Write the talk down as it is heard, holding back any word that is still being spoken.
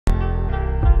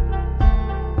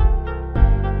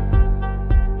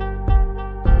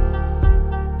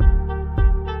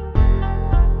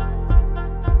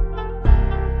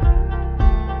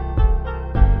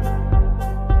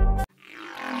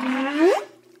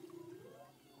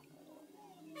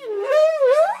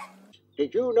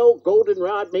did you know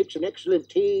goldenrod makes an excellent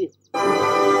tea?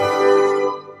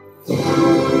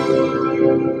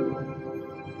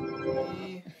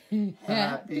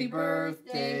 Happy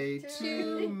birthday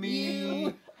to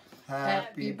me.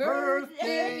 Happy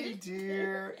birthday,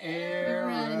 dear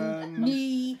Aaron.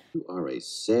 Me. You are a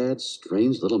sad,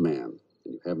 strange little man,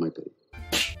 and you have my pity.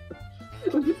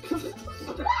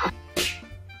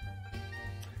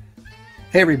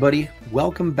 Hey everybody,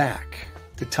 welcome back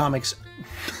to Tomic's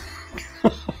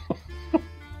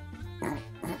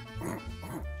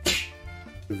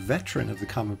veteran of the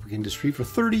comic book industry for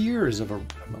 30 years, I'm a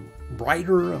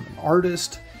writer, I'm an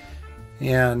artist,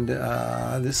 and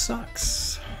this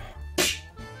sucks.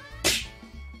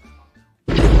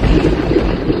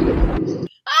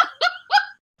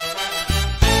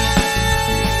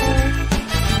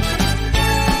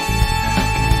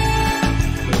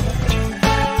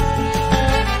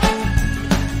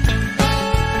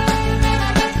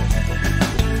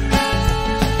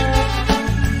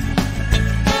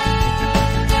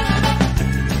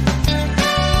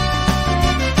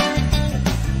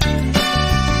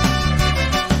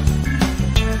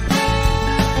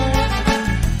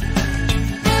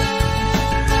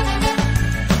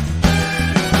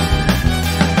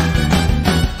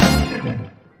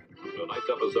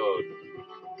 Episode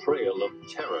Trail of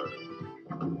Terror.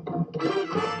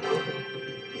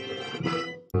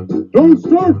 Don't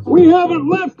start! We haven't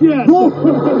left yet! Woo!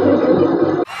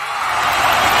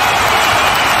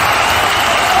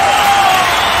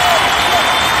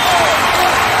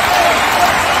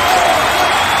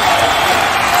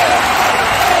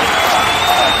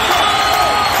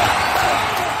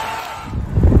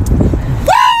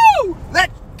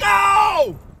 Let's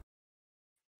go!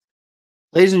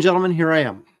 Ladies and gentlemen, here I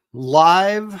am.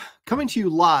 Coming to you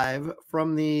live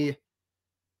from the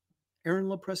Aaron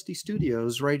Lopresti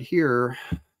Studios right here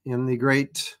in the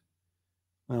great,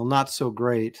 well, not so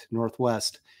great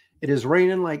Northwest. It is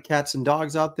raining like cats and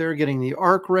dogs out there, getting the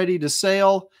Ark ready to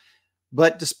sail.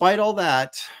 But despite all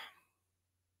that,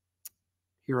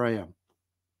 here I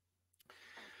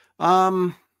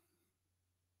am.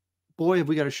 Boy, have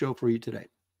we got a show for you today.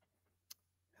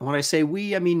 And when I say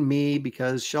we, I mean me,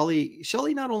 because Shelly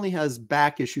not only has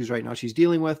back issues right now she's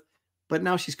dealing with, but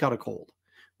now she's got a cold.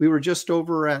 We were just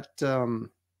over at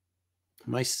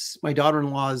my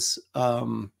daughter-in-law's,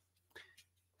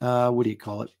 what do you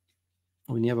call it?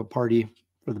 When you have a party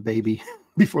for the baby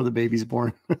before the baby's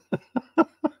born.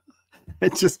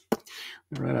 It just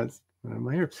right out of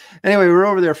my hair. Anyway, we were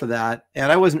over there for that,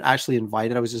 and I wasn't actually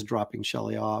invited. I was just dropping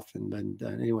Shelly off, and then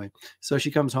anyway, so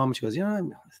she comes home and she goes, my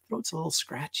throat's a little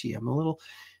scratchy. I'm a little,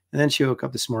 and then she woke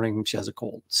up this morning and she has a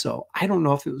cold. So I don't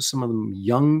know if it was some of them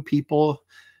young people,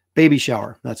 baby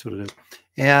shower. That's what it is,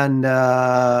 and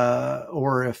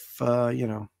or if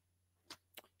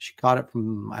she caught it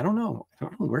from I don't know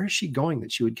where is she going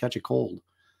that she would catch a cold.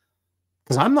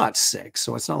 Because I'm not sick,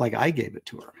 so it's not like I gave it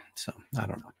to her. So I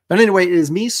don't know. But anyway, it is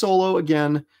me solo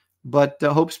again, but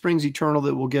hope springs eternal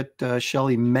that we'll get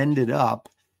Shelly mended up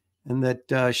and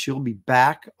that she'll be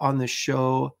back on the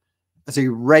show as a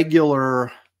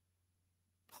regular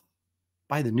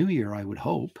by the new year, I would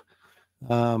hope.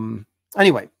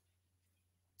 Anyway,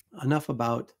 enough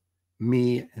about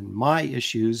me and my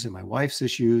issues and my wife's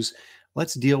issues.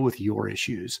 Let's deal with your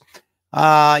issues.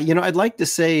 I'd like to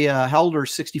say Helder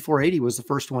 6480 was the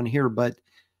first one here, but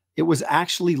it was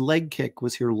actually Leg Kick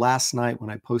was here last night when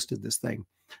I posted this thing.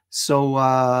 So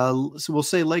we'll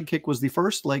say Leg Kick was the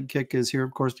first. Leg Kick is here,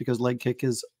 of course, because Leg Kick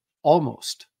is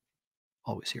almost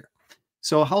always here.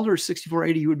 So Helder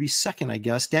 6480, you would be second, I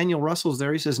guess. Daniel Russell's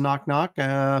there. He says, knock, knock.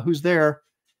 Who's there?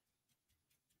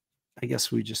 I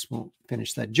guess we just won't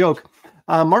finish that joke.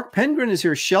 Mark Pengrin is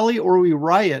here. Shelly or we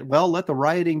riot? Well, let the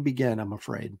rioting begin, I'm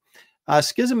afraid.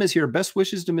 Schism is here. Best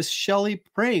wishes to Miss Shelly,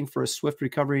 praying for a swift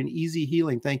recovery and easy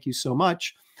healing. Thank you so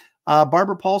much.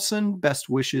 Barbara Paulson, best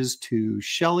wishes to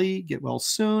Shelly. Get well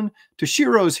soon.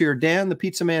 Toshiro's here. Dan, the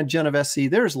pizza man, Genovese.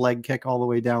 There's Leg Kick all the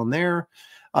way down there.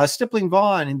 Stippling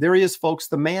Vaughn, and there he is, folks.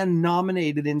 The man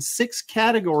nominated in 6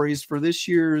 categories for this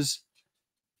year's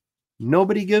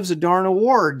Nobody Gives a Darn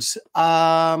Awards.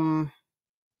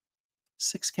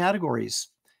 6 categories.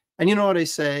 And you know what I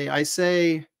say? I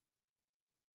say,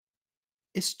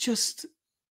 it's just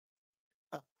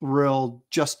a thrill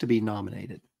just to be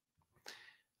nominated.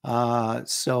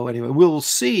 So anyway, we'll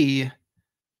see.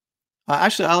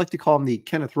 Actually, I like to call them the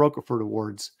Kenneth Roquefort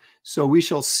Awards. So we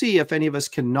shall see if any of us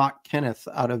can knock Kenneth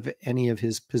out of any of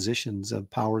his positions of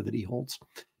power that he holds.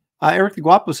 Eric the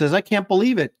Guapo says, I can't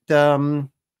believe it.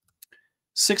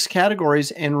 6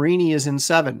 categories and Rini is in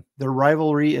 7. Their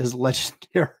rivalry is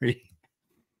legendary.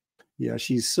 Yeah,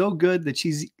 she's so good that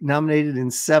she's nominated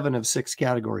in 7 of 6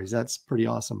 categories. That's pretty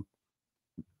awesome.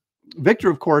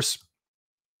 Victor, of course,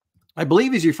 I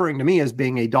believe he's referring to me as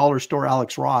being a dollar store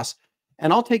Alex Ross,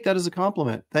 and I'll take that as a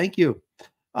compliment. Thank you.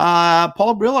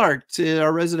 Paul Brillart,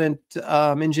 our resident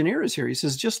engineer, is here. He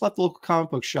says, just left the local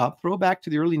comic book shop. Throwback to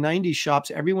the early 90s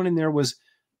shops. Everyone in there was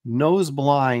nose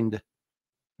blind.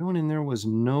 Everyone in there was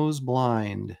nose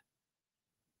blind.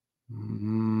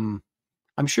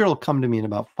 I'm sure it'll come to me in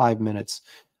about 5 minutes.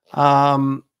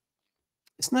 Isn't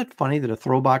that funny that a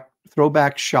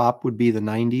throwback shop would be the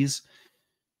 90s?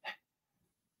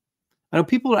 I know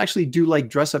people actually do like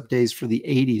dress up days for the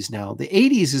 80s now. The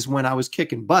 80s is when I was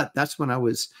kicking butt. That's when I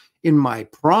was in my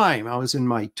prime. I was in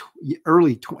my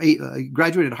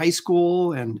graduated high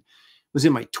school and was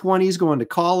in my 20s going to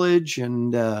college.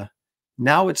 And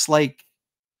now it's like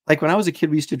when I was a kid,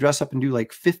 we used to dress up and do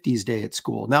like 50s day at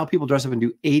school. Now people dress up and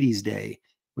do 80s day,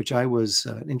 which I was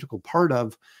an integral part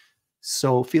of.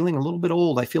 So feeling a little bit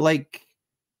old, I feel like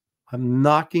I'm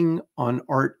knocking on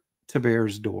Art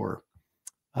Taber's door.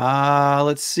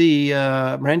 Let's see.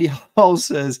 Randy Hall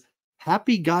says,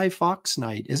 happy Guy Fawkes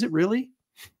night. Is it really?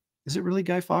 Is it really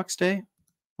Guy Fawkes Day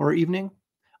or evening?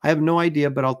 I have no idea,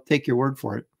 but I'll take your word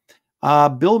for it.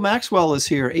 Bill Maxwell is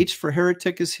here. H for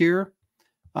Heretic is here.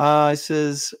 He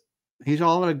says he's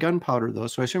all out of gunpowder, though,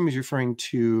 so I assume he's referring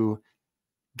to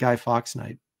Guy Fawkes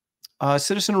night.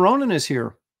 Citizen Ronan is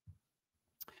here.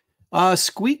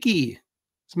 Squeaky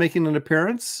is making an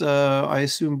appearance. I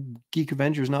assume Geek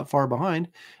Avenger is not far behind.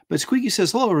 But Squeaky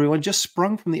says, hello, everyone. Just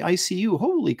sprung from the ICU.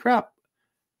 Holy crap.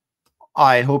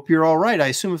 I hope you're all right. I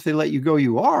assume if they let you go,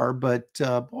 you are. But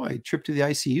boy, trip to the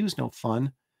ICU is no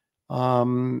fun.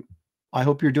 I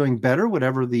hope you're doing better,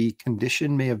 whatever the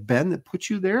condition may have been that put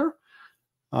you there.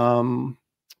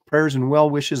 Prayers and well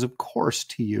wishes, of course,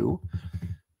 to you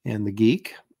and the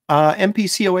geek.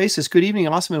 MPC Oasis, good evening,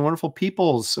 awesome and wonderful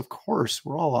peoples. Of course,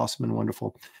 we're all awesome and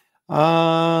wonderful.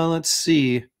 Let's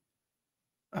see.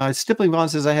 Stippling Vaughn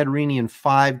says I had Rini in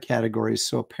 5 categories.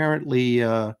 So apparently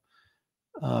Eric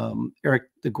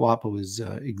the Guapo is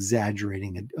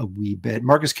exaggerating a wee bit.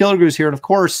 Marcus Killigrew is here. And of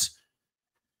course,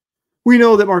 we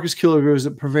know that Marcus Killigrew is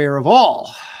a purveyor of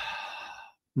all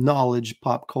knowledge,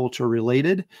 pop culture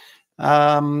related.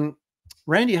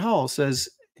 Randy Howell says,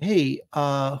 hey,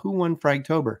 who won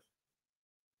Fragtober?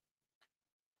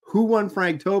 Who won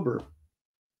Fragtober?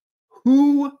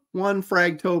 Who won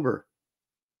Fragtober?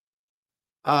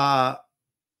 You're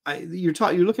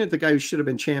looking at the guy who should have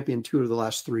been champion 2 of the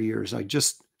last 3 years. I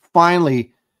just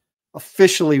finally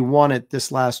officially won it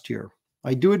this last year.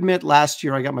 I do admit last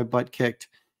year I got my butt kicked.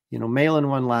 You know, Malin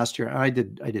won last year. I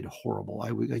did horrible.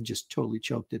 I just totally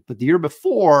choked it. But the year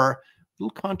before, a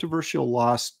little controversial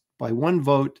loss by 1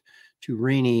 vote to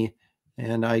Rini,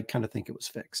 and I kind of think it was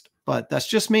fixed. But that's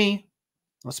just me.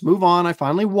 Let's move on. I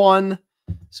finally won,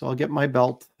 so I'll get my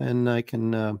belt, and I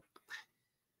can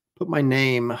put my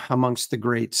name amongst the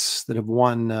greats that have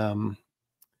won the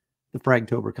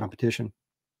Fragtober competition.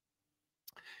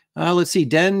 Let's see.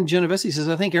 Dan Genovese says,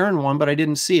 I think Aaron won, but I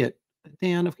didn't see it.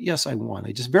 Dan, yes, I won.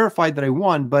 I just verified that I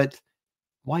won, but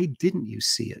why didn't you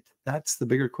see it? That's the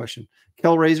bigger question.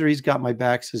 Kel Razor, he's got my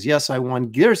back, says, yes, I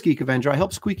won. There's Geek Avenger. I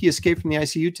helped Squeaky escape from the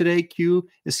ICU today. Cue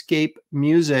escape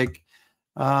music.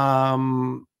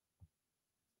 Oh,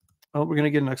 we're going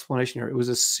to get an explanation here. It was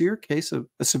a severe case of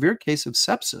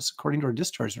sepsis, according to our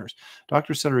discharge nurse.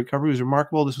 Doctor said her recovery was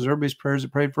remarkable. This was everybody's prayers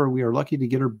that prayed for her. We are lucky to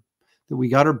get her, that we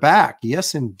got her back.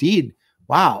 Yes, indeed.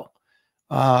 Wow.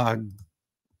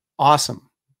 Awesome.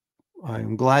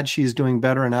 I'm glad she's doing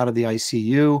better and out of the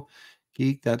ICU.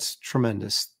 Geek, that's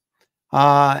tremendous.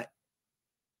 Let's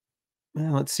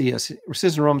see. Yes,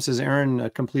 Citizen Rome says Aaron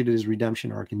completed his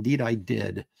redemption arc. Indeed, I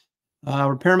did.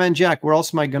 Repairman Jack, where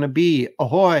else am I going to be?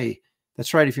 Ahoy.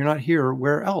 That's right. If you're not here,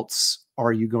 where else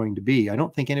are you going to be? I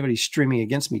don't think anybody's streaming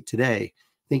against me today.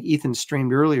 I think Ethan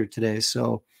streamed earlier today.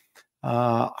 So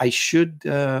I should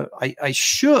have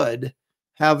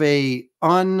a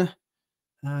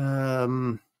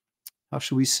how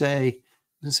should we say?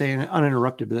 I was going to say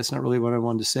uninterrupted, but that's not really what I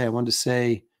wanted to say. I wanted to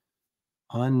say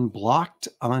unblocked,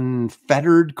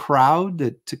 unfettered crowd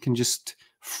that can just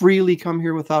freely come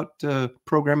here without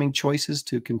programming choices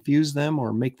to confuse them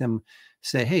or make them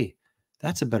say, hey,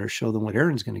 that's a better show than what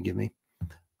Aaron's going to give me.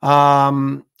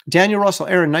 Daniel Russell,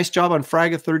 Aaron, nice job on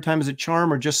Frag. A 3rd time is a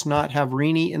charm, or just not have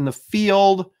Rini in the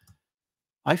field.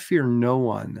 I fear no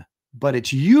one, but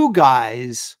it's you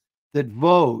guys that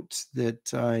vote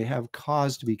that I have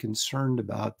cause to be concerned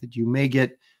about, that you may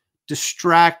get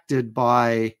distracted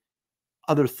by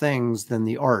other things than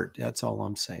the art. That's all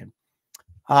I'm saying.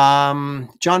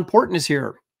 John Porton is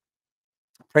here.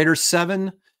 Prater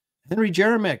 7 Henry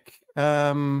Jeremick.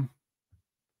 Henry,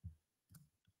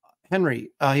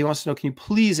 he wants to know, can you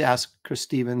please ask Chris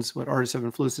Stevens what artists have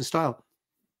influenced his style?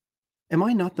 Am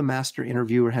I not the master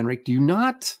interviewer, Henrik? Do you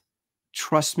not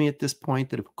trust me at this point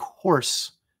that, of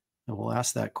course, I will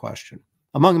ask that question,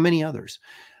 among many others?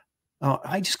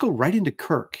 I just go right into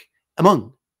Kirk,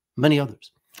 among many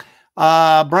others.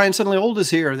 Brian Suddenly Old is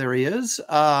here. There he is.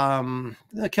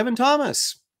 Kevin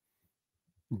Thomas.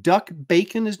 Duck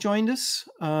Bacon has joined us.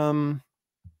 One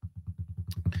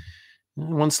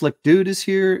Slick Dude is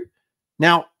here.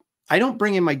 Now, I don't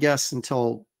bring in my guests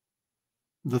until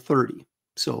the 30.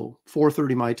 So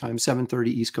 4:30 my time, 7:30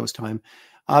 East Coast time,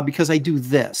 because I do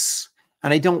this.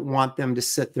 And I don't want them to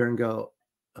sit there and go,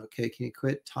 okay, can you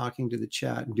quit talking to the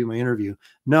chat and do my interview?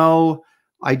 No,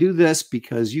 I do this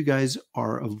because you guys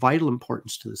are of vital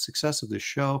importance to the success of this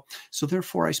show. So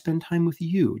therefore, I spend time with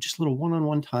you, just a little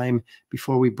one-on-one time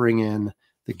before we bring in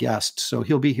the guest. So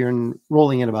he'll be here and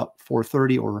rolling in about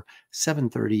 4:30 or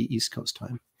 7:30 East Coast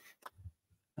time.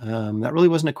 That really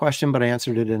wasn't a question, but I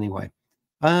answered it anyway.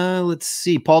 Let's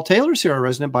see. Paul Taylor's here, our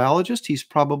resident biologist. He's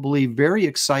probably very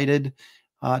excited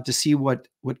to see what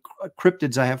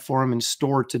cryptids I have for him in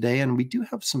store today. And we do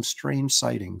have some strange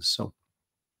sightings. So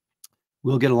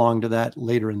we'll get along to that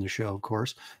later in the show, of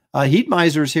course. Heat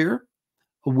Miser's here.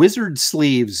 Wizard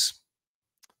Sleeves.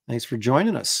 Thanks for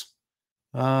joining us.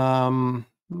 Yeah,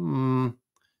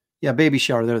 baby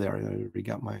shower. There they are. I already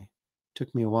got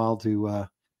took me a while to,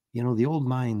 the old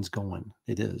mind's going.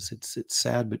 It is. It's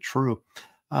sad, but true.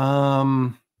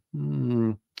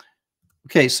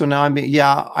 Okay, so now I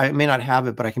may not have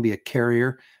it, but I can be a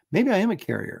carrier. Maybe I am a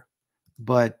carrier,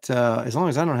 but as long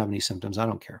as I don't have any symptoms, I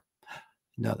don't care.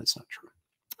 No, that's not true.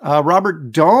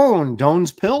 Robert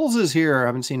Doan's Pills is here. I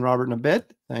haven't seen Robert in a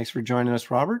bit. Thanks for joining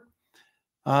us, Robert.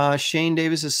 Shane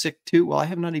Davis is sick too. Well, I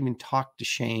have not even talked to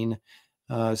Shane,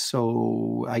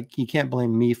 so you can't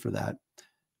blame me for that.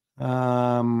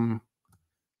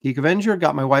 Geek Avenger,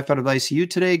 got my wife out of ICU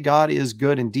today. God is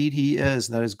good. Indeed, he is.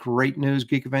 That is great news,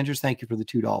 Geek Avengers. Thank you for the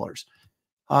 $2.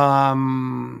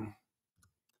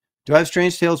 Do I have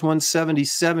Strange Tales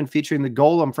 177 featuring the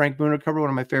Golem Frank Bruno cover?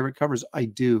 One of my favorite covers. I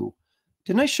do.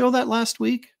 Didn't I show that last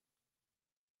week?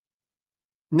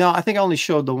 No, I think I only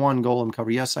showed the one Golem cover.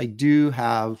 Yes, I do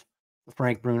have the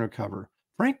Frank Bruno cover.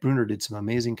 Frank Bruno did some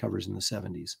amazing covers in the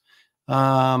 70s.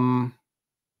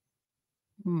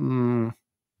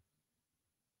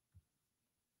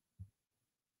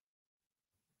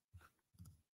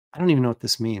 I don't even know what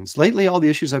this means. Lately, all the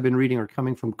issues I've been reading are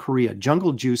coming from Korea.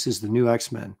 Jungle Juice is the new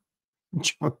X-Men.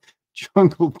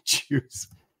 Jungle Juice.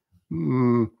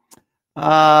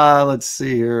 Let's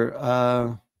see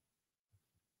here.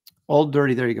 Old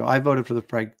Dirty, there you go. I voted for the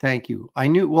Frank. Thank you. I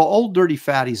knew, well, Old Dirty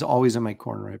Fatty's always in my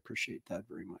corner. I appreciate that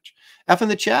very much. F in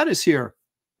the chat is here.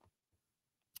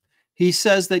 He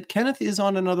says that Kenneth is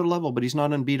on another level, but he's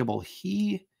not unbeatable.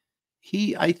 I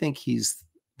think he's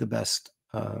the best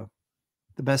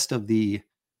of the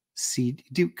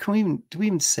do we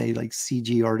even say like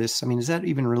CG artists? I mean, is that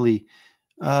even really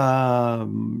how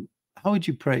would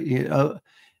you pray?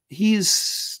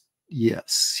 He's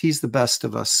the best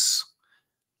of us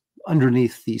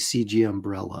underneath the CG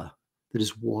umbrella that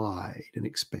is wide and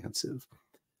expansive.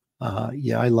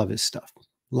 Yeah, I love his stuff.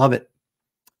 Love it.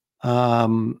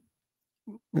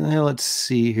 Let's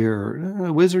see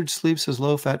here. Wizard Sleep says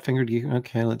low fat fingered geek.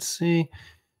 Okay, let's see.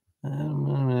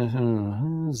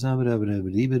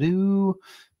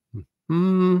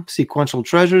 Sequential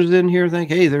Treasures in here.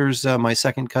 Hey, there's my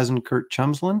second cousin Kurt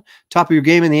Chumslin. Top of your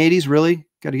game in the 80s, really?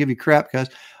 Got to give you crap, cuz.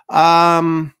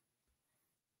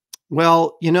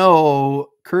 Well,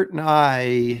 Kurt and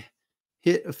I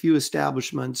hit a few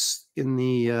establishments in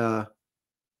the it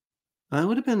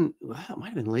might have been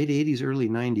late 80s, early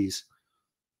 90s.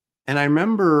 And I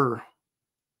remember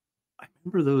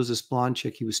there was this blonde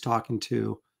chick he was talking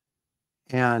to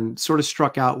and sort of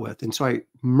struck out with. And so I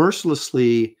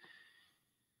mercilessly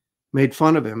made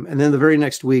fun of him. And then the very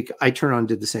next week, I turned on and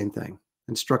did the same thing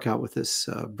and struck out with this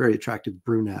very attractive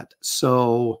brunette.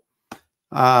 So,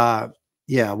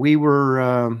 yeah, we were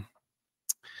on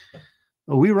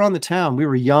the town. We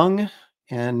were young,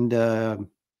 and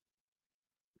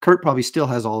Kurt probably still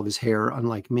has all of his hair,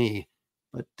 unlike me.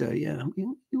 But yeah,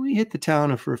 we hit the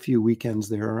town for a few weekends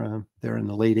there in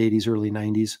the late 80s, early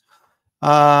 90s.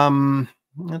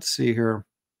 Let's see here.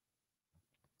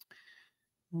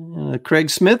 Craig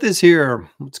Smith is here.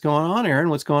 What's going on, Aaron?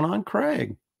 What's going on,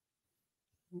 Craig?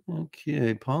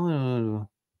 Okay, Paul.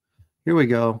 Here we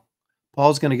go.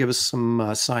 Paul's going to give us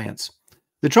some science.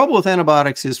 The trouble with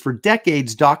antibiotics is for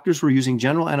decades, doctors were using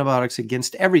general antibiotics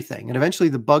against everything, and eventually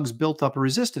the bugs built up a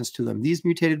resistance to them. These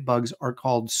mutated bugs are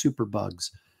called superbugs.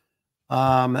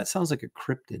 That sounds like a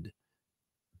cryptid.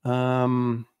 Yeah,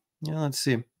 let's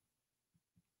see.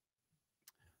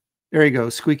 There you go.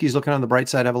 Squeaky's looking on the bright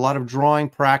side. I have a lot of drawing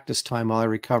practice time while I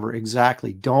recover.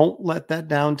 Exactly. Don't let that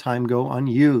downtime go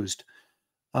unused.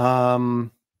 Yeah,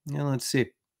 let's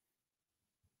see.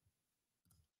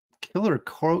 Killer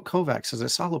Kovac says, I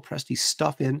saw Lopresti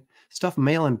stuff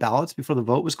mail in ballots before the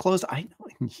vote was closed. I know.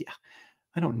 Yeah,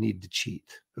 I don't need to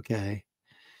cheat. Okay.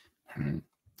 Am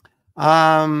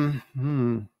I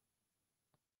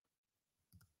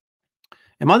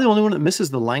the only one that misses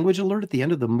the language alert at the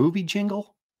end of the movie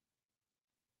jingle?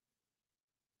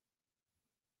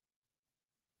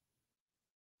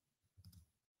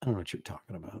 I don't know what you're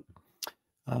talking about.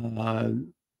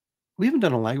 We haven't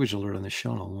done a language alert on this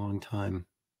show in a long time.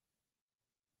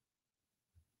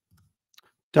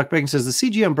 Duck Bacon says the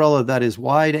CG umbrella that is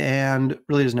wide and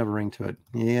really doesn't have a ring to it.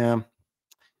 Yeah.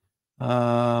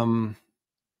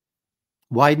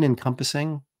 Wide and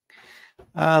encompassing.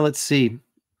 Let's see.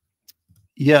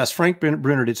 Yes, Frank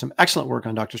Brunner did some excellent work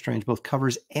on Doctor Strange, both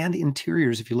covers and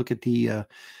interiors. If you look at the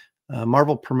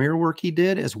Marvel premiere work he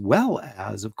did, as well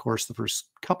as, of course, the first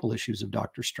couple issues of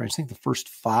Doctor Strange. I think the first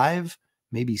 5,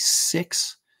 maybe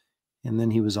 6, and then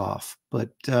he was off. But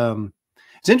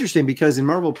it's interesting because in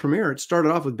Marvel premiere, it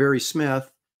started off with Barry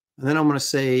Smith, and then I'm going to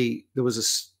say there was a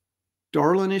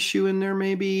Starlin issue in there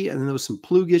maybe, and then there was some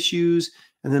Plug issues,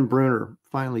 and then Brunner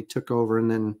finally took over, and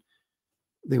then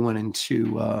they went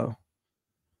into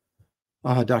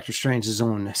Doctor Strange's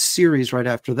own series right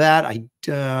after that.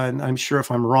 I'm sure if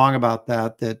I'm wrong about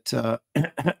that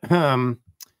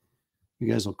you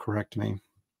guys will correct me.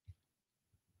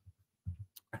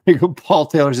 Paul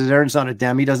Taylor says Aaron's not a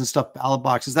dem. He doesn't stuff ballot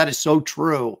boxes. That is so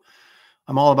true.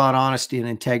 I'm all about honesty and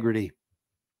integrity.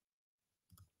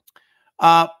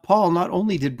 Paul, not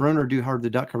only did Brunner do Howard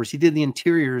the Duck covers, he did the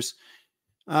interiors.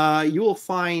 You will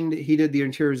find he did the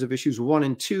interiors of issues 1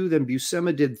 and 2, then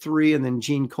Buscema did 3, and then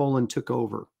Gene Colan took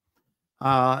over.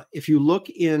 If you look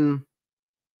in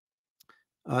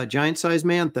Giant Size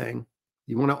Man Thing,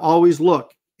 you want to always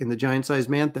look in the Giant Size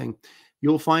Man Thing.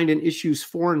 You'll find in issues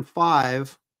 4 and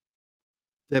 5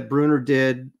 that Brunner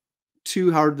did 2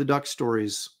 Howard the Duck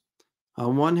stories.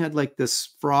 One had like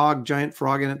this giant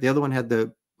frog in it. The other one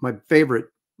had my favorite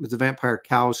was the vampire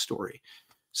cow story.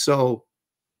 So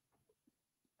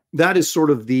that is sort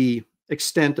of the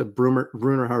extent of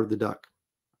Brunner Howard the Duck.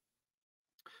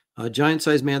 Giant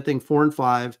Size Man Thing 4 and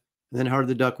 5, and then Howard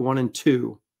the Duck 1 and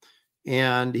 2.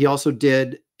 And he also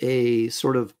did a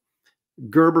sort of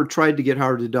Gerber tried to get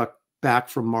Howard the Duck back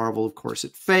from Marvel. Of course,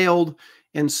 it failed.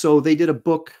 And so they did a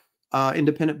book,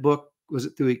 independent book. Was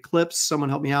it through Eclipse? Someone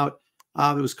help me out.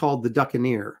 It was called The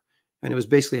Duccaneer. And it was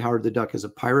basically Howard the Duck as a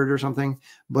pirate or something.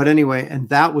 But anyway, and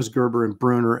that was Gerber and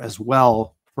Brunner as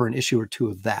well for an issue or 2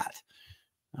 of that.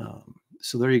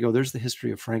 So there you go. There's the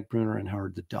history of Frank Brunner and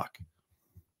Howard the Duck.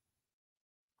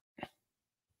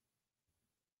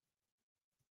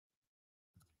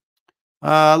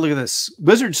 Look at this.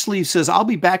 Wizard Sleeve says, I'll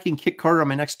be backing Kit Carter on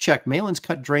my next check. Malin's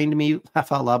cut drained me,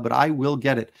 laugh out loud, but I will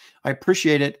get it. I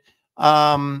appreciate it.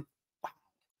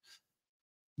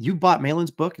 You bought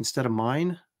Malin's book instead of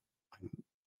mine.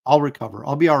 I'll recover.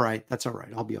 I'll be all right. That's all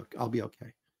right. I'll be okay.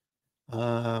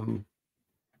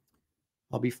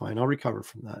 I'll be fine. I'll recover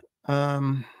from that.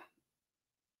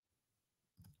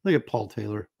 Look at Paul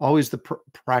Taylor. Always the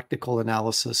practical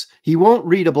analysis. He won't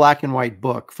read a black and white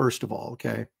book, first of all,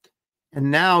 okay? And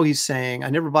now he's saying, I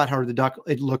never bought Howard the Duck.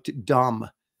 It looked dumb.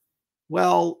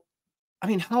 Well, I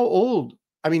mean, how old?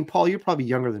 I mean, Paul, you're probably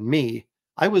younger than me.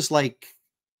 I was like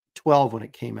 12 when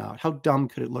it came out. How dumb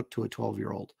could it look to a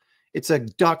 12-year-old? It's a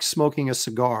duck smoking a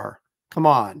cigar. Come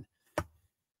on.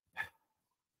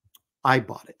 I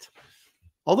bought it.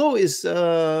 Although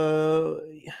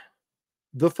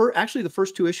actually the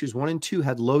first 2 issues, 1 and 2,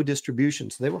 had low distribution,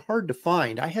 so they were hard to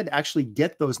find. I had to actually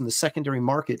get those in the secondary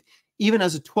market, even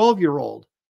as a 12-year-old.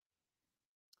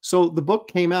 So the book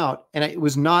came out, and it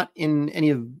was not in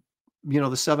any of the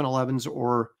 7-Elevens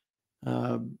or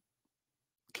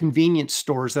convenience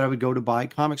stores that I would go to buy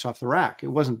comics off the rack. It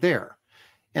wasn't there.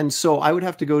 And so I would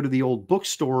have to go to the old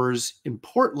bookstores in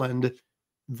Portland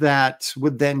that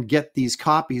would then get these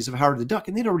copies of Howard the Duck,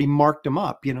 and they'd already marked them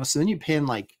up, so then you're paying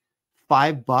like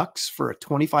 $5 for a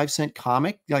 25-cent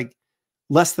comic, like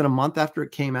less than a month after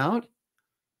it came out. It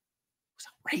was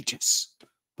outrageous,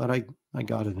 but I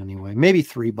got it anyway. Maybe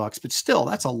 $3, but still,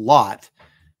 that's a lot,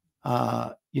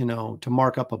 to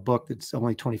mark up a book that's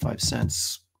only 25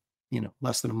 cents,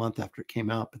 less than a month after it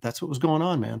came out. But that's what was going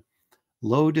on, man.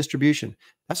 Low distribution.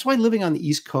 That's why living on the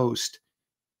East Coast,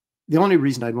 the only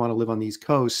reason I'd want to live on the East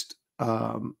Coast,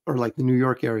 or like the New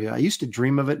York area, I used to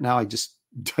dream of it. Now I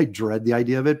dread the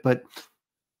idea of it, but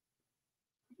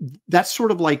that's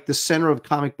sort of like the center of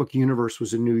comic book universe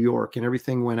was in New York, and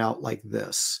everything went out like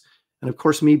this. And of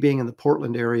course, me being in the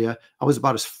Portland area, I was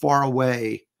about as far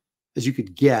away as you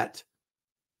could get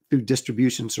through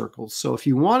distribution circles. So if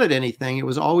you wanted anything, it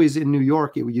was always in New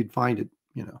York. You'd find it,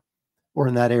 or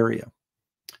in that area.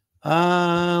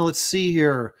 Let's see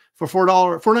here. For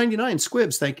 $4.99,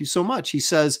 Squibs, thank you so much. He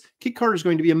says, Kid Carter is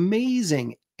going to be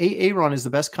amazing. Aaron is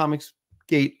the best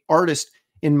Comicsgate artist,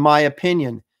 in my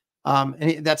opinion.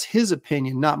 And that's his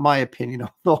opinion, not my opinion,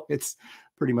 although it's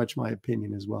pretty much my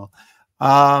opinion as well.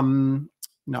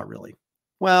 Not really.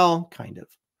 Well, kind of.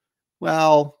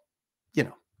 Well,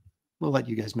 we'll let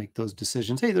you guys make those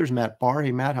decisions. Hey, there's Matt Barr.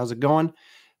 Hey, Matt, how's it going?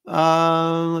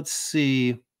 Let's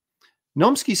see.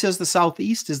 Gnomsky says the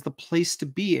Southeast is the place to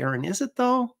be, Aaron. Is it,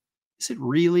 though? Is it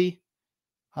really?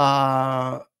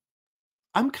 I'm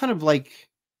kind of like,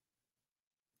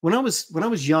 when I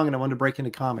was young and I wanted to break into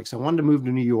comics, I wanted to move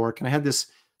to New York, and I had this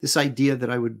idea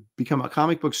that I would become a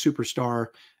comic book superstar,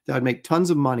 that I'd make tons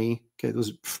of money. Okay,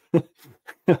 those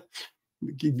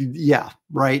yeah,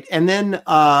 right. And then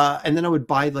I would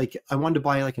buy I wanted to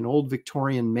buy like an old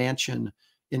Victorian mansion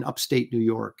in upstate New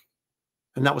York.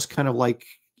 And that was kind of like,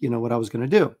 what I was going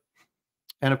to do.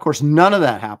 And of course, none of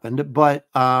that happened, but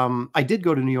I did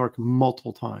go to New York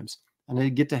multiple times, and I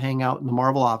did get to hang out in the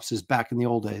Marvel offices back in the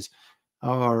old days,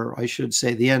 or I should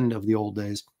say the end of the old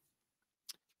days.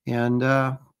 And,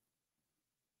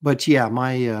 but yeah,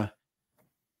 I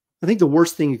think the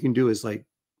worst thing you can do is like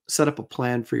set up a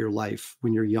plan for your life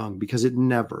when you're young, because it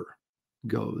never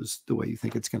goes the way you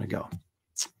think it's going to go.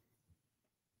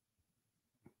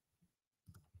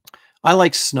 I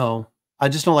like snow. I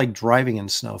just don't like driving in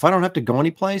snow. If I don't have to go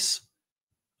anyplace,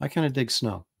 I kind of dig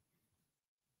snow.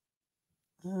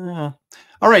 All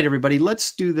right, everybody,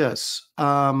 let's do this.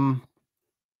 Kevin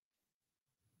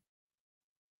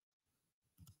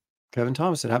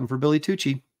Thomas, it happened for Billy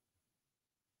Tucci.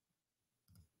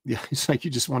 Yeah, it's like you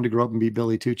just wanted to grow up and be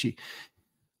Billy Tucci.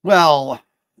 Well,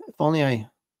 if only I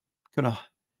could have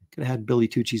had Billy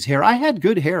Tucci's hair. I had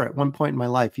good hair at one point in my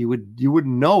life. You wouldn't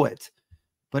know it,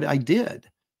 but I did.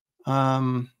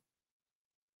 Let's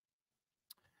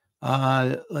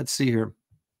see here.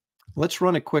 Let's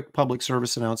run a quick public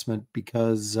service announcement,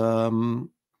 because I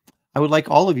would like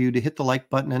all of you to hit the like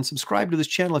button and subscribe to this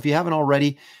channel if you haven't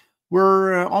already.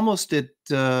 We're almost at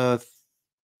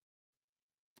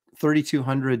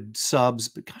 3,200 subs,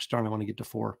 but gosh darn, I want to get to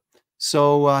 4.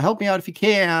 So help me out if you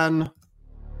can.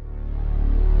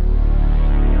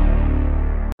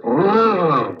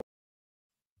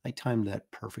 I timed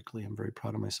that perfectly. I'm very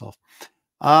proud of myself.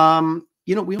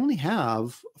 We only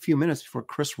have a few minutes before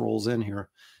Chris rolls in here,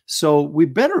 so we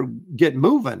better get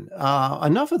moving.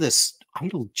 Enough of this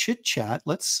idle chit chat.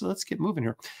 Let's get moving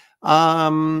here.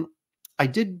 I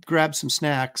did grab some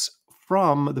snacks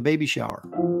from the baby shower.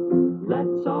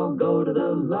 Let's all go to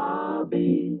the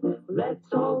lobby.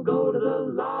 Let's all go to the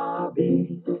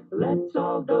lobby. Let's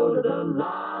all go to the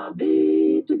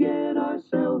lobby to get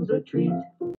ourselves a treat.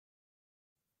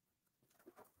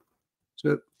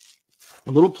 So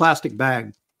a little plastic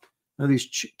bag. Now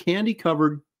these candy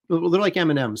covered, they're like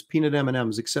M&Ms, peanut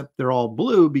M&Ms, except they're all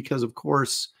blue because, of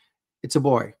course, it's a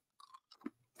boy.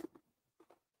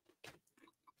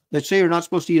 They say you're not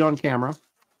supposed to eat on camera.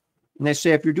 And they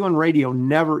say if you're doing radio,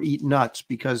 never eat nuts,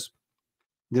 because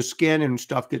the skin and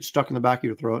stuff gets stuck in the back of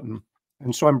your throat. And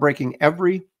so I'm breaking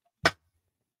every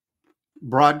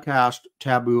broadcast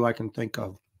taboo I can think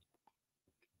of.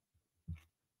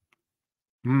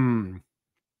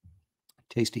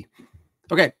 Tasty.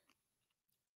 Okay.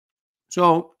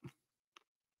 So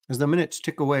as the minutes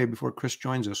tick away before Chris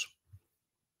joins us,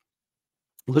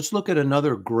 let's look at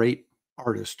another great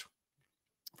artist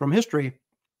from history.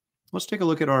 Let's take a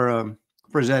look at our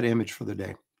Frazette image for the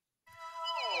day.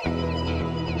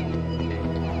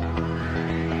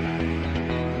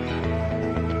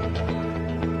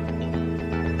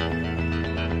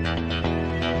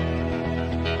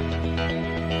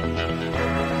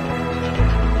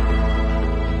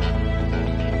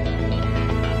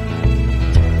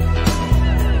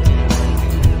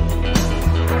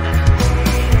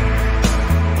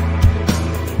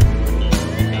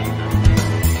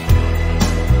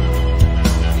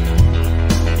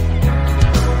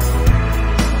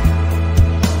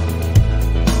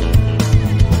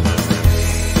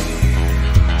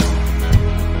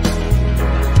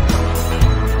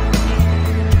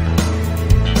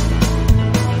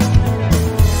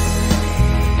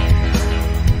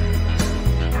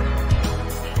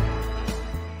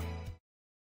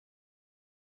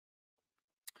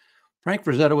 Frank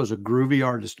Frazetta was a groovy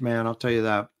artist, man. I'll tell you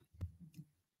that.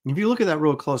 If you look at that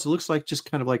real close, it looks like just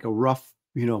kind of like a rough,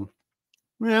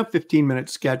 15-minute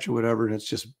sketch or whatever, and it's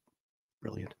just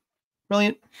brilliant.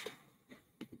 Brilliant.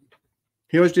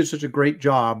 He always did such a great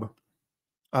job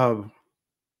of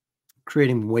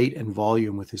creating weight and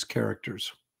volume with his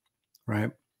characters,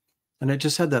 right? And it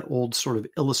just had that old sort of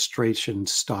illustration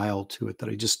style to it that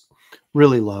I just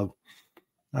really love.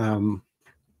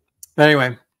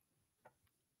 Anyway,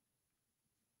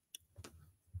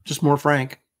 just more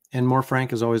Frank, and more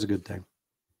Frank is always a good thing.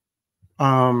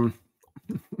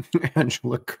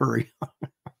 Angela Curry.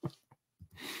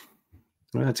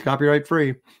 That's copyright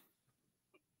free.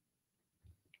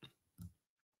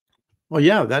 Well,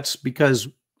 yeah, that's because,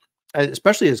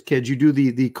 especially as kids, you do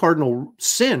the cardinal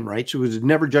sin, right? So it was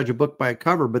never judge a book by a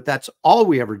cover, but that's all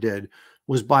we ever did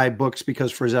was buy books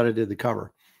because Frazetta did the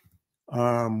cover.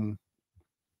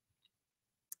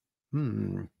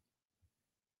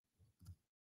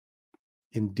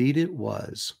 Indeed it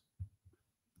was.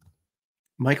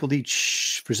 Michael D.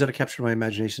 Frazetta captured my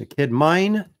imagination as a kid.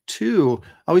 Mine too.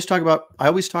 I always talk about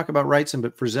Wrightson,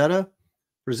 but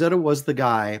Frazetta was the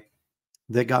guy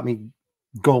that got me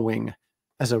going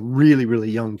as a really, really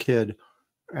young kid.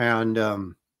 And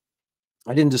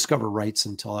I didn't discover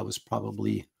Wrightson until I was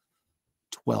probably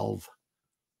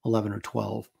 11 or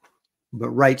 12. But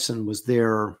Wrightson was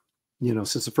there,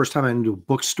 since the first time I went into a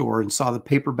bookstore and saw the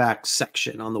paperback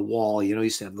section on the wall. You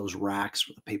used to have those racks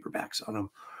with the paperbacks on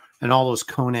them and all those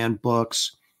Conan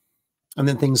books. And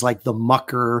then things like The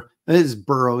Mucker, his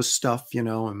Burroughs stuff,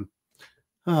 and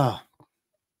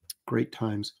great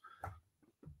times.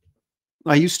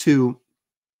 I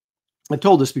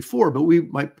told this before, but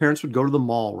my parents would go to the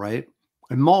mall, right?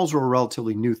 And malls were a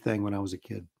relatively new thing when I was a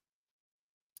kid.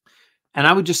 And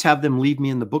I would just have them leave me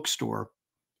in the bookstore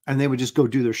and they would just go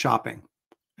do their shopping.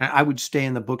 And I would stay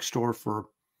in the bookstore for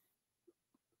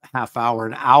half hour,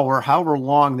 an hour, however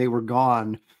long they were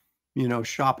gone,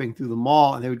 shopping through the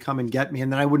mall, and they would come and get me.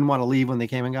 And then I wouldn't want to leave when they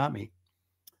came and got me.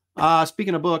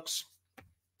 Speaking of books,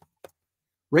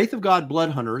 Wraith of God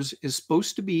Blood Hunters is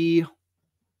supposed to be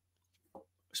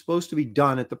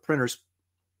done at the printers.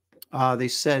 They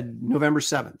said November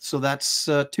 7th. So that's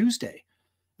Tuesday.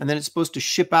 And then it's supposed to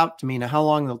ship out to me. Now, how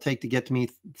long it'll take to get to me?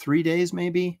 3 days,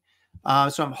 maybe.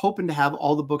 So I'm hoping to have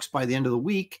all the books by the end of the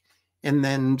week and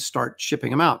then start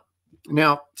shipping them out.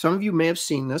 Now, some of you may have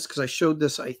seen this because I showed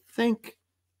this. I think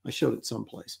I showed it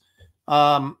someplace.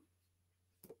 I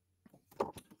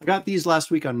got these last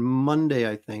week on Monday,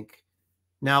 I think.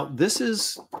 Now, this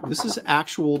is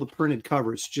actual, the printed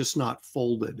cover. It's just not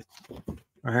folded. All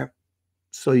right.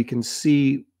 So you can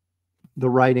see the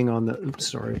writing on the,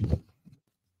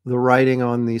 the writing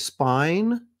on the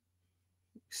spine.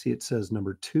 See, it says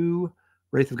number 2,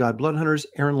 Wraith of God Blood Hunters,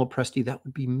 Aaron Lopresti. That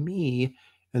would be me.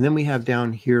 And then we have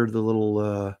down here the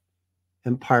little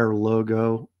Empire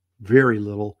logo, very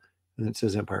little. And it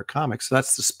says Empire Comics. So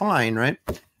that's the spine, right?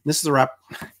 This is the wrap.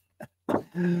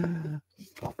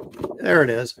 There it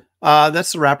is.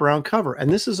 That's the wraparound cover. And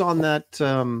this is on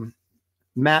that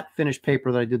matte finish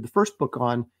paper that I did the first book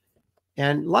on.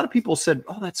 And a lot of people said,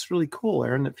 oh, that's really cool,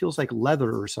 Aaron. It feels like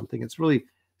leather or something. It's really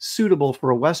suitable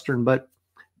for a Western. But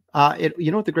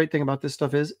you know what the great thing about this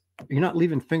stuff is? You're not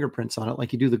leaving fingerprints on it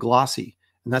like you do the glossy.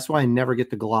 And that's why I never get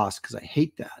the gloss, because I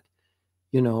hate that.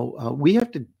 We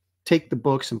have to take the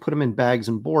books and put them in bags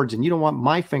and boards, and you don't want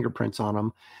my fingerprints on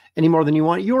them any more than you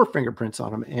want your fingerprints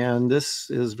on them. And this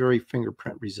is very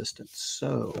fingerprint resistant.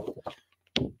 So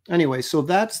anyway, so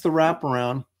that's the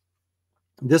wraparound.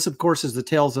 This, of course, is the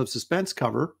Tales of Suspense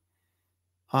cover.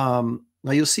 Now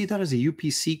you'll see that as a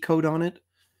UPC code on it.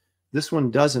 This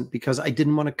one doesn't, because I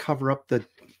didn't want to cover up the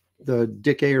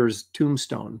Dick Ayers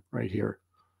tombstone right here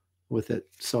with it.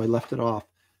 So I left it off.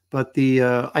 But the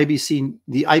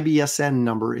IBSN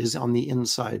number is on the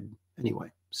inside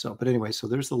anyway. So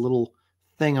there's the little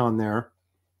thing on there.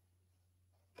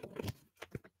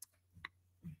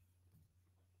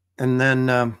 And then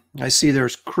I see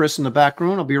there's Chris in the back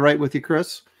room. I'll be right with you,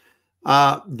 Chris.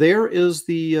 There is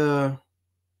the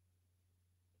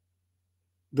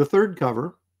third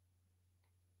cover.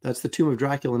 That's the Tomb of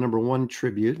Dracula #1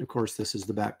 tribute. Of course, this is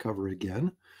the back cover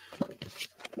again.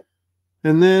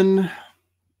 And then,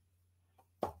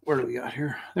 where do we got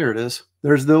here? There it is.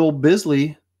 There's the old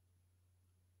Bisley.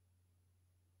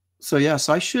 So yes,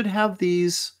 I should have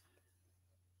these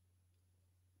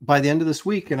by the end of this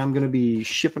week, and I'm going to be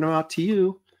shipping them out to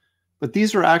you. But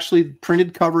these are actually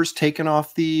printed covers taken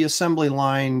off the assembly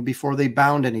line before they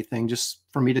bound anything, just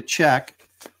for me to check.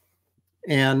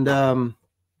 And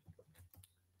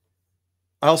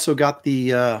I also got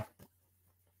the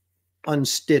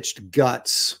unstitched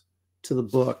guts to to the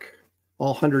book,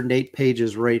 all 108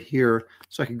 pages right here,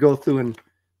 so I could go through and,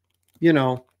 you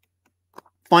know,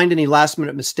 find any last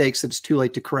minute mistakes that it's too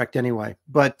late to correct anyway.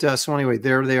 But so anyway,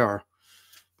 there they are.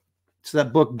 So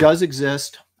that book does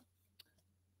exist.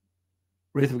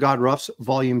 Wraith of God Roughs,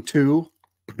 Volume 2.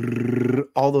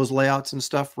 All those layouts and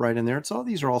stuff right in there. It's all,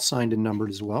 these are all signed and numbered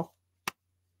as well.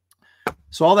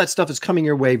 So all that stuff is coming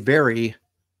your way very,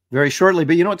 very shortly.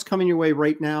 But you know what's coming your way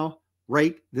right now,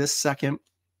 right this second?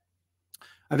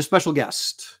 I have a special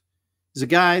guest. He's a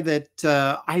guy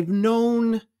that I've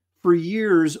known for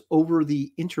years over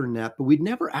the internet, but we'd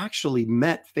never actually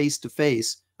met face to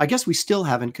face. I guess we still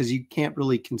haven't, because you can't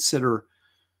really consider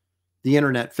the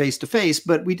internet face to face,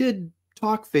 but we did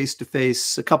talk face to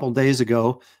face a couple of days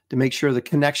ago to make sure the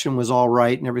connection was all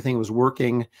right and everything was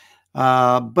working.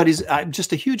 But I'm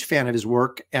just a huge fan of his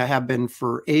work. I have been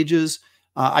for ages.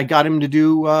 I got him to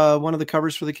do one of the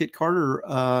covers for the Kit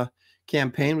Carter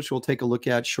campaign, which we'll take a look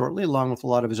at shortly, along with a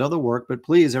lot of his other work. But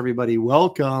please, everybody,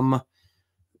 welcome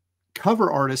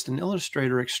cover artist and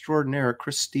illustrator extraordinaire,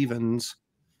 Chris Stevens.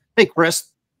 Hey,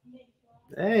 Chris.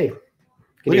 Hey.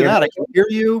 Look at that. I can hear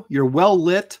you. You're well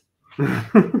lit.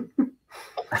 I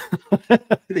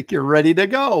think you're ready to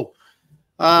go.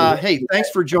 Hey, thanks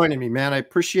for joining me, man. I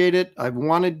appreciate it. I've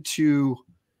wanted to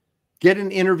get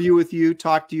an interview with you,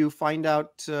 talk to you, find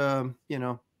out, you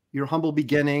know, your humble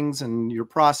beginnings and your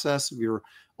process of your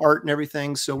art and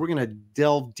everything. So we're going to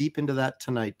delve deep into that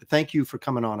tonight. But thank you for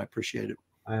coming on. I appreciate it.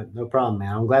 No problem,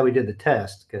 man. I'm glad we did the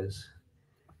test, because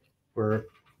we're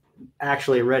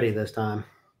actually ready this time.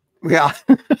 Yeah.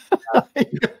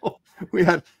 We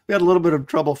had a little bit of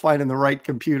trouble finding the right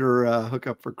computer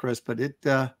hookup for Chris, but it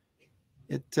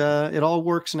all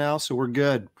works now, so we're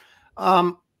good.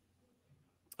 All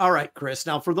right, Chris.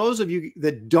 Now, for those of you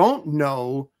that don't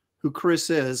know who Chris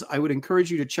is, I would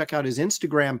encourage you to check out his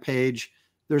Instagram page.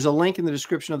 There's a link in the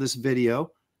description of this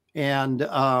video, and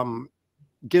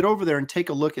get over there and take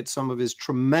a look at some of his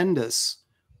tremendous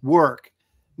work.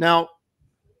 Now,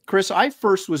 Chris, I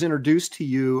first was introduced to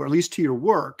you, or at least to your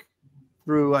work,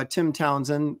 through Tim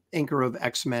Townsend, inker of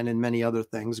X-Men and many other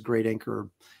things, great inker.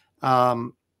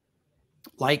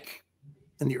 Like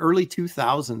in the early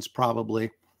 2000s,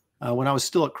 probably, when I was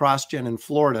still at CrossGen in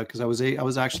Florida, because I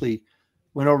was actually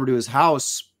went over to his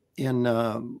house in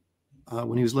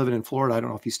when he was living in Florida. I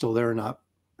don't know if he's still there or not,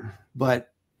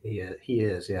 but he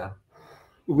is, yeah.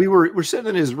 We're sitting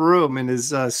in his room, in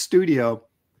his studio,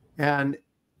 and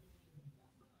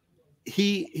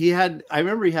I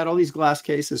remember he had all these glass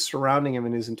cases surrounding him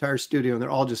in his entire studio, and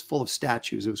they're all just full of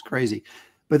statues. It was crazy.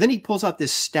 But then he pulls out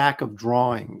this stack of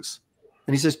drawings,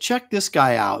 and he says, check this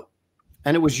guy out.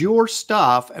 And it was your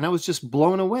stuff, and I was just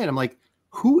blown away. And I'm like,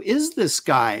 who is this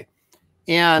guy?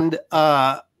 And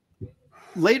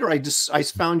later I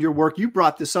found your work. You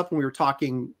brought this up when we were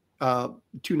talking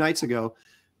 2 nights ago,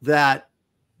 that,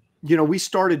 you know, we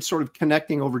started sort of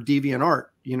connecting over DeviantArt,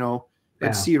 you know.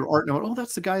 I'd see your art and I went, oh,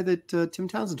 that's the guy that Tim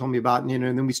Townsend told me about. And, you know,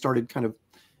 and then we started kind of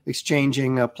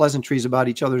exchanging pleasantries about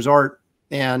each other's art,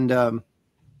 and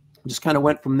just kind of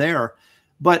went from there.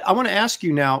 But I want to ask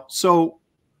you now, so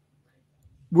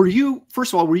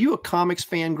first of all, were you a comics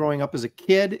fan growing up as a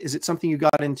kid? Is it something you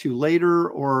got into later,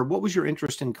 or what was your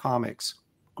interest in comics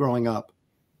growing up?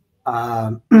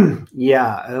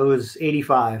 Yeah, it was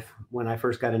 85 when I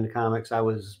first got into comics. I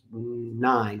was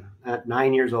 9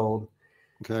 years old.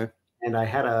 Okay. And I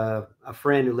had a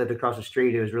friend who lived across the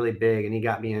street who was really big, and he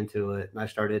got me into it. And I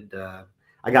started,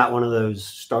 I got one of those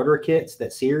starter kits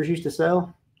that Sears used to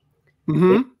sell.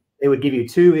 Mm-hmm. They would give you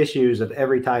 2 issues of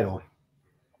every title.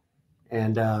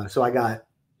 And so I got,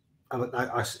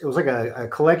 it was like a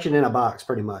collection in a box,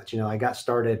 pretty much. You know, I got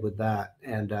started with that,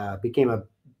 and became a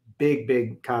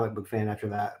big comic book fan after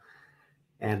that.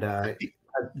 And I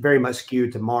very much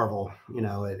skewed to Marvel, you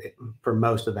know, for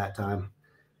most of that time.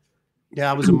 Yeah,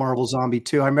 I was a Marvel zombie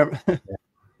too. I remember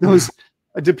those.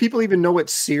 Do people even know what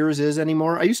Sears is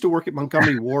anymore? I used to work at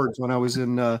Montgomery Ward's when I was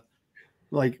in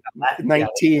like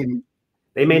 19.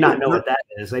 They may not know what that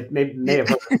is. They may have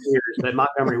heard of Sears, but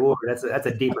Montgomery Ward, that's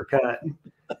a deeper cut.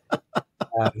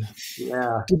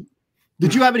 Yeah.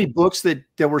 Did you have any books that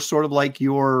were sort of like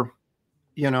your,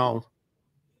 you know,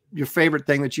 your favorite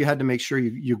thing that you had to make sure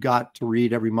you got to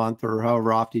read every month, or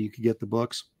however often you could get the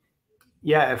books?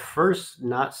 Yeah, at first,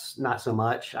 not so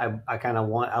much. I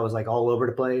was like all over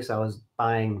the place. I was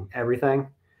buying everything.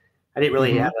 I didn't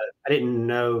really I didn't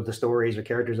know the stories or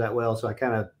characters that well. So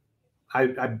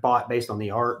I bought based on the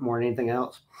art more than anything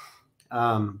else.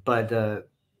 But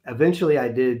eventually I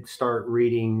did start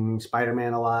reading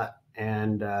Spider-Man a lot.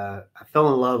 And I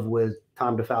fell in love with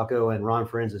Tom DeFalco and Ron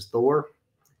Forenz's Thor.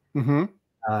 Mm-hmm.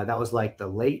 That was like the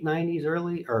late 90s,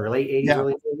 early or late 80s, Yeah.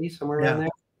 early 80s, somewhere around Yeah. there.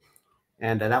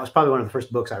 And that was probably one of the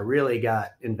first books I really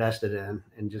got invested in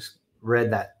and just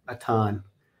read that a ton.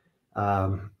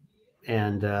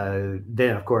 And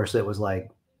then, of course, it was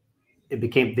like it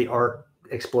became the art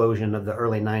explosion of the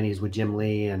early 90s with Jim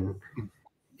Lee and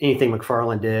anything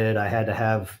McFarlane did. I had to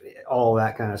have all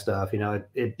that kind of stuff. You know,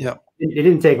 it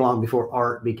didn't take long before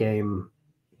art became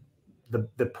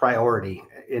the priority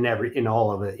in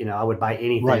all of it. You know, I would buy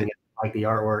anything like the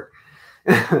artwork.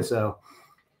 So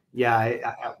yeah,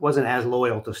 I wasn't as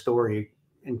loyal to story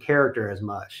and character as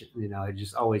much. You know, it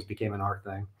just always became an art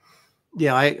thing.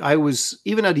 Yeah, I was,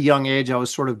 even at a young age, I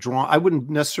was sort of drawn. I wouldn't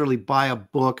necessarily buy a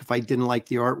book if I didn't like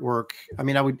the artwork. I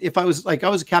mean, I would, if I was like, I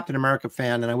was a Captain America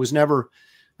fan, and I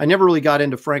never really got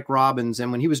into Frank Robbins.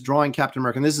 And when he was drawing Captain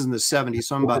America, and this is in the 70s,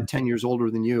 so I'm about 10 years older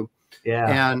than you.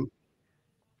 Yeah. And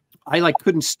I like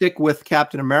couldn't stick with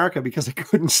Captain America because I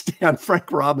couldn't stand Frank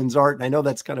Robbins' art. And I know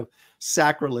that's kind of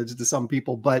sacrilege to some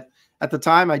people, but at the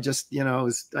time I just, you know,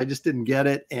 I just didn't get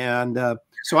it. And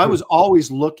so I was always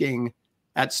looking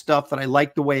at stuff that I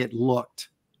liked the way it looked,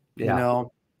 you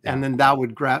know, and then I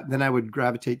would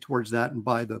gravitate towards that and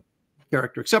buy the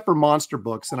character, except for monster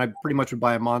books. And I pretty much would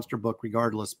buy a monster book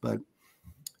regardless, but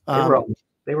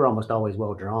they were almost always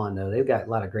well drawn though. They've got a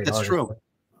lot of great artists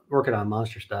working on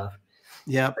monster stuff.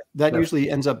 Yeah, that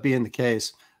usually ends up being the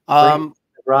case.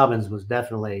 Robbins was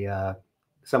definitely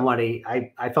somebody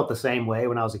I felt the same way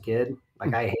when I was a kid.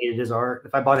 Like I hated his art.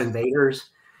 If I bought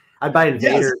Invaders, I'd buy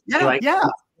Invaders. Yes.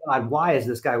 God, why is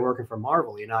this guy working for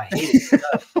Marvel? You know, I hated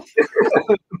stuff.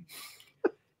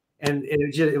 And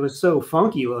it was so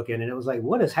funky looking, and it was like,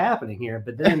 what is happening here?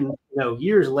 But then, you know,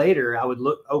 years later, I would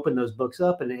open those books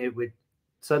up, and it would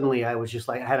suddenly, I was just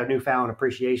like, I had a newfound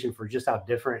appreciation for just how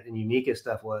different and unique his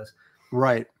stuff was.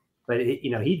 Right. But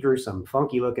you know, he drew some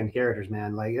funky looking characters,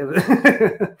 man. Like,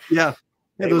 yeah,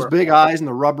 those big eyes and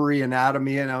the rubbery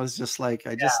anatomy, and I was just like,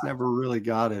 I just never really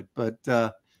got it. But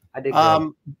I did.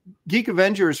 Geek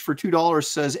Avengers for $2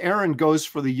 says Aaron goes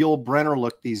for the Yul Brynner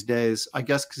look these days. I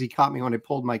guess because he caught me when I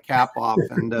pulled my cap off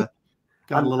and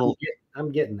got a little.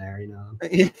 I'm getting there, you know.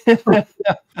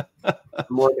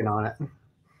 I'm working on it.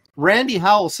 Randy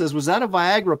Howell says, "Was that a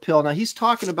Viagra pill?" Now he's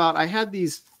talking about. I had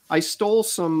these. I stole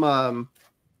some.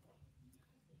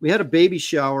 We had a baby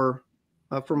shower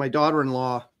for my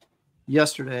daughter-in-law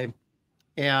yesterday,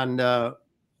 and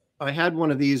I had one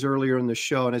of these earlier in the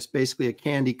show, and it's basically a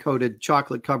candy-coated,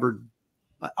 chocolate-covered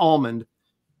almond.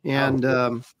 And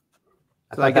so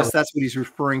I guess that's what he's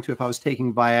referring to if I was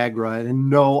taking Viagra. And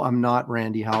no, I'm not,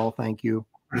 Randy Howell. Thank you.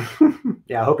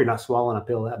 Yeah, I hope you're not swallowing a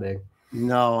pill that big.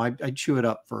 No, I chew it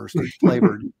up first. It's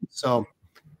flavored. So,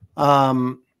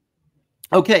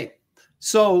 okay.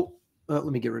 So let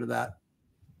me get rid of that.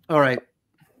 All right.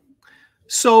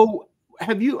 So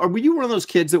were you one of those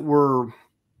kids that were,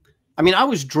 I mean, I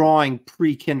was drawing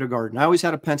pre-kindergarten. I always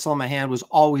had a pencil in my hand, was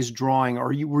always drawing.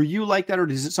 Were you like that? Or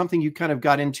is it something you kind of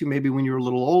got into maybe when you were a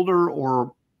little older,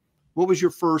 or what was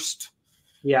your first?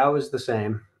 Yeah, I was the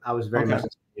same. I was very much the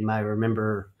same. I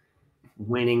remember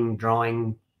winning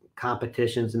drawing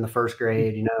competitions in the first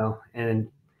grade, you know, and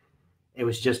it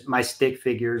was just my stick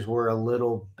figures were a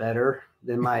little better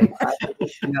than my, you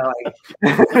know, like,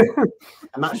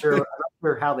 I'm not sure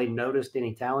how they noticed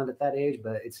any talent at that age,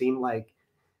 but it seemed like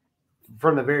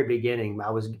from the very beginning,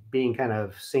 I was being kind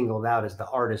of singled out as the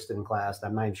artist in class.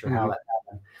 I'm not even sure how that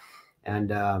happened.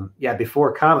 And yeah,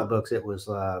 before comic books, it was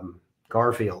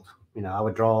Garfield. You know, I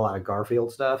would draw a lot of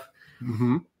Garfield stuff,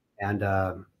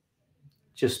 and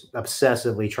just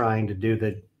obsessively trying to do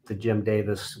the Jim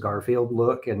Davis Garfield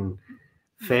look and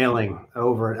failing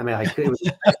over. I mean, I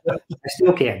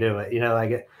still can't do it. You know,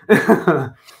 like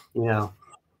you know,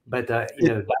 but you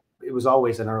know. It was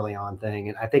always an early on thing.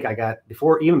 And I think I got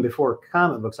even before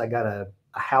comic books, I got a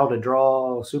how to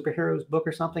draw superheroes book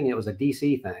or something. It was a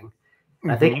DC thing.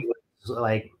 I think it was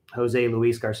like Jose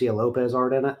Luis Garcia Lopez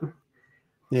art in it.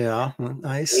 Yeah.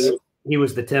 Nice. He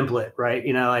was the template, right?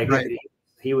 You know, like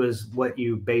he was what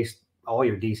you based all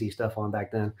your DC stuff on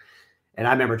back then. And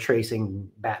I remember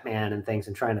tracing Batman and things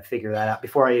and trying to figure that out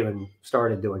before I even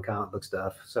started doing comic book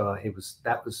stuff. So it was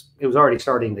already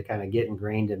starting to kind of get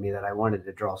ingrained in me that I wanted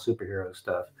to draw superhero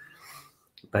stuff.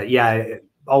 But yeah,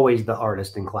 always the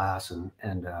artist in class and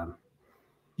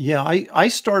yeah, I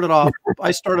started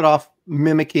off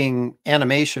mimicking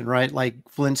animation, right? Like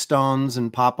Flintstones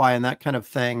and Popeye and that kind of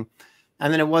thing.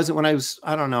 And then it wasn't when I was,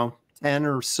 I don't know, 10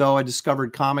 or so, I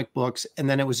discovered comic books, and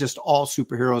then it was just all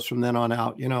superheroes from then on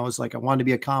out. You know, it was like I wanted to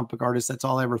be a comic book artist. That's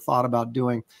all I ever thought about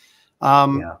doing.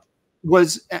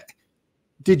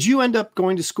 Did you end up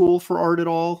going to school for art at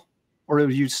all, or were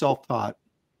you self-taught?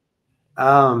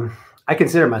 I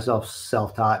consider myself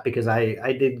self-taught because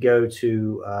I did go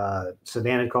to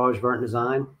Savannah College of Art and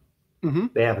Design. Mm-hmm.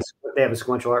 They have a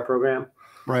sequential art program,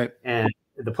 Right. and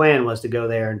the plan was to go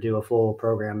there and do a full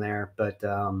program there, but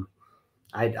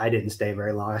I didn't stay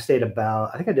very long. I stayed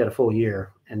I think I did a full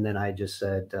year, and then I just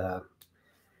said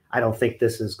I don't think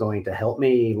this is going to help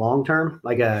me long term.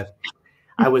 Like I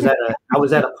was at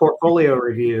a portfolio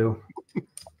review.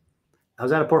 I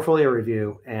was at a portfolio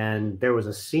review, and there was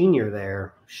a senior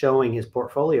there showing his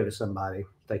portfolio to somebody,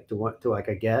 like to like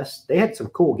a guest. They had some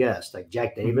cool guests, like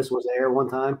Jack Davis was there one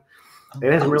time.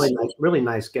 They had some really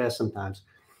nice guests sometimes.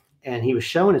 And he was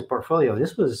showing his portfolio.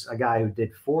 This was a guy who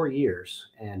did 4 years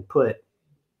and put,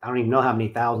 I don't even know how many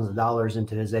thousands of dollars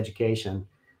into his education.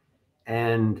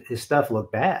 And his stuff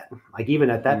looked bad. Like even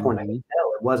at that point, I could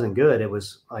tell it wasn't good. It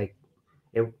was like,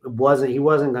 he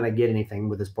wasn't going to get anything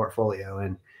with his portfolio.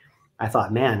 And I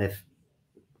thought, man, if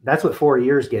that's what 4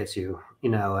 years gets you,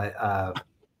 I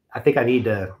think I need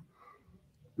to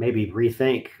maybe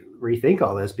rethink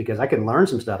all this, because I can learn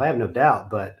some stuff. I have no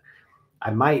doubt, but I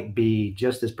might be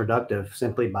just as productive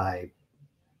simply by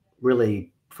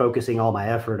really focusing all my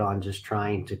effort on just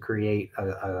trying to create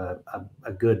a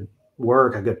good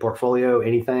work, a good portfolio,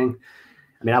 anything.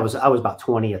 I mean, I was about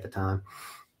 20 at the time.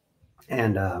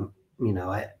 And, I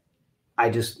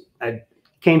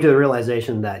came to the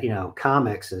realization that,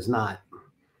 comics is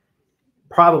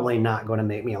probably not going to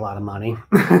make me a lot of money.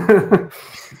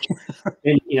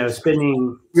 And,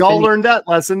 spending. We all learned that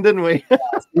lesson, didn't we?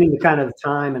 Spending the kind of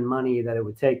time and money that it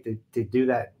would take to do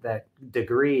that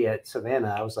degree at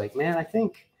Savannah, I was like, man, I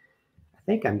think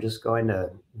I'm just going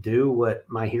to do what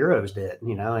my heroes did,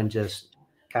 and just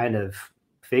kind of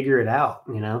figure it out,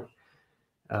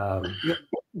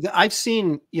 I've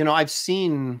seen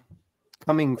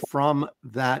coming from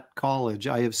that college,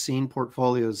 I have seen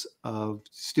portfolios of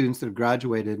students that have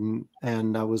graduated,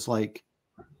 and I was like,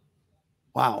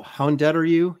 wow, how in debt are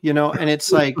you? And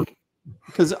it's like,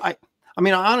 because I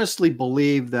honestly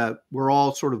believe that we're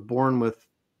all sort of born with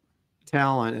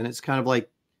talent, and it's kind of like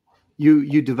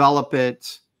you develop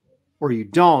it or you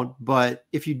don't. But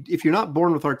if you're not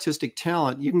born with artistic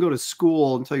talent, you can go to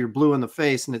school until you're blue in the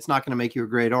face, and it's not going to make you a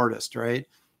great artist, right?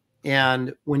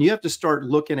 And when you have to start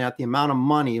looking at the amount of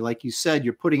money, like you said,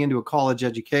 you're putting into a college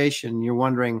education, you're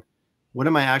wondering, what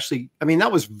am I actually? I mean,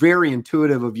 that was very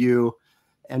intuitive of you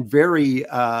and very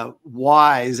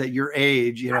wise at your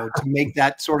age, to make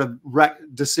that sort of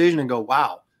decision and go,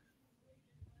 wow,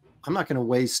 I'm not going to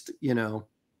waste,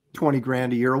 20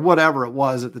 grand a year or whatever it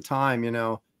was at the time,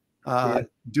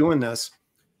 doing this.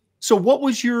 So what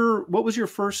was your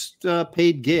first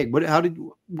paid gig? What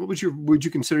would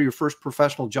you consider your first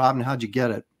professional job, and how'd you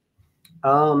get it?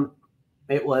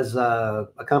 It was a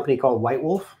company called White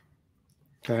Wolf.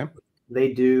 Okay.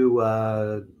 They do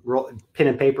pen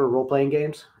and paper role-playing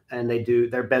games, and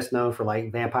they're best known for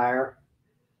like Vampire,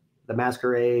 The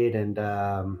Masquerade, and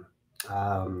I'll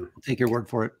take your word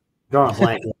for it. Drawing a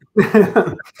blank.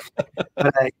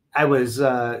 But I was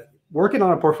working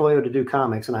on a portfolio to do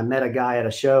comics, and I met a guy at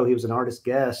a show. He was an artist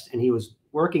guest, and he was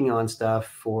working on stuff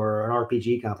for an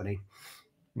RPG company.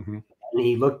 Mm-hmm.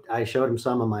 And I showed him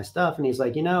some of my stuff, and he's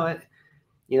like, you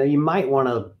you might want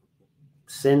to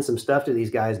send some stuff to these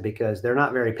guys because they're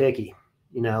not very picky.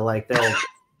 Like they'll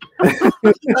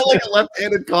like a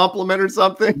left-handed compliment or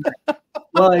something.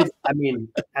 Well, I mean,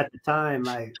 at the time,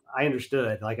 I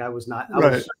understood. Like I was not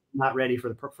ready for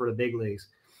the big leagues.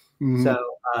 Mm-hmm. So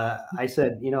I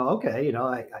said, okay,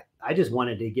 I just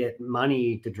wanted to get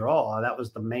money to draw. That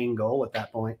was the main goal at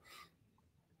that point.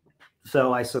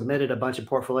 So I submitted a bunch of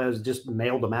portfolios, just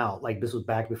mailed them out. Like this was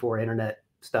back before internet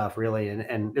stuff, really,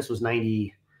 and this was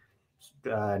 99.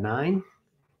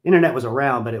 Internet was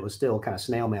around, but it was still kind of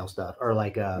snail mail stuff, or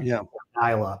like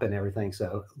dial up and everything.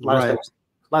 So a lot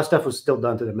of stuff was still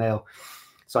done through the mail.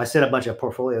 So I sent a bunch of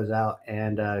portfolios out,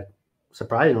 and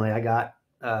surprisingly, I got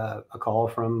a call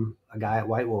from a guy at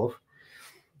White Wolf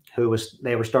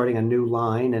they were starting a new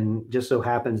line, and just so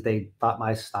happens they thought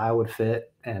my style would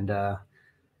fit. And that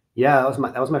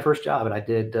was my first job. And I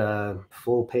did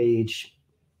full page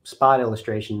spot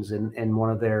illustrations in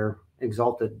one of their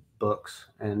Exalted books.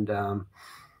 And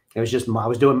it was just, I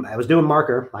was doing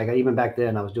marker. Like even back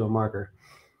then I was doing marker.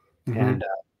 Mm-hmm.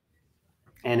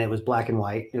 And it was black and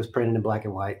white. It was printed in black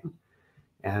and white.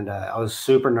 And I was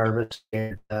super nervous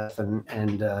and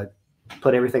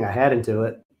put everything I had into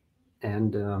it.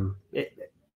 And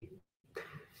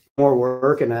more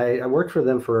work. And I worked for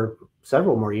them for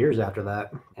several more years after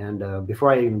that. And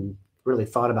before I even really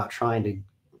thought about trying to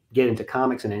get into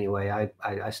comics in any way,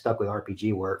 I stuck with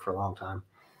RPG work for a long time.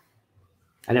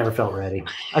 I never felt ready.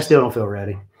 I still don't feel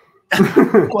ready.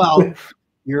 Well,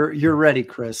 you're ready,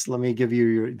 Chris. Let me give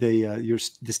you the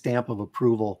stamp of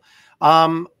approval.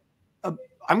 I'm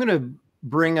going to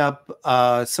bring up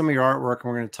some of your artwork,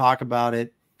 and we're going to talk about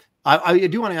it. I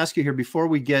do want to ask you here before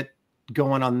we get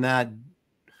going on that.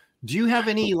 Do you have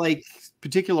any like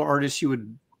particular artists you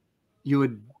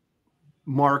would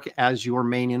mark as your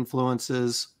main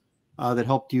influences that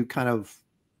helped you kind of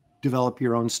develop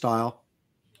your own style?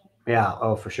 Yeah.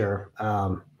 Oh, for sure.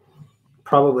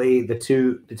 Probably the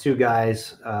two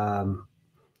guys had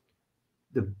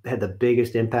the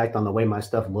biggest impact on the way my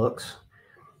stuff looks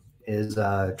is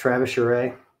Travis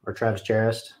Charest or Travis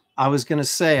Charest. I was going to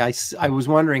say, I was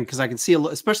wondering because I can see,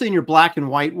 especially in your black and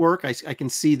white work, I can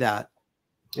see that.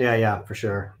 Yeah, for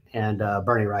sure. And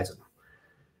Bernie Wrightson.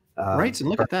 Wrightson,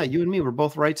 look at that. You and me were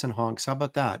both Wrightson honks. How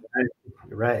about that?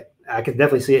 Right. I could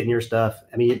definitely see it in your stuff.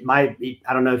 I mean, I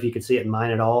don't know if you could see it in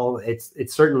mine at all.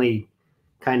 It's certainly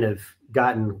kind of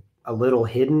gotten a little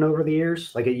hidden over the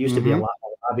years. Like it used to be a lot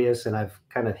more obvious, and I've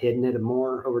kind of hidden it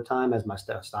more over time as my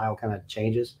style kind of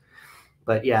changes.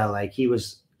 But yeah, like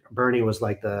Bernie was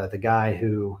like the guy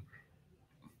who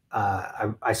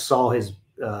I saw his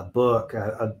book.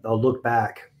 I'll look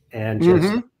back and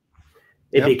just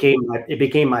it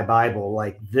became my Bible.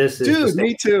 Like this is dude,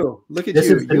 me too. Look at you,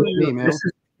 you and me, man.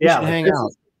 Hang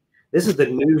out. This is the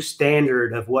new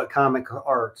standard of what comic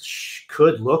art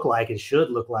could look like and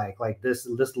should look like. Like this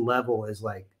level is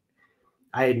like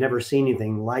I had never seen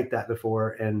anything like that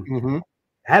before, and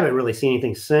I haven't really seen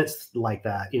anything since like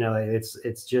that. You know,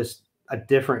 it's just a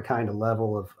different kind of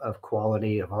level of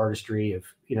quality, of artistry, of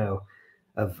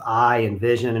eye and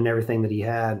vision and everything that he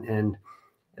had. And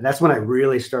that's when I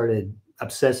really started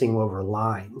obsessing over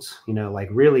lines, like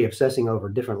really obsessing over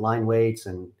different line weights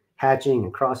and hatching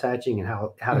and cross hatching and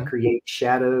how to create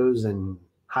shadows and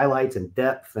highlights and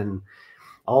depth and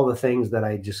all the things that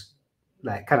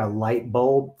that kind of light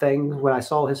bulb thing when I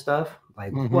saw his stuff,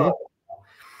 like, whoa.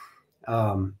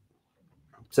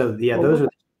 So yeah,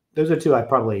 those are two I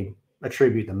probably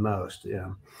attribute the most.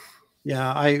 Yeah.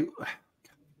 I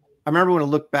remember when I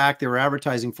looked back, they were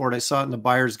advertising for it. I saw it in the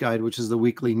Buyer's Guide, which is the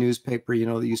weekly newspaper,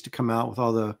 that used to come out with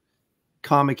all the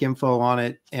comic info on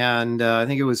it. And I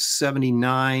think it was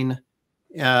 79.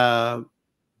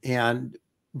 And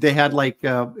they had like,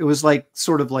 it was like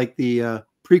sort of like the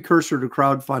precursor to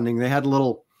crowdfunding. They had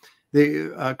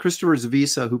Christopher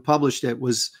Zavisa, who published it,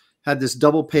 had this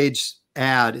double page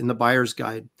ad in the Buyer's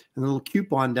Guide and a little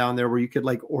coupon down there where you could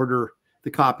like order the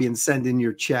copy and send in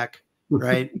your check.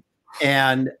 Right.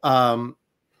 And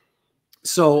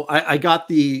so I got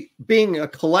being a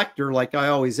collector, like I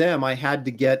always am, I had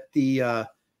to get the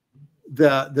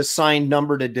signed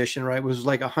numbered edition, right? It was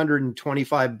like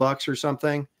 $125 or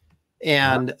something.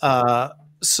 And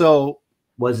so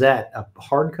was that a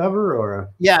hardcover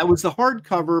or yeah, it was the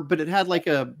hardcover, but it had like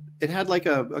a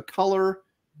color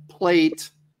plate.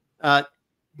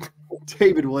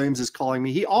 David Williams is calling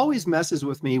me. He always messes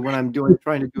with me when I'm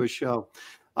trying to do a show.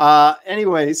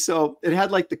 Anyway, so it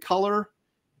had like the color,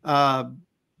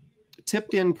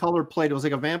 tipped in color plate. It was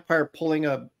like a vampire pulling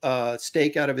a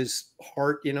stake out of his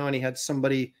heart, and he had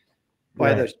somebody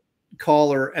by the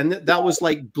collar, and that was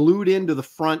like glued into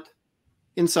the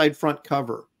inside front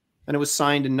cover, and it was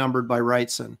signed and numbered by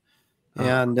Wrightson.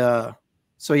 And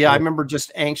so yeah, I remember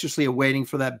just anxiously awaiting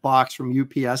for that box from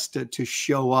UPS to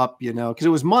show up, because it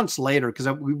was months later, because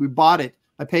we bought it.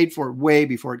 I paid for it way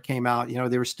before it came out.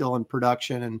 They were still in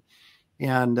production,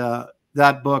 and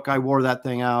that book, I wore that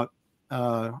thing out,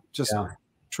 just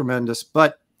tremendous.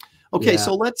 But okay,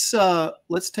 so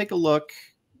let's take a look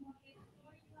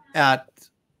at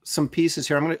some pieces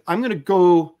here. I'm gonna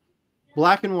go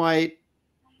black and white,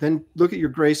 then look at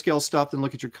your grayscale stuff, then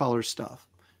look at your color stuff.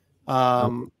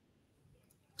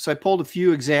 So I pulled a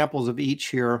few examples of each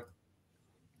here.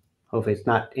 Hopefully it's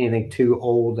not anything too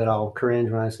old that I'll cringe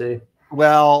when I see.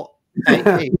 Well,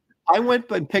 hey, I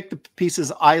went and picked the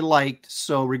pieces I liked.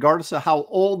 So regardless of how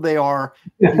old they are,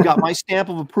 you got my stamp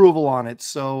of approval on it.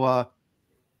 So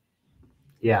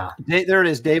yeah, there it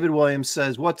is. David Williams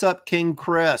says, "What's up, King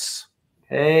Chris?"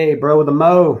 Hey, bro, with the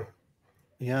mo.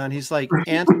 Yeah, and he's like,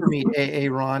 "Answer me, AA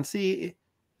Ron." See,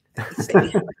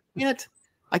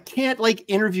 I can't like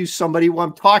interview somebody while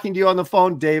I'm talking to you on the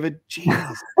phone, David.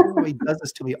 Jeez, he does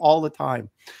this to me all the time.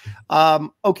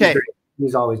 Okay.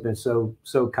 He's always been so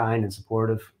kind and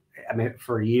supportive. I mean,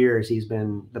 for years, he's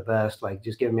been the best, like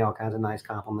just giving me all kinds of nice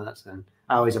compliments. And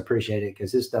I always appreciate it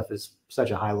because his stuff is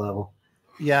such a high level.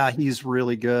 Yeah, he's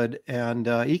really good. And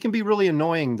he can be really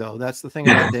annoying, though. That's the thing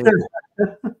about David.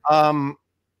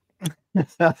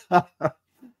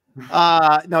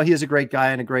 No, he is a great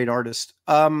guy and a great artist.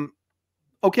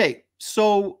 Okay,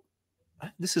 so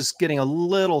this is getting a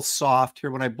little soft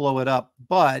here when I blow it up,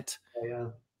 but Yeah.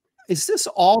 is this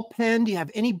all pen? Do you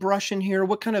have any brush in here?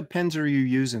 What kind of pens are you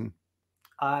using?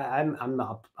 I'm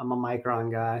a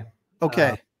Micron guy.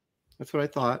 Okay. That's what I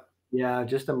thought. Yeah,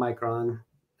 just a Micron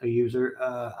a user.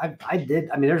 I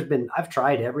mean, I've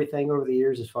tried everything over the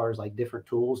years as far as like different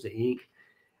tools to ink.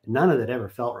 None of it ever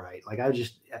felt right. Like I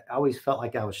always felt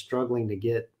like I was struggling to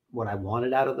get what I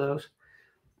wanted out of those.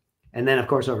 And then of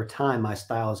course, over time, my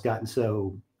style has gotten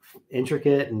so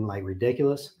intricate and like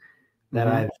ridiculous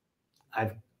that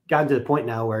I've gotten to the point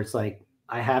now where it's like,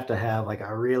 I have to have like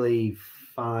a really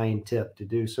fine tip to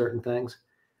do certain things.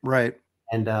 Right.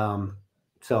 And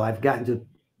so I've gotten to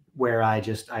where I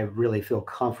really feel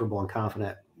comfortable and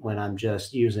confident when I'm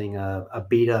just using a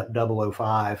beat up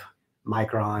 005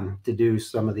 Micron to do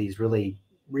some of these really,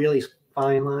 really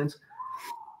fine lines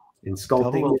in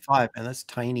sculpting. 005, man, that's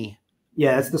tiny.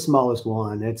 Yeah, it's the smallest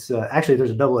one. It's actually,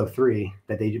 there's a 003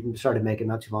 that they started making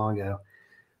not too long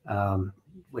ago,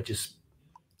 which is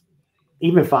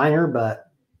even finer,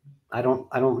 but I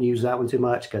don't use that one too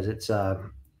much because it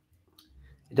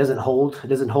doesn't hold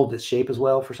its shape as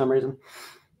well for some reason.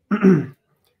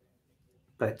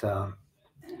 But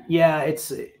yeah,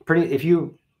 it's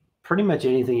pretty much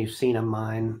anything you've seen of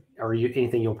mine or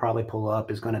anything you'll probably pull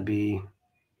up is going to be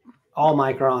all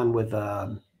Micron with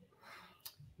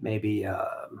maybe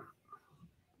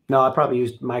no, I probably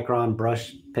used Micron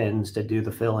brush pens to do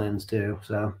the fill-ins too.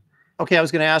 So okay, I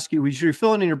was going to ask you, you're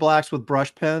filling in your blacks with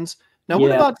brush pens. Now,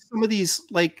 what about some of these,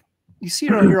 like you see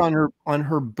it on here on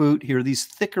her boot here, these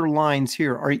thicker lines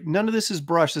here? None of this is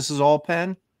brush. This is all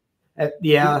pen.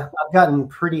 Yeah, I've gotten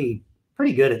pretty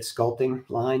good at sculpting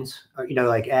lines. You know,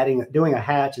 like doing a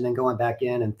hatch and then going back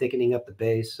in and thickening up the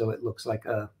base so it looks like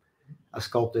a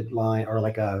sculpted line or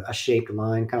like a shaped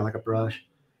line, kind of like a brush.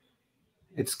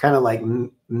 It's kind of like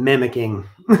mimicking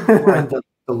the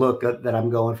look that I'm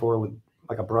going for with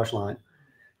like a brush line.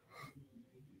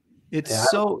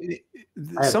 It's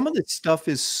some of the stuff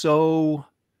is so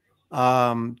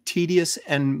tedious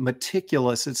and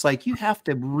meticulous. It's like you have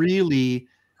to really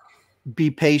be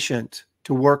patient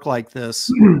to work like this.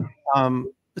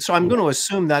 So I'm going to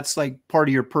assume that's like part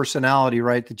of your personality,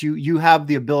 right? That you have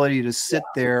the ability to sit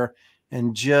there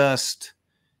and just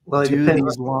do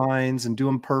these lines and do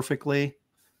them perfectly.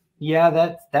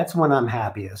 Yeah, that's when I'm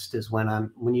happiest, is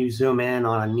when you zoom in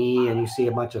on a knee and you see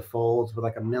a bunch of folds with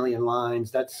like a million lines.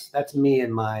 That's me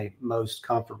in my most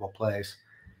comfortable place.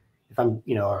 If I'm,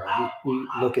 you know, or you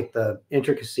look at the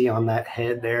intricacy on that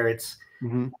head there,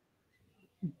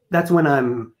 that's when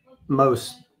I'm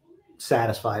most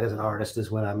satisfied as an artist,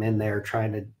 is when I'm in there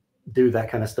trying to do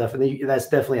that kind of stuff. And that's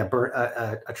definitely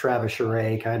a Travis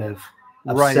Charest kind of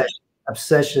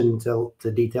obsession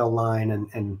to detail line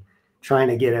and trying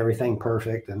to get everything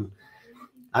perfect. And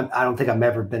I don't think I've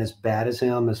ever been as bad as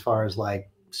him as far as like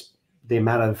the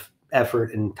amount of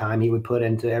effort and time he would put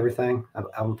into everything. I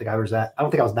don't think I was that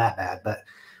bad, but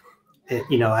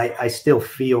you know, I still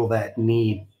feel that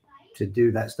need to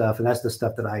do that stuff. And that's the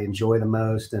stuff that I enjoy the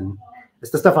most. And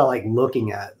it's the stuff I like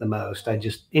looking at the most.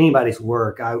 Anybody's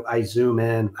work, I zoom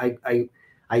in,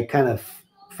 I kind of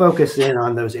focus in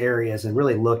on those areas and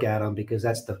really look at them, because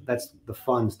that's the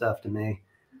fun stuff to me.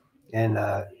 And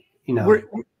you know,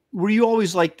 were you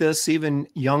always like this, even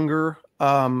younger,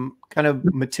 kind of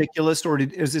meticulous, or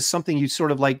is this something you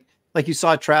sort of like you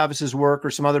saw Travis's work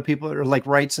or some other people, or like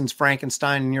Wrightson's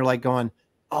Frankenstein, and you're like going,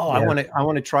 oh, I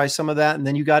want to try some of that, and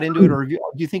then you got into it? Or do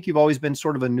you think you've always been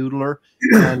sort of a noodler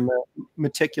and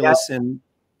meticulous? And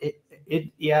I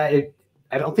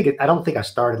don't think I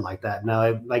started like that.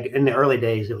 No, like in the early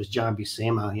days, it was John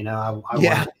Buscema. You know,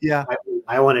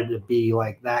 I wanted to be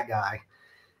like that guy.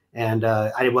 And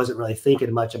I wasn't really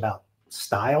thinking much about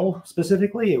style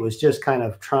specifically. It was just kind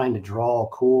of trying to draw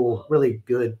cool, really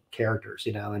good characters,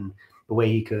 you know, and the way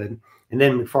he could. And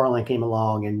then McFarlane came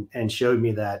along and showed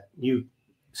me that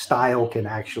style can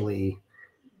actually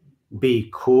be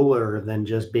cooler than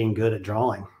just being good at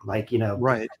drawing. Like, you know,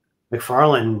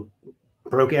 McFarlane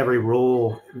broke every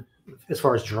rule as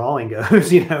far as drawing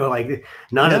goes, you know, like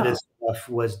none of this stuff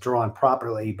was drawn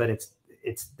properly, but it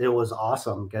was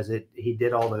awesome because he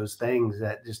did all those things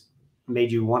that just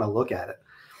made you want to look at it.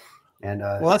 And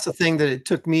well, that's the thing that it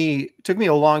took me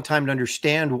a long time to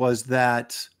understand, was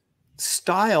that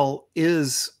style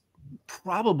is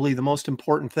probably the most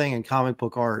important thing in comic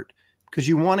book art, because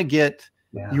you want to get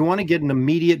an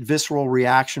immediate visceral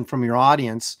reaction from your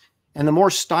audience. And the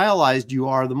more stylized you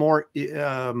are, the more,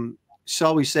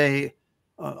 shall we say,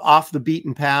 off the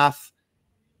beaten path,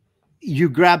 you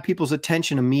grab people's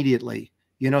attention immediately.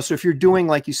 You know, so if you're doing,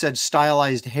 like you said,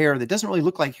 stylized hair that doesn't really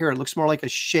look like hair, it looks more like a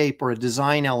shape or a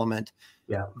design element,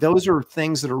 Yeah. Those are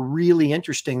things that are really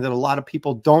interesting that a lot of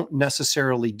people don't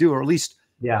necessarily do, or at least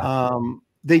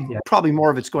probably more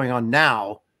of it's going on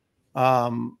now.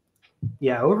 Over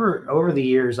the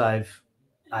years, I've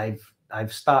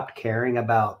stopped caring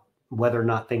about whether or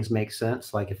not things make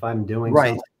sense. Like if I'm doing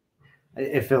something,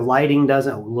 if the lighting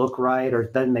doesn't look right or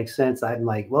it doesn't make sense, I'm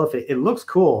like, well, if it looks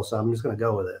cool, so I'm just going to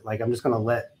go with it. Like I'm just going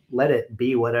to let it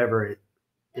be whatever it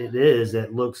is.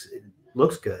 It looks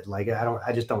good. Like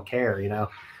I just don't care,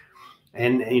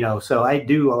 And so I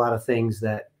do a lot of things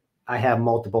that I have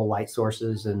multiple light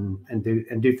sources and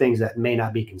do things that may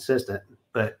not be consistent,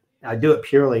 but I do it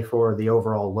purely for the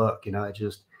overall look. And I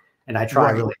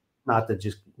try really not to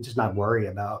just not worry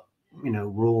about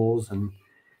rules and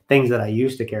things that I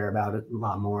used to care about it a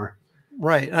lot more.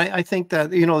 Right. I think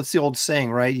that, it's the old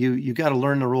saying, right? You got to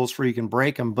learn the rules before you can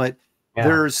break them. But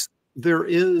there is,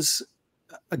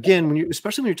 again,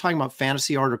 especially when you're talking about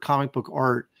fantasy art or comic book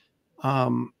art,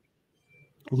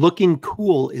 looking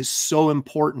cool is so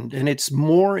important, and it's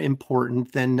more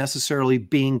important than necessarily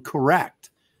being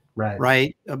correct.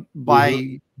 Right.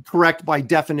 Correct by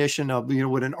definition of,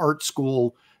 what an art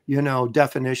school,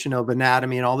 definition of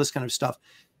anatomy and all this kind of stuff.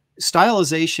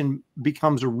 Stylization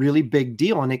becomes a really big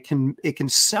deal, and it can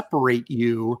separate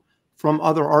you from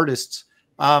other artists.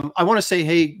 I want to say,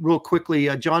 hey, real quickly,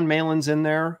 John Malin's in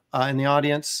there in the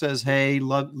audience, says, hey,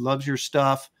 loves your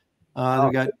stuff. We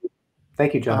got,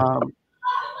 thank you, John.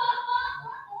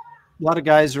 A lot of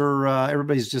guys are,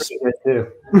 everybody's just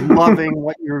loving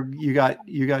what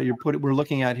we're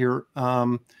looking at here.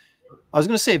 I was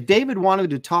going to say, if David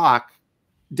wanted to talk,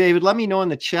 David, let me know in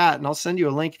the chat, and I'll send you a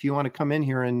link if you want to come in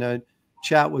here and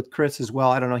chat with Chris as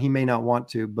well. I don't know. He may not want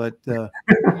to, but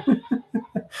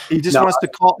he just wants to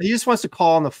call. He just wants to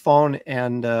call on the phone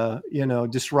and,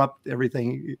 disrupt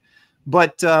everything.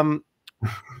 But I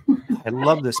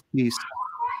love this piece.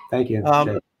 Thank you.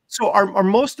 So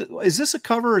is this a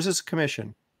cover or is this a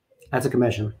commission? That's a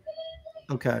commission.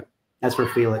 Okay. That's for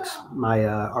Felix, my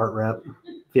art rep,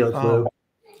 Felix Blue.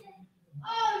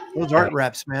 Those art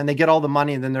reps, man, they get all the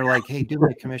money and then they're like, hey, do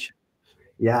my commission.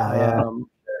 Yeah.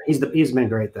 He's been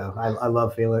great though. I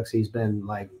love Felix. He's been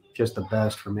like just the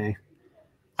best for me.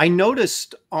 I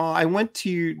noticed I went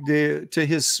to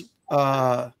his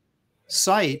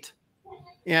site,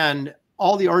 and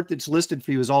all the art that's listed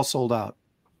for you is all sold out.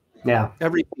 Yeah.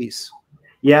 Every piece.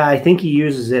 Yeah, I think he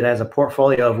uses it as a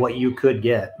portfolio of what you could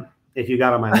get if you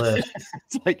got on my list.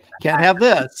 It's like, can't have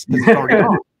this. It's already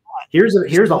gone. Here's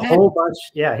a whole bunch.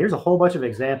 Yeah, here's a whole bunch of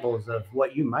examples of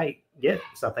what you might get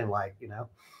something like,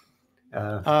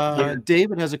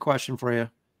 David has a question for you.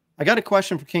 I got a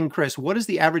question for King Chris. What is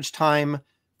the average time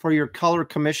for your color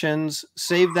commissions?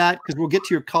 Save that because we'll get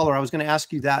to your color. I was going to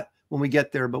ask you that when we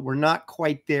get there, but we're not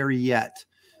quite there yet.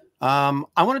 I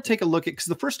want to take a look at, because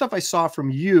the first stuff I saw from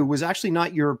you was actually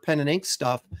not your pen and ink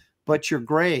stuff, but your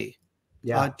gray,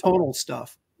 tonal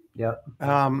stuff. Yep.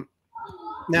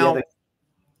 Now,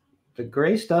 the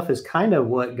gray stuff is kind of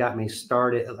what got me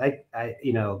started.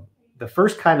 The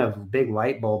first kind of big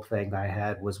light bulb thing I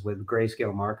had was with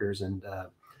grayscale markers, and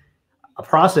a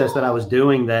process that I was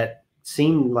doing that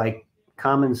seemed like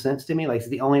common sense to me. Like it's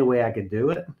the only way I could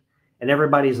do it. And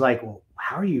everybody's like, well,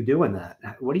 how are you doing that?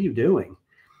 What are you doing?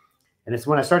 And it's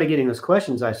when I started getting those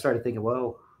questions, I started thinking,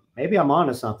 well, maybe I'm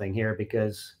onto something here,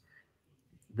 because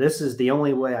this is the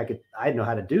only way I know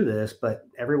how to do this, but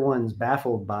everyone's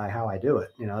baffled by how I do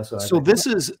it, So this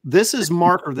is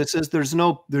marker. There's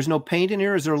no paint in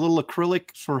here. Is there a little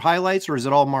acrylic for highlights, or is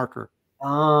it all marker?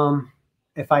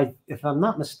 If I'm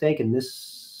not mistaken,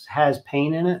 this has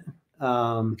paint in it.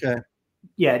 Okay.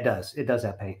 Yeah, it does. It does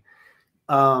have paint.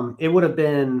 It would have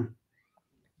been.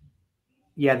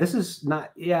 Yeah, this is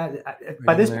not. Yeah,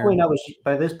 by this point I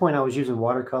was using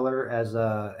watercolor as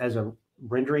a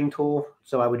rendering tool.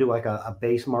 So I would do like a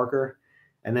base marker,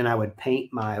 and then I would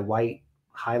paint my white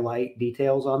highlight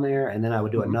details on there, and then I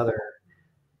would do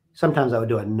sometimes I would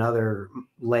do another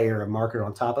layer of marker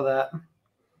on top of that.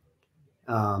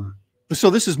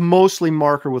 So this is mostly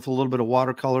marker with a little bit of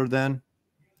watercolor then?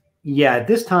 Yeah, at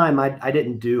this time I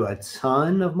didn't do a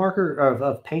ton of marker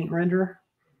of paint render,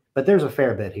 but there's a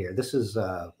fair bit here. This was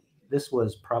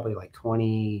probably like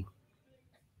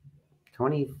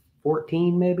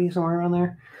 2014, maybe somewhere around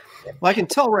there. Well, I can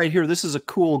tell right here, this is a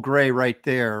cool gray right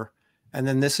there. And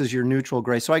then this is your neutral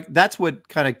gray. So that's what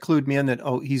kind of clued me in that,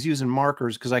 he's using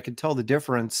markers, because I could tell the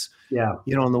difference, in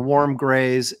the warm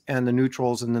grays and the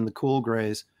neutrals and then the cool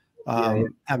grays,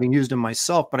 having used them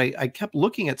myself. But I kept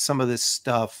looking at some of this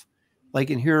stuff like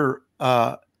in here,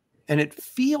 and it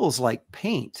feels like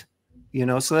paint,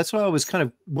 so that's why I was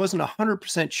wasn't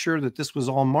 100% sure that this was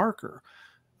all marker.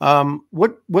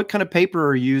 What kind of paper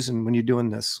are you using when you're doing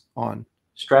this on?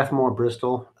 Strathmore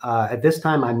Bristol. At this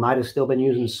time, I might have still been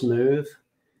using smooth,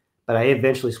 but I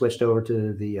eventually switched over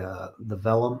to the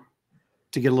vellum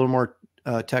to get a little more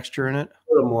texture in it.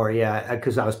 A little more, yeah,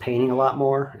 because I was painting a lot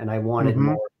more, and I wanted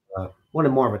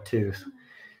more of a tooth.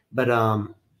 But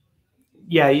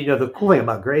yeah, you know, the cool thing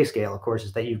about grayscale, of course,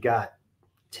 is that you've got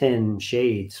 10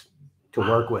 shades to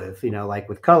work with. You know, like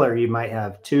with color, you might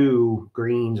have 2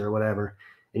 greens or whatever,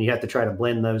 and you have to try to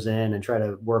blend those in and try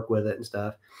to work with it and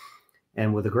stuff.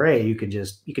 And with a gray, you can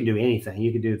do anything.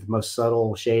 You can do the most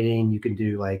subtle shading. You can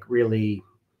do like really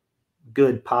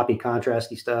good poppy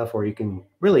contrasty stuff, or you can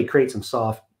really create some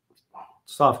soft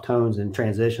tones and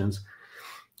transitions.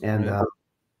 And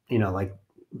you know, like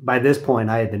by this point,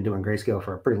 I had been doing grayscale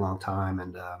for a pretty long time.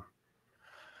 And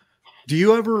do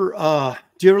you ever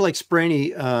like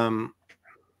spray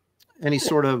any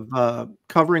sort of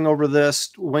covering over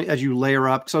this as you layer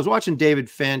up? Because I was watching David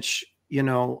Finch, you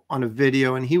know, on a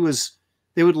video, and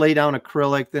they would lay down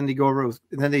acrylic, then they go over with,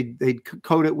 and then they'd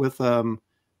coat it with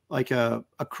like a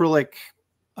acrylic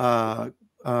I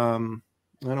don't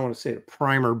want to say a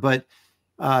primer, but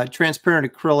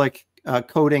transparent acrylic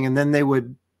coating, and then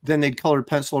they'd colored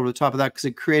pencil over the top of that because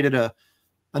it created a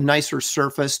nicer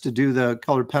surface to do the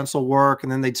colored pencil work,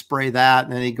 and then they'd spray that,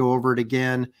 and then they'd go over it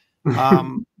again.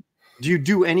 Do you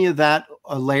do any of that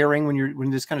layering when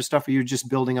this kind of stuff, or are you just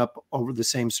building up over the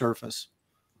same surface?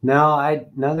 No,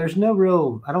 there's no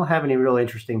real, I don't have any real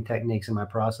interesting techniques in my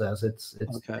process. It's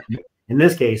okay. In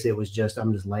this case, it was just,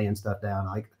 I'm just laying stuff down.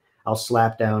 Like I'll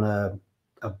slap down a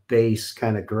base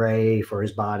kind of gray for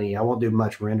his body. I won't do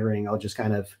much rendering. I'll just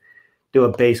kind of do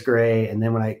a base gray. And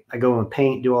then when I go and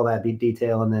paint, do all that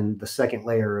detail. And then the second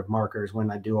layer of markers when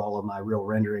I do all of my real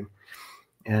rendering.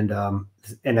 And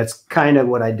that's kind of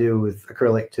what I do with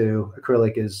acrylic too.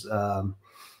 Acrylic is I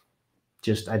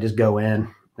just go in.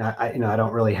 I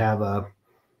don't really have an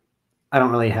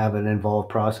involved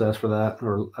process for that,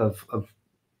 or of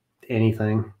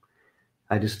anything.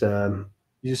 I just you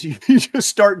just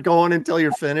start going until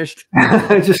you're finished.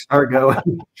 I just start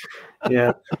going.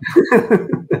 Yeah.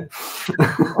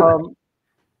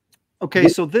 Okay,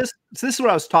 so this is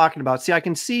what I was talking about. See, I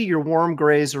can see your warm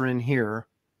grays are in here.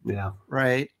 Yeah.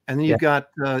 Right. And then you've got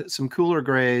some cooler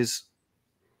grays.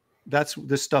 That's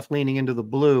this stuff leaning into the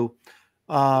blue.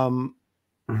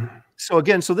 So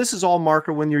again, so this is all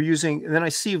marker when you're using, and then I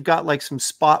see you've got like some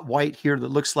spot white here that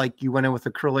looks like you went in with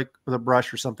acrylic with a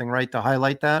brush or something, right, to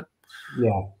highlight that?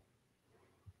 Yeah.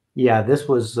 Yeah, this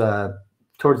was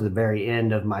towards the very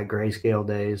end of my grayscale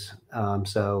days.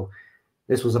 So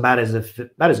this was about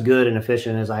as good and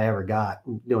efficient as I ever got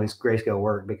doing grayscale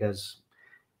work, because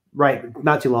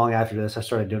not too long after this, I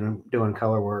started doing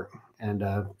color work and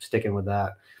sticking with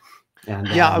that. And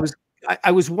yeah,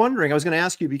 I was wondering, I was going to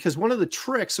ask you, because one of the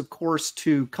tricks, of course,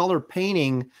 to color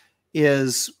painting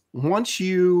is once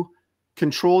you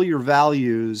control your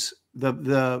values,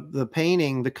 the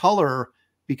painting, the color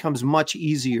becomes much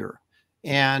easier.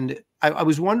 And I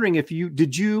was wondering if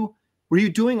were you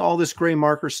doing all this gray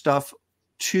marker stuff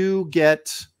to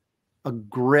get a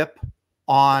grip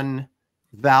on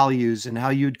values and how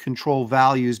you'd control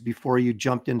values before you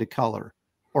jumped into color,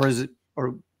 or was that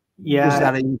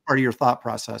a part of your thought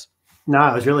process? No,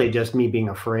 it was really just me being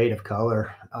afraid of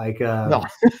color. Like, no,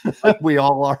 we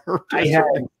all are. I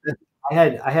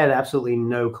had absolutely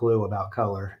no clue about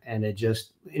color, and it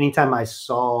just, anytime I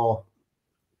saw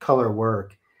color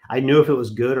work, I knew if it was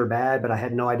good or bad, but I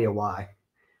had no idea why.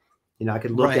 You know, I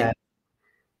could look at it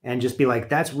and just be like,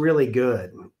 "That's really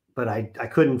good," but I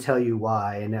couldn't tell you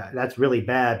why, and that's really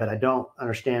bad, but I don't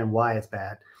understand why it's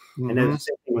bad. And then the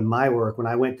same thing with my work. When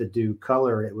I went to do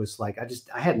color, it was like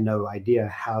I had no idea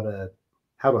how to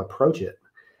approach it.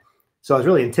 So I was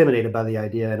really intimidated by the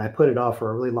idea, and I put it off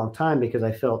for a really long time because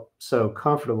I felt so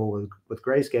comfortable with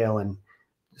grayscale, and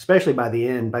especially by the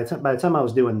end, by the time I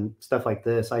was doing stuff like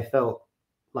this, I felt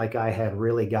like I had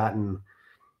really gotten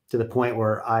to the point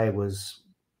where I was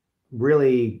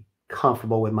really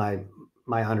comfortable with my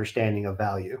understanding of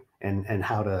value and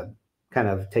how to kind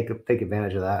of take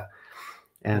advantage of that.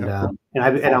 And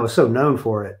I was so known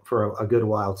for it for a good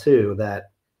while too,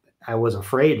 that I was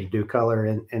afraid to do color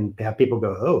and have people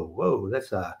go, "Oh, whoa,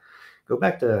 that's go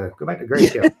back to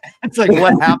grayscale." It's like,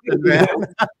 what happened, man?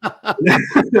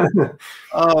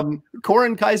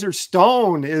 Corin Kaiser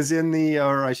Stone is in the,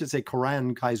 or I should say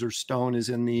Corin Kaiser Stone is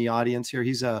in the audience here.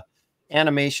 He's a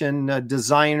animation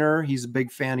designer. He's a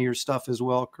big fan of your stuff as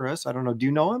well, Chris. I don't know. Do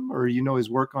you know him, or you know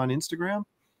his work on Instagram?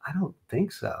 I don't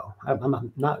think so.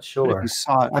 I'm not But sure. if you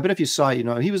saw it, I bet if you saw it, you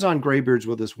know, he was on Graybeards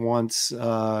with us once. He's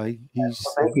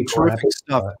Thank you for it. I terrific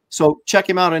stuff. So check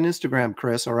him out on Instagram,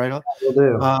 Chris. All right. will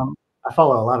do. Um, I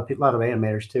follow a lot of people, a lot of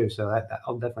animators too, so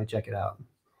I'll definitely check it out.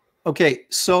 okay.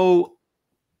 So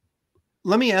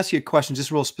let me ask you a question,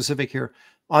 just real specific here.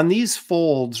 On these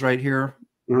folds right here,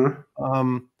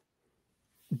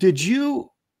 did you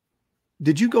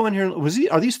go in here?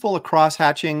 Are these full of cross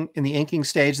hatching in the inking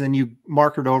stage? And then you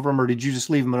markered over them, or did you just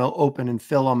leave them open and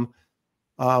fill them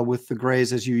with the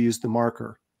grays as you used the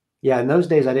marker? Yeah, in those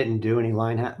days I didn't do any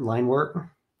line work.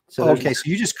 So okay, so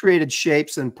you just created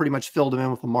shapes and pretty much filled them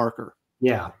in with a marker.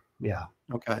 Yeah.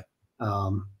 Okay.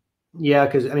 Yeah,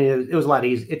 because I mean it was a lot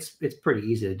easy. It's pretty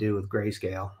easy to do with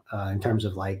grayscale in terms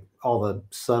of like all the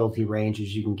subtlety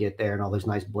ranges you can get there and all those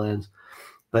nice blends.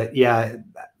 But yeah,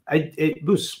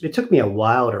 it took me a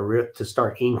while to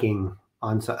start inking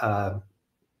on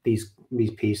these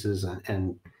pieces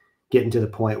and getting to the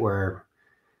point where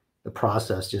the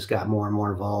process just got more and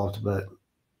more involved. But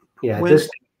yeah,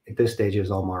 at this stage it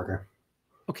was all marker.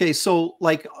 Okay, so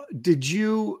like, did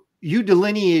you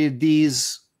delineated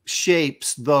these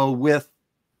shapes though with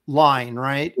line,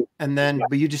 right? And then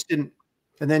but you just didn't,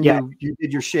 and then you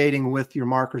did your shading with your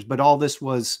markers, but all this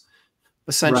was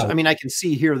essentially, I mean, I can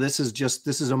see here this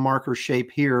is a marker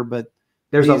shape here, but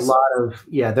there's a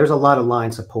lot of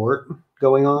line support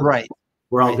going on, right?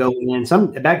 Where I'll go in.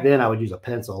 Back then I would use a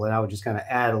pencil and I would just kind of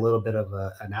add a little bit of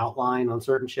an outline on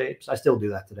certain shapes. I still do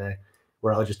that today,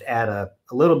 where I'll just add a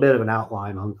little bit of an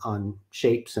outline on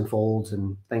shapes and folds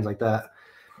and things like that.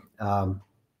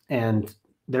 And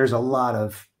there's a lot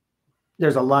of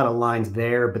lines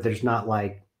there, but there's no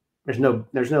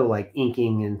like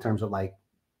inking in terms of like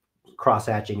cross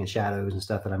hatching and shadows and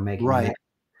stuff that I'm making. Right.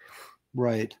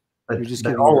 But you're just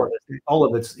all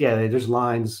of it's there's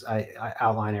lines. I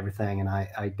outline everything and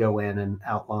I go in and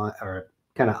outline or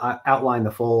kind of outline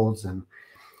the folds. And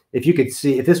if you could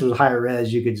see, if this was higher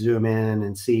res, you could zoom in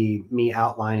and see me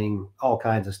outlining all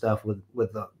kinds of stuff with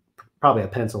probably a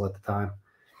pencil at the time.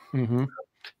 Mm-hmm.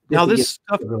 Now this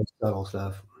stuff, really subtle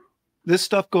stuff. This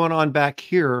stuff going on back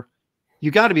here, you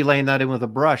got to be laying that in with a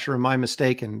brush, or am I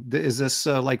mistaken? Is this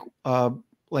like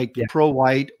pro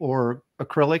white or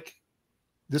acrylic?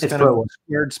 This kind of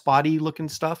weird spotty looking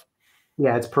stuff?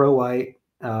 Yeah, it's pro white.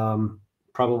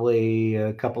 Probably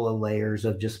a couple of layers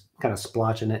of just kind of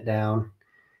splotching it down.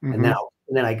 And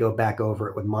then I go back over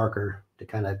it with marker to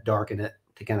kind of darken it,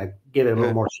 to kind of give it a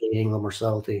little more shading, a little more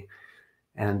subtlety.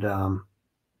 And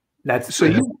that's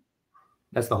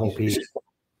the whole piece.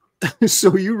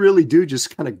 So you really do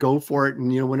just kind of go for it,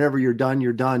 and whenever you're done,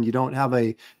 you're done. You don't have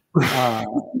a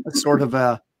sort of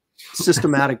a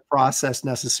systematic process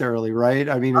necessarily, right?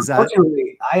 I mean, is that?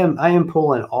 I am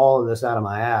pulling all of this out of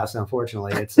my ass.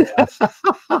 Unfortunately, it's.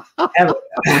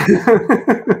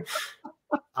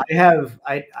 I have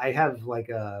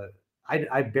like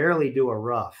I barely do a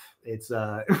rough. It's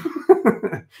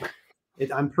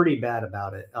I'm pretty bad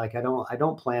about it. Like I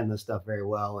don't plan this stuff very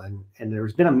well, and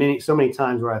there's been so many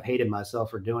times where I've hated myself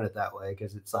for doing it that way,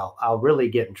 because I'll really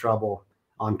get in trouble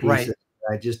on pieces.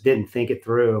 Right. I just didn't think it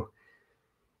through,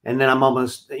 and then I'm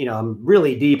almost I'm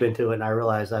really deep into it, and I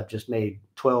realize I've just made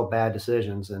 12 bad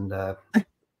decisions, and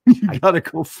you gotta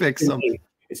go fix them.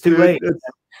 It's too late.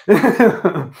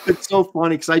 It's so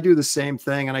funny because I do the same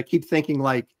thing, and I keep thinking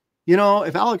like,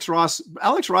 if Alex Ross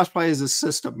probably has a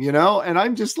system, and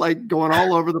I'm just like going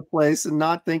all over the place and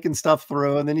not thinking stuff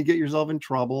through, and then you get yourself in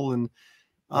trouble. And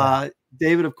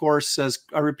David, of course, says,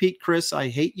 I repeat, Chris, I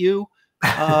hate you.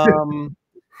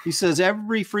 He says,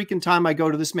 every freaking time I go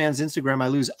to this man's Instagram, I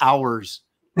lose hours.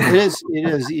 It is.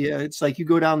 Yeah, it's like you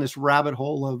go down this rabbit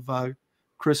hole of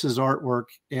Chris's artwork.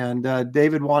 And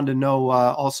David wanted to know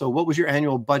also, what was your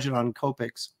annual budget on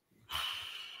Copics?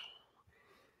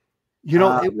 It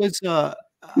was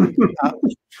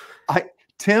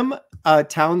Tim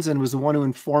Townsend was the one who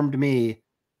informed me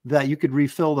that you could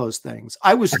refill those things.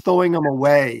 I was throwing them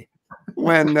away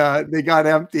when they got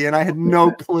empty, and I had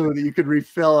no clue that you could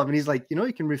refill them. And he's like,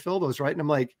 you can refill those, right? And I'm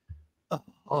like,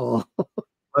 oh.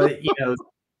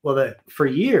 Well, for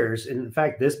years, in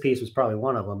fact, this piece was probably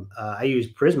one of them. I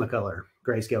used Prismacolor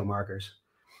grayscale markers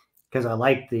because I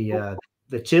liked the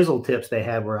chisel tips they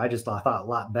had, where I thought a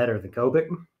lot better than Copic.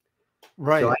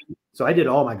 Right. So I did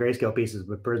all my grayscale pieces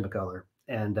with Prismacolor,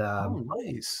 and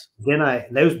nice. Then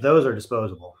those are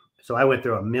disposable. So I went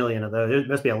through a million of those. There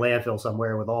must be a landfill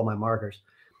somewhere with all my markers.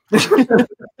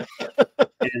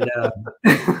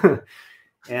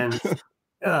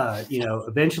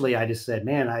 Eventually I just said,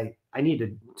 man, I need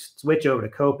to switch over to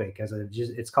Copic because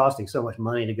it's costing so much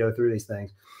money to go through these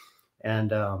things.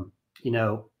 And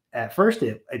at first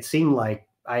it seemed like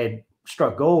I had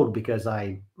struck gold because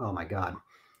oh my God.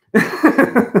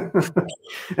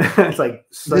 It's like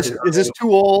is this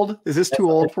too old? Is this too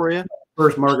old for you?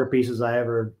 First marker pieces I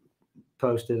ever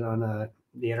posted on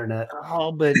the internet.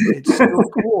 Oh, but it's so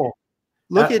cool.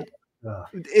 Look at,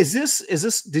 is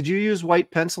this, did you use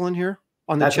white pencil in here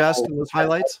on the chest and those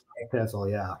highlights? White pencil,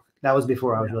 yeah. That was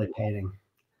before I was really painting.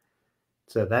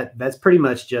 So that's pretty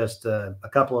much just a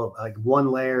couple of like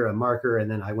one layer of marker,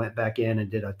 and then I went back in and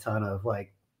did a ton of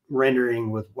like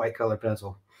rendering with white color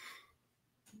pencil.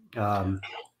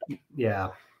 Yeah.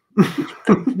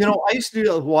 I used to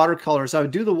do watercolors. I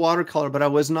would do the watercolor, but I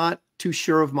was not too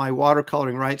sure of my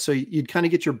watercoloring, right? So you'd kind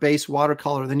of get your base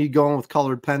watercolor, then you'd go in with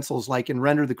colored pencils, like, and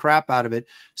render the crap out of it.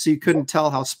 So you couldn't tell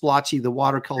how splotchy the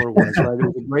watercolor was, right? It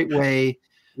was a great way.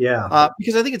 Yeah.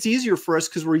 Because I think it's easier for us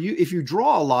because if you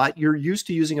draw a lot, you're used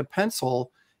to using a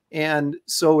pencil. And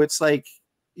so it's like,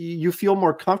 you feel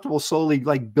more comfortable slowly,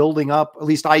 like building up, at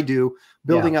least I do,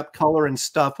 building up color and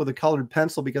stuff with a colored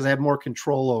pencil because I have more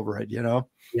control over it, Yeah,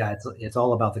 it's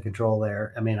all about the control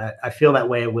there. I mean, I feel that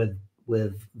way with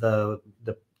the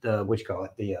what you call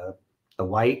it, the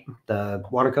white, the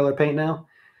watercolor paint now.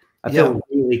 I feel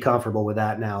really comfortable with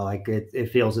that now. Like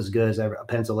it feels as good as a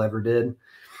pencil ever did.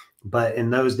 But in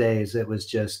those days, it was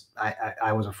just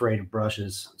I was afraid of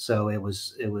brushes, so it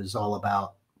was all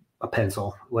about a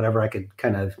pencil, whatever I could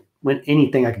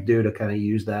anything I could do to kind of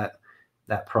use that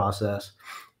process.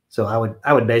 So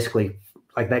I would basically,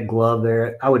 like that glove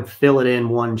there, I would fill it in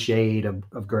one shade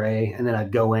of gray, and then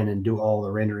I'd go in and do all the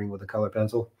rendering with a color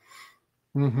pencil.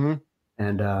 Mm-hmm.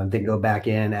 And then go back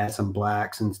in, add some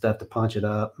blacks and stuff to punch it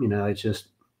up. It's just,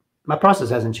 my process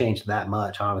hasn't changed that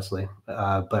much, honestly.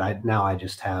 But now I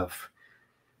just have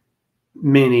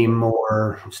many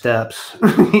more steps,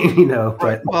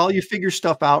 but well, you figure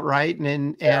stuff out, right?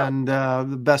 And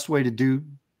the best way to do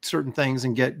certain things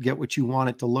and get what you want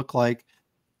it to look like.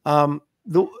 I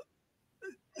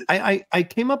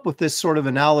came up with this sort of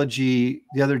analogy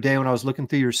the other day when I was looking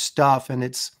through your stuff, and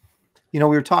it's, we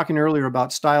were talking earlier about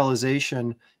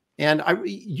stylization, and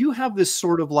you have this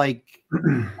sort of like,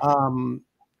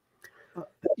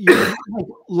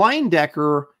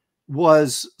 Leyendecker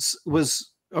was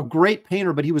a great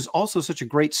painter, but he was also such a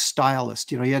great stylist.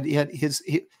 He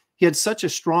had such a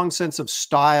strong sense of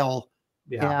style.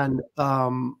 Yeah. And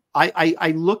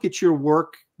I look at your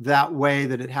work that way,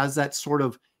 that it has that sort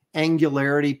of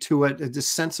angularity to it, this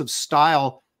sense of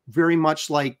style, very much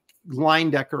like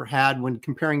Leyendecker had when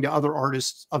comparing to other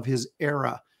artists of his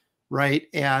era, right?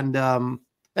 And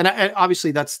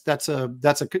obviously that's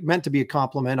meant to be a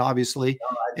compliment, obviously.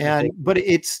 But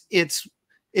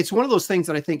it's one of those things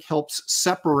that I think helps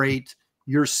separate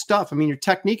your stuff. I mean, your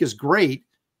technique is great,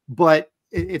 but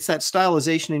it's that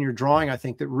stylization in your drawing, I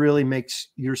think, that really makes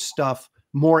your stuff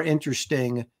more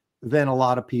interesting than a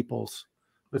lot of people's.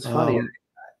 It's funny.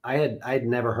 I had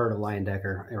never heard of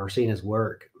Leyendecker or seen his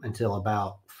work until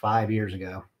about 5 years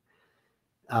ago.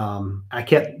 I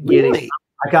kept getting,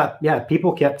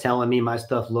 people kept telling me my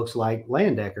stuff looks like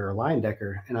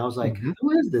Leyendecker, and I was like,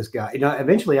 who is this guy?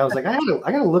 Eventually I was like, I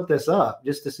gotta look this up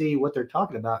just to see what they're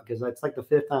talking about, because that's like the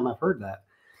 5th time I've heard that.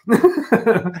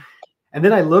 And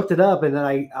then I looked it up, and then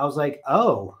I was like,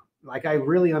 oh, like I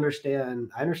really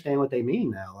understand. I understand what they mean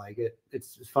now. Like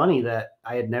it's funny that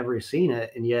I had never seen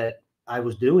it, and yet I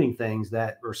was doing things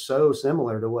that were so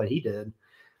similar to what he did.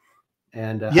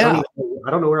 And I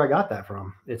don't know where I got that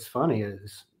from. It's funny.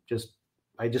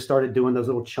 I just started doing those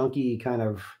little chunky kind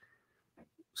of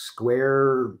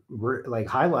square like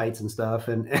highlights and stuff,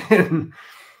 and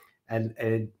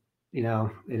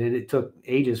it took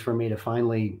ages for me to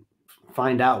finally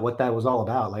find out what that was all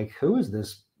about. Like, who is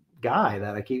this guy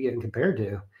that I keep getting compared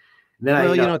to? And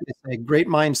then they say, great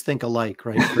minds think alike,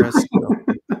 right, Chris?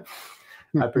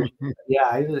 I appreciate it. Yeah,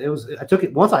 I took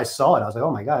it once I saw it. I was like,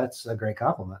 oh my God, that's a great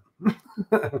compliment.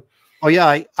 Oh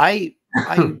yeah, I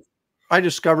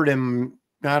discovered him,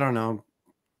 I don't know,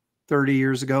 30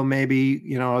 years ago, maybe.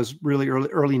 It was really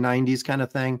early 90s kind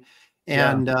of thing.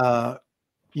 And I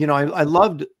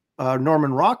loved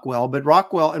Norman Rockwell, but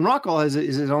Rockwell is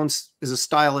his own, is a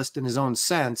stylist in his own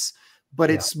sense, but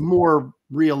it's more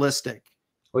realistic.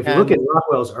 Well, if you look at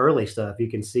Rockwell's early stuff, you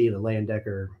can see the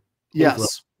Leyendecker.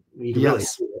 Yes. You can really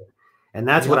see it. And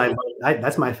that's what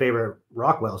that's my favorite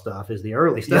Rockwell stuff, is the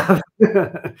early stuff.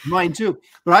 Mine too.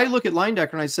 But I look at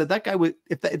Leyendecker and I said, that guy would,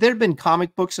 if there had been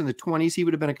comic books in the 20s, he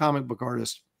would have been a comic book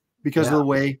artist because of the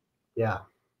way. Yeah.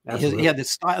 He had the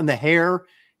style and the hair,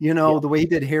 the way he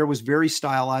did hair was very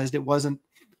stylized. It wasn't,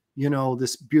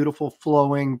 this beautiful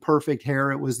flowing, perfect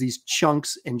hair. It was these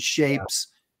chunks and shapes.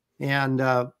 And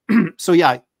I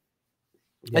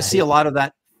see a lot of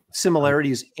that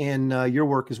similarities in your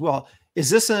work as well. Is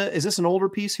this an older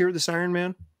piece here, this Iron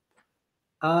Man?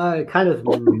 Kind of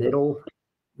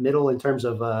middle in terms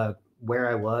of where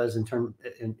I was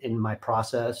in my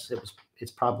process.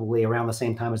 It's probably around the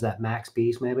same time as that Max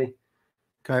piece, maybe.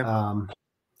 Okay.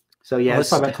 So yeah, it's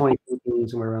probably about 2015,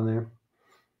 somewhere around there.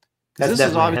 This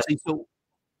is obviously so.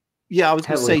 Yeah, I was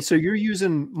going to say, so you're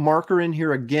using marker in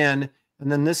here again,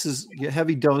 and then this is a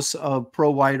heavy dose of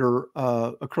Pro White or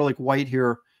acrylic white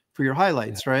here for your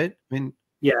highlights, right? I mean,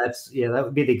 yeah, that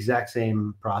would be the exact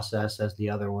same process as the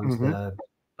other ones,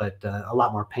 but a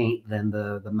lot more paint than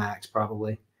the Max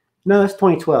probably. No, that's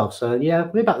 2012, so yeah,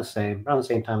 maybe about the same, around the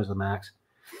same time as the Max.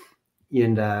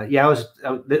 And yeah,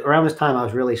 around this time I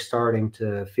was really starting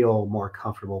to feel more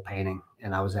comfortable painting,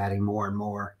 and I was adding more and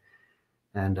more.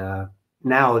 And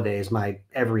nowadays,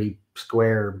 every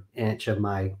square inch of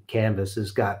my canvas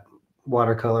has got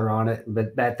watercolor on it.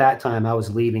 But at that time, I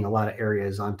was leaving a lot of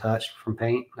areas untouched from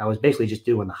paint. I was basically just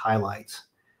doing the highlights.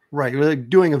 Right, you're like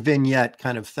doing a vignette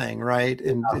kind of thing, right?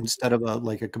 And instead of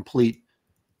a complete.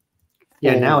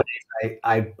 Yeah, nowadays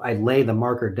I lay the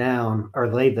marker down, or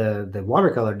lay the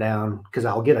watercolor down, because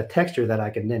I'll get a texture that I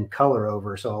can then color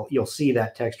over. So you'll see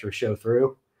that texture show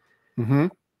through. Mm-hmm.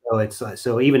 So it's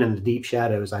so even in the deep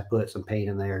shadows, I put some paint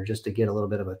in there just to get a little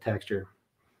bit of a texture.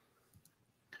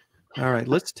 All right,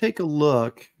 let's take a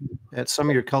look at some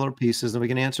of your color pieces, and we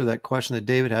can answer that question that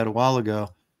David had a while ago.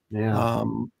 Yeah.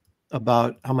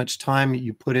 About how much time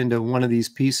you put into one of these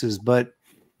pieces. But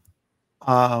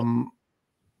well,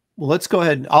 let's go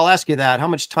ahead. I'll ask you that. How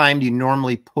much time do you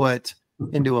normally put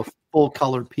into a full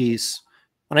color piece?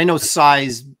 And I know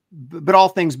size, but all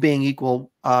things being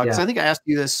equal, because I think I asked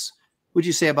you this, would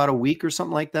you say about a week or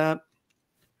something like that?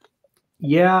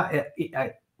 Yeah,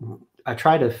 I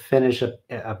try to finish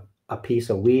a piece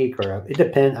a week, or it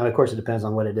depends. Of course, it depends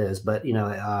on what it is. But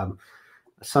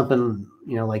something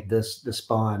like the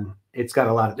Spawn, it's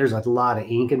got there's a lot of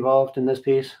ink involved in this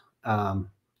piece.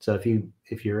 So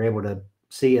if you're able to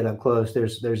see it up close,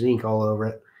 there's ink all over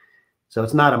it. So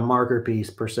it's not a marker piece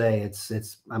per se.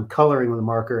 I'm coloring with a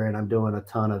marker, and I'm doing a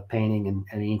ton of painting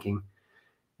and inking.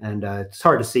 And it's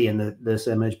hard to see in this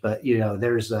image, but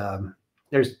it's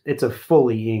a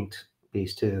fully inked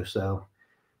piece too. So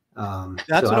that's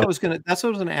what I was gonna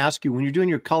ask you when you're doing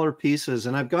your color pieces.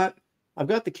 And I've got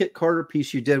the Kit Carter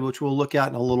piece you did, which we'll look at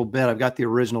in a little bit. I've got the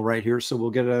original right here, so we'll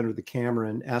get it under the camera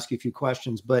and ask you a few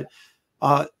questions. But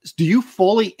do you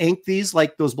fully ink these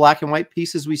like those black and white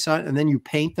pieces we saw, and then you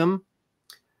paint them,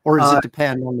 or does it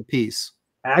depend on the piece?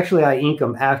 Actually, I ink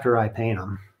them after I paint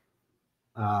them.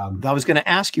 I was going to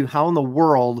ask you, how in the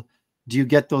world do you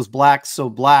get those blacks so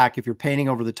black if you're painting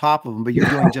over the top of them, but you're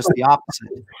doing just the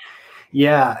opposite?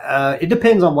 Yeah, it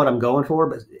depends on what I'm going for,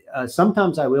 but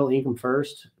sometimes I will ink them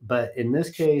first. But in this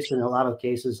case, in a lot of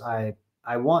cases, I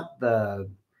want to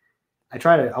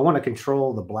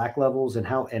control the black levels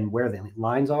and where the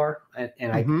lines are. And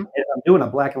if I'm doing a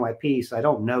black and white piece, I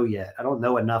don't know yet. I don't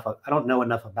know enough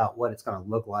about what it's going to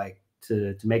look like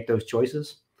to make those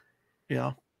choices.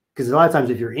 Yeah. Because a lot of times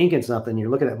if you're inking something, you're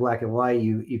looking at black and white,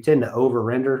 you tend to over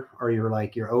render, or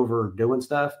you're overdoing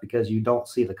stuff because you don't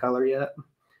see the color yet.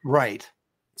 Right.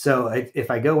 So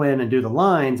if I go in and do the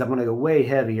lines, I'm going to go way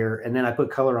heavier, and then I put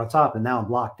color on top, and now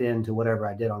I'm locked into whatever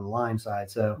I did on the line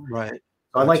side. So right.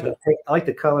 So I like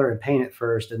to color and paint it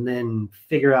first, and then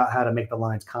figure out how to make the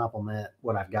lines complement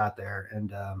what I've got there.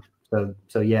 And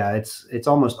so yeah, it's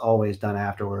almost always done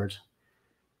afterwards.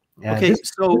 Okay.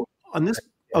 So on this,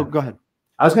 oh, go ahead.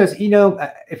 I was going to say,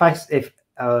 if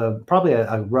probably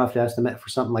a rough estimate for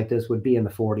something like this would be in the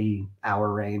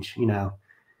 40-hour range.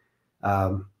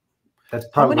 That's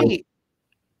probably.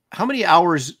 How many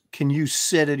hours can you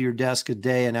sit at your desk a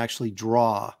day and actually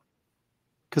draw?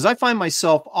 Because I find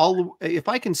myself if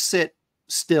I can sit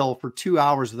still for 2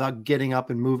 hours without getting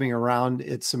up and moving around,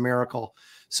 it's a miracle.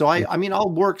 So I mean, I'll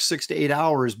work 6 to 8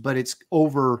 hours, but it's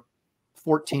over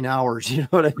 14 hours. You know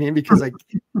what I mean? Because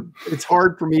it's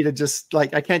hard for me to just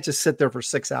I can't just sit there for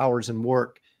 6 hours and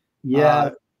work.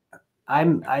 Yeah.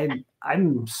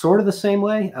 I'm sort of the same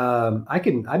way. I'm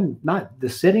not the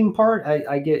sitting part.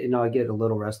 I get a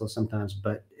little restless sometimes,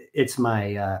 but it's my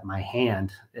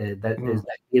hand that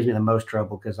gives me the most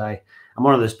trouble, because I'm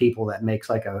one of those people that makes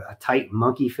like a tight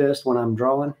monkey fist when I'm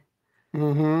drawing.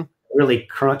 Mm-hmm. Really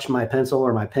crunch my pencil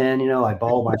or my pen. I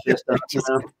ball my fist up.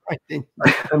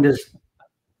 I'm just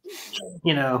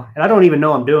and I don't even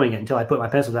know I'm doing it until I put my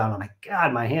pencil down. I'm like,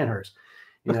 God, my hand hurts.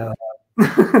 You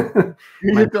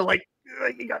feel like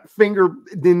you got finger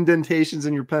indentations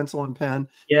in your pencil and pen.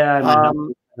 Yeah, my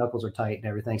knuckles are tight and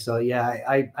everything. So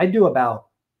yeah, I do about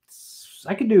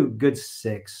I could do good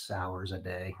 6 hours a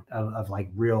day of like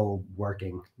real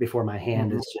working before my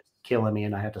hand is just killing me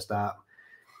and I have to stop.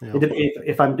 Yeah.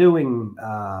 If I'm doing,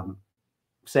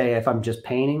 say, if I'm just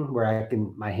painting where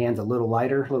my hand's a little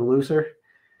lighter, a little looser,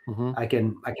 I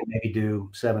can maybe do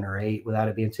 7 or 8 without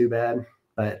it being too bad.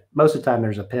 But most of the time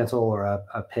there's a pencil or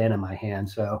a pen in my hand.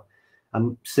 So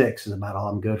 6 is about all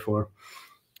I'm good for.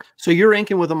 So you're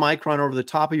inking with a micron over the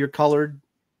top of your colored,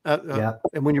 Yeah.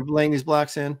 and when you're laying these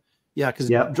blacks in, yeah, because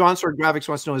Drawn Sword Graphics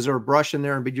wants to know, is there a brush in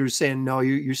there? But you're saying no,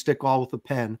 you stick all with a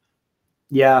pen.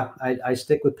 Yeah, I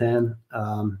stick with pen.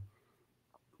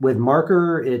 With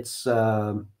marker, it's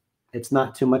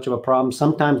not too much of a problem.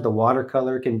 Sometimes the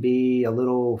watercolor can be a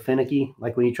little finicky.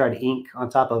 Like when you try to ink on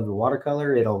top of the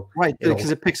watercolor,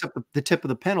 because it picks up the tip of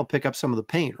the pen will pick up some of the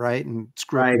paint, right? And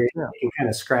screw it can kind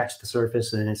of scratch the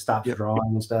surface and it stops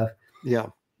drawing and stuff. Yeah.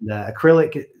 The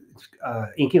acrylic,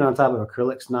 inking on top of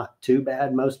acrylic's not too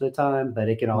bad most of the time, but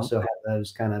it can also have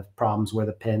those kind of problems where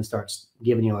the pen starts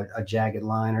giving you a jagged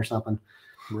line or something.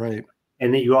 Right.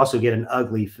 And then you also get an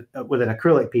ugly, with an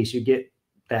acrylic piece, you get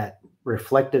that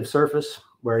reflective surface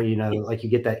where, like you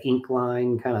get that ink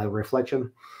line kind of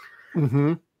reflection.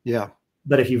 Yeah.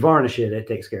 But if you varnish it, it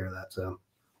takes care of that. So,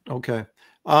 okay.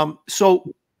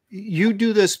 So you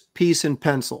do this piece in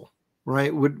pencil,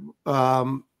 right?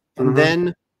 And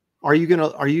then are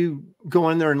you go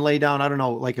in there and lay down, I don't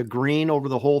know, like a green over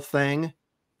the whole thing?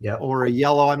 Yeah. Or a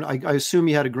yellow? I assume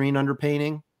you had a green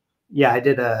underpainting. Yeah, I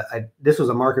did. This was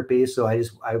a marker piece, so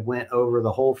I went over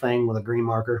the whole thing with a green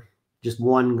marker, just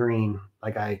one green,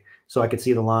 so I could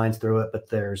see the lines through it. But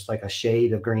there's like a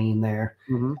shade of green there,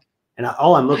 and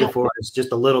all I'm looking for is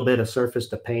just a little bit of surface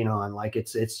to paint on. Like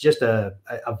it's just a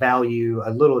value,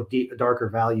 a little darker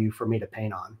value for me to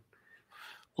paint on.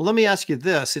 Well, let me ask you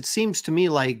this: it seems to me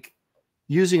like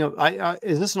using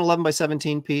is this an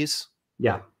 11x17 piece?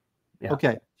 Yeah. Yeah.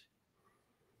 Okay.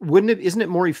 Isn't it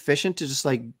more efficient to just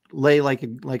like lay like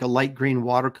a light green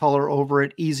watercolor over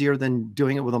it, easier than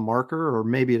doing it with a marker? Or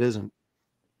maybe it isn't.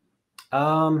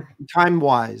 Time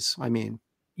wise, I mean.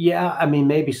 Yeah, I mean,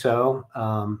 maybe so.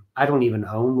 I don't even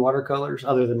own watercolors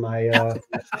other than my other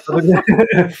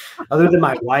than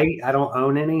my white. I don't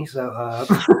own any. So,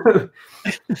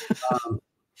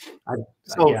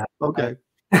 okay.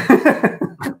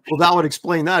 Well, that would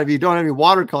explain that. If you don't have any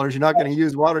watercolors, you're not going to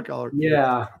use watercolor.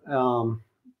 Yeah.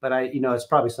 But it's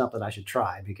probably something I should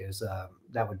try because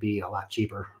that would be a lot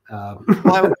cheaper.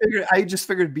 Well, I just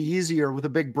figured it'd be easier with a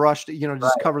big brush to,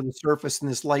 just cover the surface in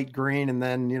this light green and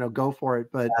then, go for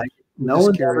it. But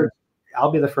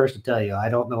I'll be the first to tell you, I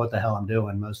don't know what the hell I'm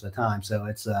doing most of the time. So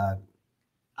it's,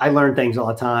 I learn things all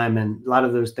the time, and a lot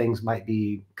of those things might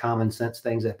be common sense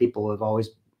things that people have always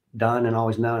done and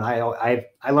always known. I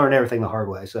learned everything the hard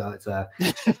way. So it's I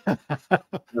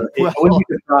wouldn't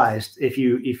be surprised if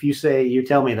you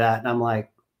tell me that and I'm like,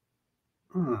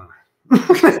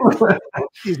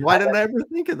 Geez, why didn't I ever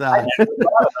think of that?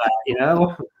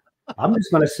 I'm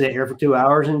just going to sit here for 2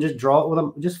 hours and just draw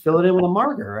it just fill it in with a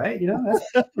marker, right? That's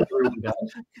what everyone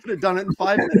does. Could have done it in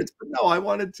 5 minutes, but no, I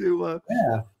wanted to.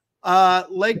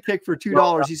 Leg kick for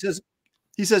 $2.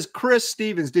 He says, Chris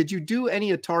Stevens, did you do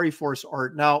any Atari Force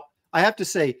art? Now, I have to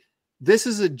say, this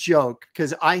is a joke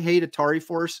because I hate Atari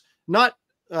Force, not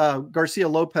Garcia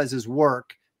Lopez's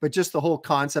work, but just the whole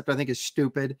concept I think is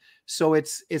stupid. So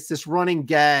it's this running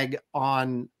gag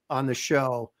on the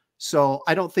show. So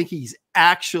I don't think he's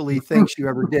actually thinks you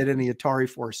ever did any Atari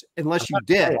Force, unless you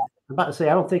did. I'm about to say,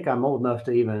 I don't think I'm old enough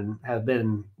to even have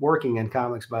been working in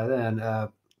comics by then.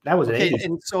 That was okay.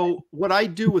 And so what I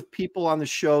do with people on the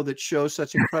show that show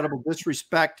such incredible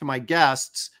disrespect to my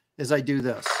guests is I do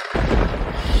this.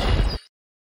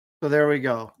 So there we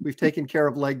go. We've taken care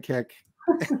of leg kick.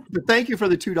 But thank you for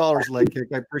the $2 leg kick.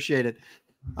 I appreciate it.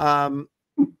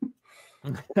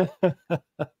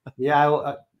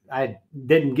 Yeah, I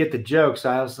didn't get the joke,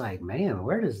 so I was like, man,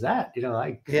 where does that,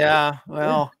 yeah,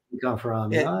 well, come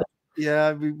from?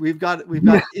 Yeah, we've got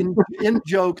in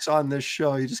jokes on this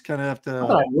show. You just kind of have to.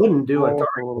 I wouldn't do a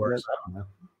little bit. I don't know.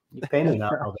 You painted it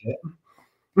out a bit.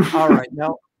 All right,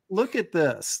 now look at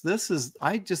this. This is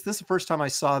the first time I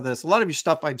saw this. A lot of your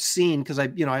stuff I've seen because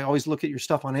I always look at your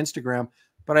stuff on Instagram,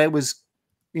 but I was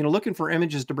looking for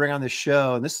images to bring on this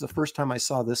show, and this is the first time I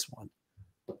saw this one.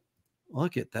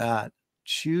 Look at that.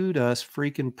 Judas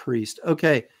freaking Priest.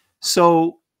 Okay,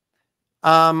 so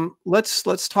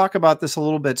let's talk about this a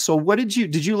little bit. So what did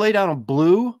you lay down a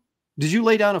blue? Did you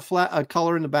lay down a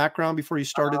color in the background before you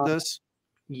started this?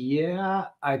 Yeah,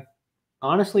 I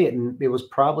honestly it was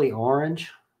probably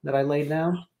orange that I laid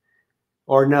down.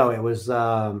 Or no, it was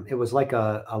like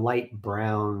a light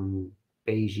brown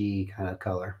beigey kind of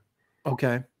color.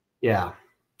 Okay. Yeah,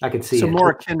 I can see So it.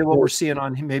 more akin to what we're seeing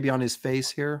on him, maybe on his face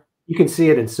here. You can see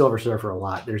it in Silver Surfer a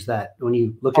lot. There's that when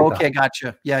you look at Okay,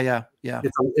 gotcha. Yeah.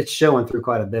 it's showing through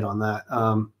quite a bit on that.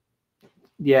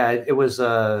 Yeah, it was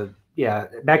yeah,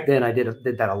 back then I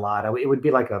did that a lot. It would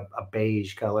be like a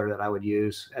beige color that I would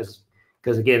use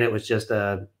because again, it was just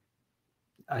a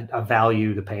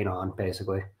value to paint on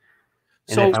basically.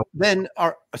 And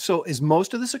so is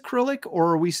most of this acrylic,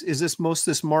 or is this most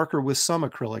of this marker with some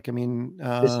acrylic? I mean,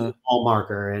 this is all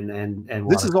marker and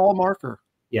this is all marker.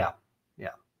 Yeah.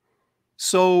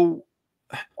 So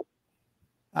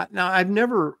now I've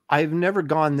never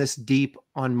gone this deep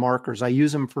on markers. I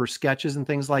use them for sketches and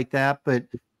things like that, but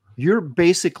you're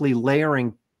basically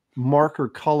layering marker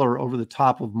color over the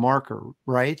top of marker,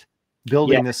 right?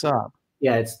 Building this up.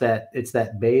 Yeah, it's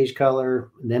that beige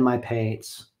color, then my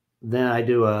paints, then I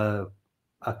do a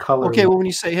color. Okay, well, when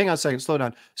you say, hang on a second, slow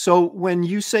down. So when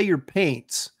you say your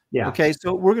paints, okay,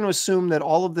 so we're going to assume that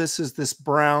all of this is this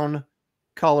brown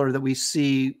color that we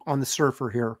see on the surfer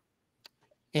here.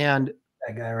 And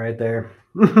that guy right there.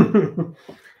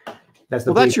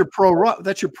 That's your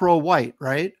pro white,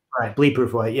 right? Right, bleed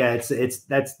proof white. Yeah,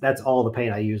 that's all the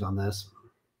paint I use on this.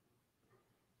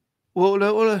 Well,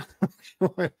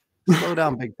 slow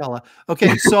down, big fella.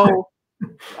 Okay, so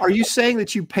are you saying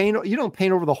that you don't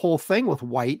paint over the whole thing with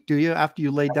white, do you? After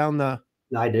you lay down the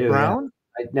I do brown?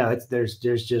 Yeah. No, there's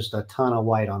just a ton of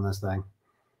white on this thing.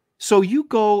 So you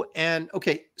go and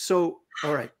okay, so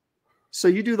all right, so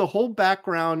you do the whole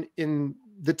background in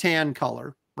the tan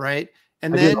color, right?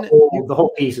 And then the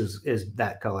whole piece is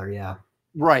that color, yeah.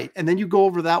 Right, and then you go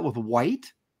over that with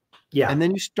white. Yeah, and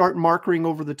then you start markering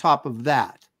over the top of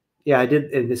that. Yeah, I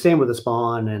did the same with the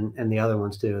Spawn and the other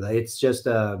ones too. It's just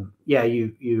yeah,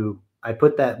 I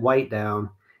put that white down,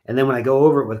 and then when I go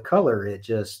over it with color, it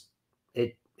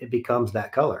becomes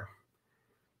that color.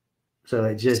 So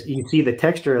it just, you see the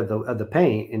texture of the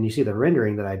paint and you see the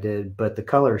rendering that I did, but the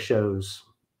color shows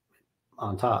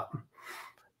on top.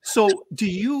 So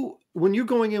when you're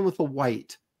going in with a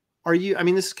white, I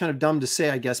mean, this is kind of dumb to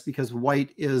say, I guess, because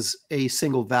white is a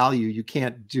single value. You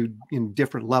can't do in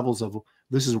different levels of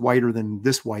this is whiter than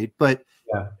this white, but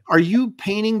are you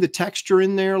painting the texture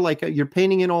in there? Like you're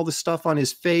painting in all the stuff on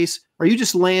his face? Are you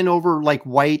just laying over like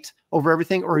white over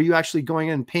everything? Or are you actually going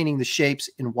in and painting the shapes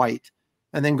in white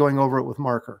and then going over it with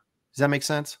marker? Does that make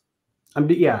sense?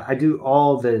 Yeah, I do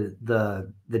all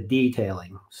the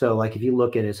detailing. So like if you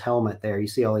look at his helmet there, you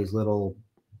see all these little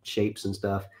shapes and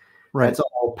stuff. Right. It's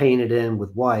all painted in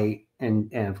with white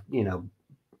and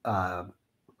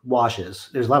washes.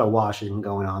 There's a lot of washing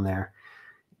going on there.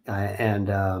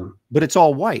 But it's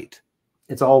all white.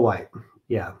 It's all white.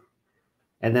 Yeah.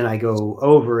 And then I go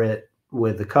over it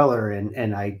with the color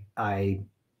and I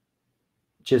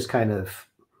just kind of,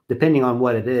 depending on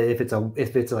what it is,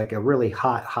 if it's like a really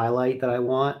hot highlight that I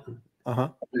want,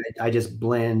 I just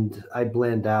blend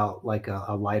out like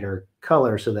a lighter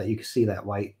color so that you can see that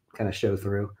white kind of show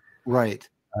through. Right.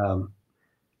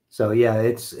 So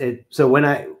yeah, so when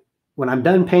I'm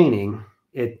done painting,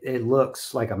 it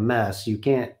looks like a mess. You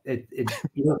can't,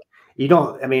 you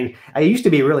don't, I mean, I used to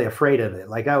be really afraid of it.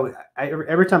 Like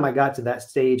every time I got to that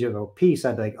stage of a piece,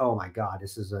 I'd be like, oh my God,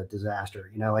 this is a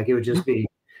disaster. Like it would just be,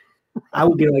 I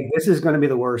would be like, this is going to be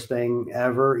the worst thing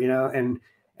ever, and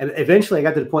eventually I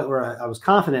got to the point where I was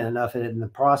confident enough in the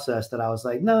process that I was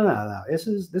like, no, this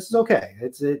is okay.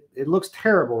 It looks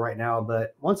terrible right now,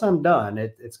 but once I'm done,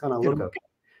 it's going to look okay.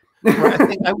 I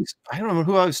think I don't remember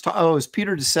who I was talking. Oh, it was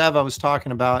Peter DeSev I was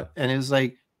talking about. And it was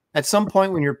like, at some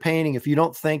point when you're painting, if you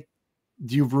don't think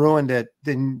you've ruined it,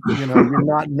 then, you're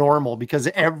not normal, because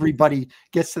everybody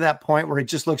gets to that point where it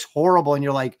just looks horrible. And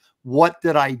you're like, what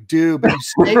did I do? But you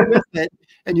stay with it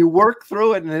and you work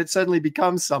through it and it suddenly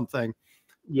becomes something.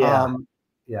 Yeah.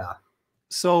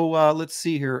 So let's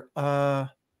see here.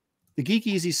 The Geek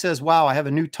Easy says, wow, I have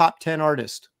a new top 10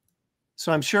 artist.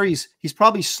 So I'm sure he's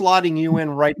probably slotting you in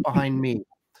right behind me.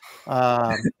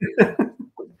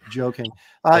 Joking.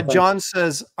 John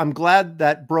says, I'm glad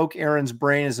that broke Aaron's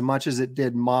brain as much as it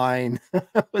did mine.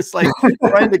 It was like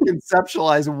trying to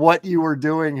conceptualize what you were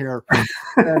doing here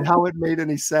and how it made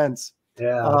any sense.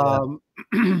 Yeah.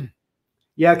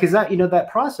 Yeah, because that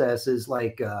process is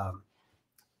like,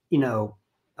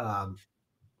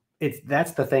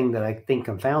 that's the thing that I think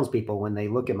confounds people when they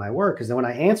look at my work, because when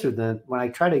I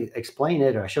try to explain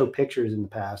it or I show pictures in the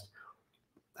past,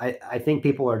 I think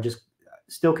people are just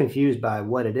still confused by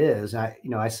what it is.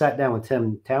 I sat down with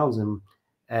Tim Townsend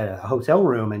at a hotel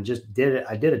room and just did it.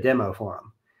 I did a demo for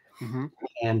him.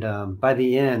 And by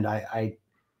the end,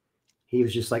 he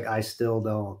was just like, I still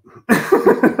don't,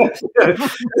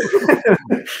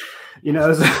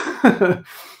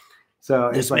 So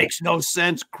This it's like, makes no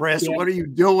sense, Chris. yeah. What are you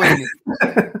doing?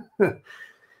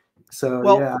 So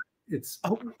Well, yeah, it's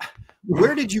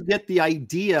where did you get the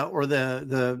idea or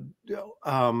the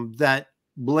that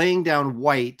laying down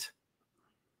white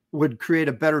would create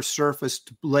a better surface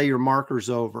to lay your markers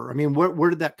over? I mean, where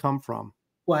did that come from?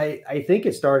 well, I think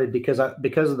it started because of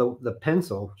the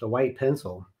pencil, the white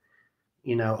pencil.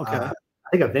 You know, Okay. I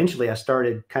think eventually I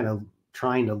started kind of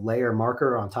trying to layer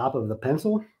marker on top of the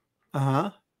pencil,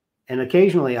 Uh-huh. and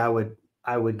occasionally I would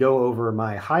go over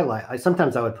my highlight.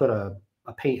 Sometimes I would put a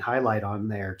paint highlight on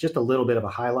there, just a little bit of a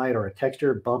highlight or a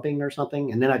texture bumping or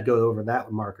something, and then I'd go over that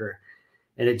with marker,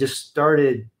 and it just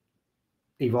started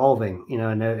evolving, you know.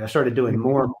 And I started doing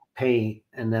more paint,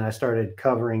 and then I started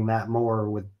covering that more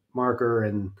with marker,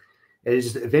 and it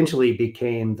just eventually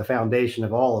became the foundation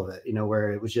of all of it, you know,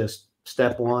 where it was just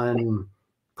step one,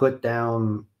 put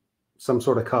down some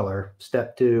sort of color,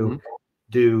 step two,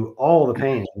 do all the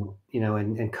painting, you know,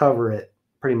 and cover it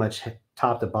pretty much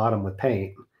top to bottom with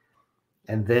paint,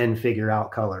 and then figure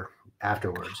out color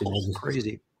afterwards. You know,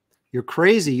 Crazy. You're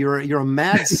crazy. You're a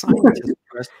mad scientist,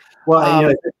 Chris. Well, you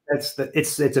know,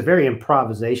 it's a very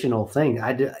improvisational thing.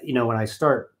 I do, you know, when I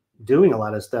start doing a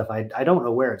lot of stuff, I don't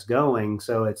know where it's going.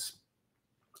 So it's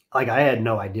like I had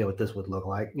no idea what this would look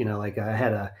like. You know, like I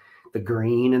had the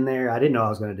green in there. I didn't know I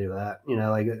was going to do that. You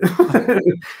know, like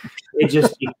it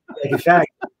just, like, in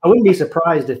fact, I wouldn't be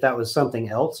surprised if that was something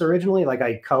else originally. Like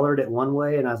I colored it one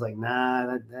way, and I was like,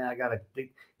 nah, I gotta.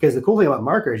 Because the cool thing about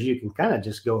marker is you can kind of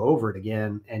just go over it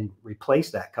again and replace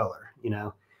that color. You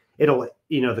know, it'll,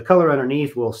 you know, the color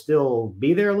underneath will still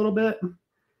be there a little bit,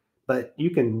 but you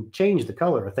can change the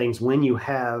color of things when you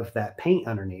have that paint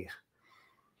underneath.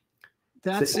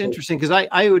 That's interesting, because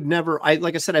I would never,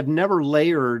 like I said, I've never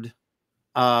layered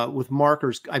with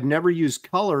markers. I've never used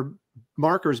color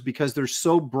markers because they're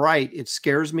so bright. It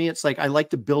scares me. It's like I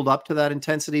like to build up to that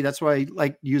intensity. That's why I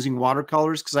like using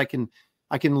watercolors, because I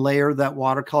can layer that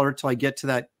watercolor till I get to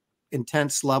that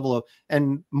intense level of,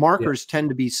 and markers tend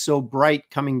to be so bright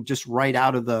coming just right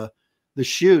out of the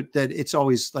chute that it's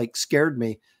always like scared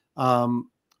me.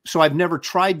 So I've never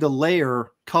tried to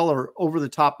layer color over the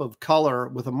top of color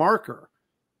with a marker.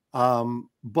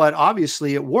 But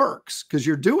obviously it works because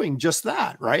you're doing just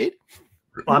that, right?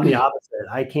 Well, I'm the opposite.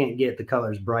 I can't get the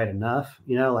colors bright enough.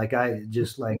 You know, like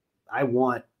I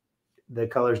want the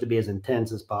colors to be as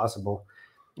intense as possible.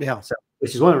 Yeah. So,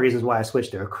 which is one of the reasons why I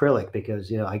switched to acrylic, because,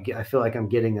 you know, I feel like I'm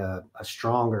getting a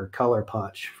stronger color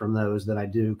punch from those than I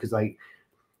do. Because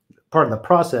part of the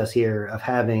process here of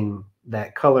having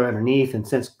that color underneath, and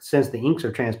since the inks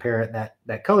are transparent,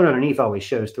 that color underneath always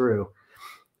shows through.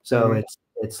 So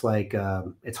it's like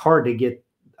it's hard to get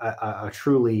a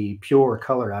truly pure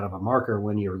color out of a marker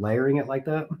when you're layering it like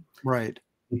that. Right.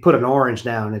 You put an orange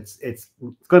down, it's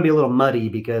going to be a little muddy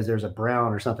because there's a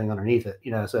brown or something underneath it,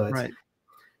 you know. So it's right.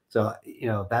 So, you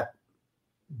know,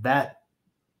 that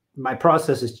my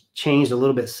process has changed a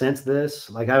little bit since this.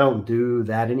 Like I don't do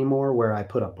that anymore where I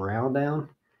put a brown down.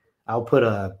 I'll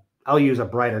use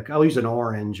an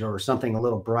orange or something a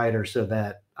little brighter so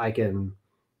that I can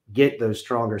get those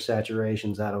stronger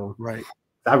saturations out of them. Right.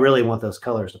 I really want those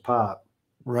colors to pop.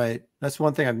 Right. That's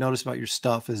one thing I've noticed about your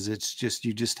stuff is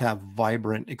you just have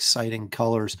vibrant, exciting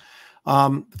colors.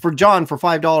 For John, for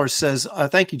 $5 says,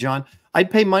 thank you, John. I'd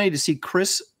pay money to see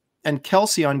Chris and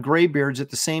Kelsey on Graybeards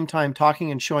at the same time talking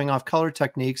and showing off color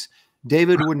techniques.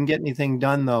 David wouldn't get anything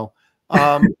done though.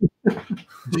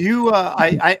 Do you,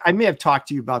 I may have talked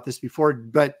to you about this before,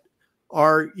 but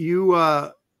are you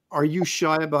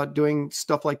shy about doing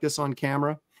stuff like this on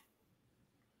camera?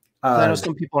 I know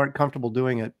some people aren't comfortable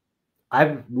doing it.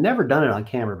 I've never done it on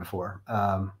camera before.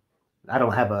 I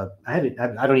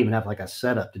don't even have like a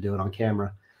setup to do it on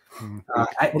camera. Well,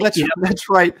 that's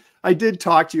right. I did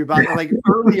talk to you about it, like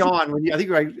early on when I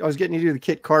think I was getting you to do the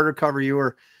Kit Carter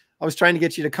cover. I was trying to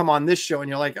get you to come on this show, and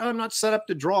you're like, oh, I'm not set up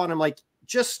to draw. And I'm like,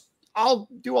 I'll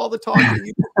do all the talking.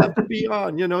 You don't have to be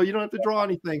on, you know, you don't have to draw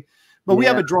anything. But we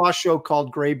have a draw show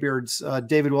called Graybeards.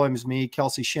 David Williams, me,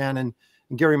 Kelsey Shannon,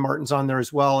 and Gary Martin's on there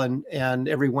as well. And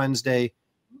every Wednesday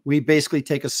we basically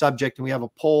take a subject and we have a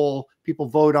poll, people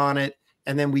vote on it,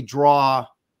 and then we draw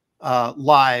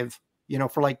live, you know,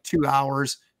 for like 2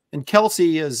 hours. And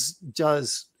Kelsey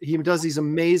does these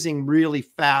amazing, really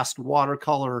fast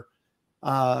watercolor.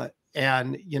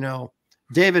 And, you know,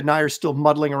 David and I are still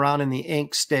muddling around in the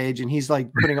ink stage, and he's like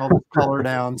putting all the color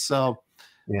down. So,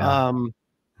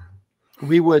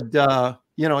 we would,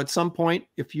 you know, at some point,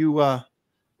 if you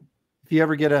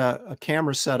ever get a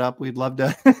camera set up, we'd love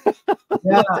to,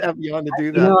 love to have you on to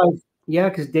do that. You know,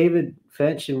 because David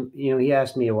Finch, you know, he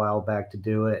asked me a while back to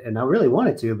do it, and I really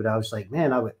wanted to, but I was like,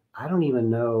 man, I don't even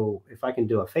know if I can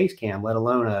do a face cam, let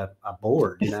alone a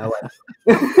board, you know.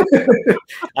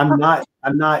 I'm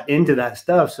not into that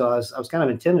stuff. So I was kind of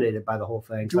intimidated by the whole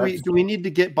thing. Do we need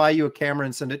to buy you a camera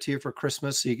and send it to you for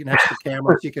Christmas so you can extra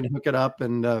camera so you can hook it up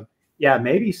and yeah,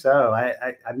 maybe so.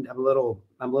 I'm a little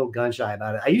gun shy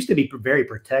about it. I used to be very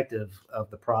protective of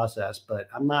the process, but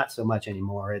I'm not so much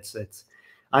anymore.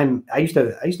 I used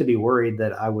to be worried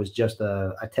that I was just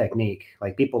a technique.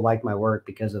 Like people like my work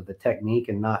because of the technique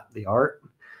and not the art.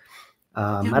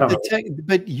 I don't know.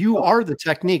 But you are the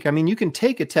technique. I mean, you can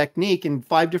take a technique and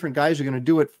 5 different guys are going to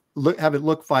do it, have it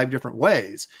look 5 different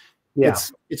ways. Yeah.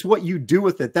 It's what you do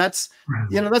with it. That's,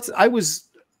 you know,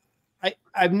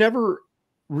 I've never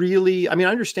really, I mean,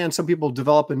 I understand some people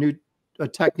develop a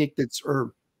technique that's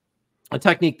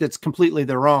completely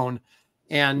their own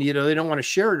and, you know, they don't want to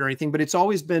share it or anything, but it's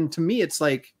always been, to me, it's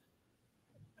like,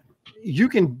 you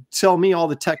can tell me all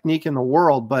the technique in the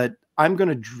world, but I'm going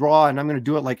to draw and I'm going to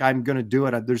do it like I'm going to do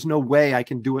it. There's no way I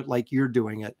can do it like you're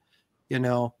doing it, you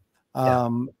know?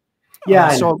 So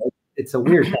it's a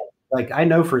weird thing. Like I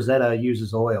know Frazetta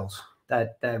uses oils.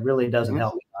 That really doesn't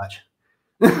help me much.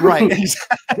 Right.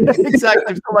 Exactly.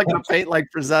 I'm still not going to paint like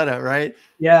Frazetta, right?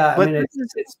 Yeah. But I mean,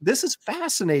 this is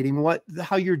fascinating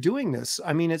how you're doing this.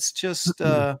 I mean, it's just,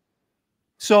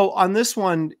 so on this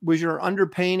one, was your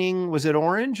underpainting, was it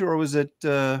orange or was it,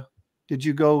 did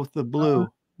you go with the blue?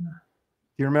 Do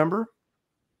you remember?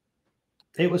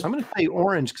 It was. I'm going to say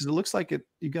orange because it looks like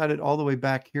you got it all the way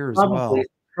back here as well.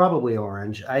 Probably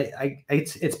orange.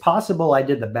 It's possible I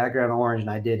did the background orange and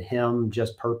I did him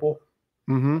just purple.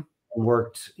 Mm-hmm. And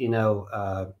worked, you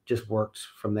know, just worked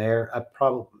from there.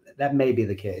 That may be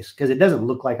the case because it doesn't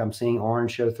look like I'm seeing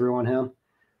orange show through on him.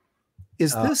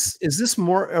 Is this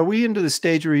more? Are we into the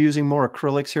stage where we're using more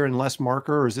acrylics here and less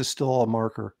marker, or is this still all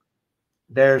marker?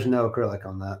 There's no acrylic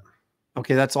on that.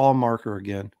 Okay, that's all marker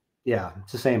again. Yeah,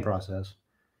 it's the same process.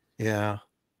 Yeah.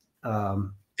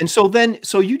 And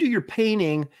so you do your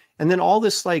painting, and then all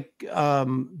this like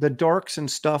the darks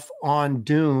and stuff on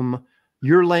Doom.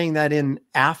 You're laying that in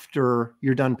after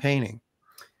you're done painting.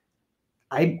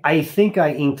 I think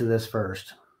I inked this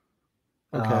first.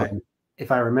 Okay.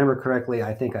 If I remember correctly,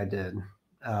 I think I did.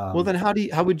 Well, then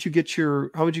how would you get your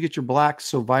blacks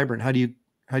so vibrant? How do you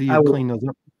clean those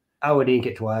up? I would ink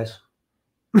it twice.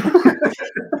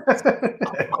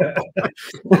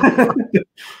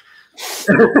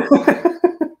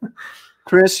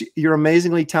 Chris, you're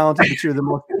amazingly talented, but you're the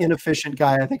most inefficient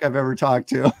guy I think I've ever talked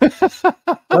to.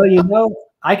 Well, you know,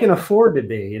 I can afford to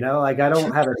be, you know, like I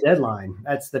don't have a deadline.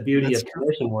 That's the beauty of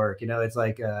commission work. You know, it's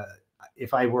like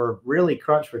if I were really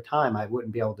crunched for time, I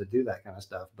wouldn't be able to do that kind of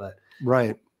stuff. But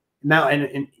right now,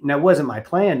 and that wasn't my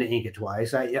plan to ink it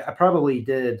twice. I probably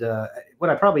did. What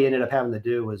I probably ended up having to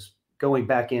do was going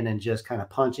back in and just kind of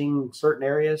punching certain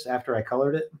areas after I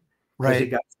colored it.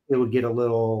 Right. It would get a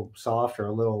little soft or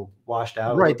a little washed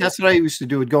out. Right. That's what I used to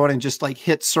do. Would go in and just like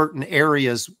hit certain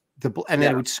areas, and then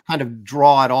it would just kind of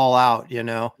draw it all out, you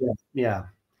know? Yeah.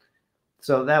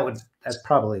 So that's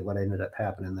probably what ended up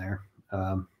happening there.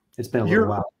 It's been a little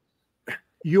while.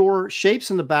 Your shapes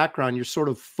in the background, your sort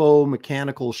of faux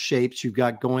mechanical shapes you've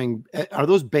got going, are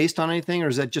those based on anything, or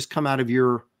does that just come out of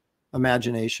your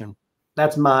imagination?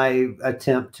 That's my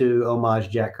attempt to homage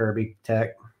Jack Kirby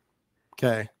tech.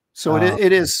 Okay. So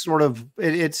it is sort of,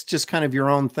 it's just kind of your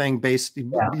own thing based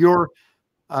your,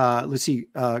 let's see,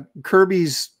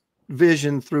 Kirby's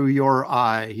vision through your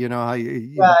eye, you know, how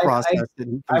you process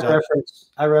it.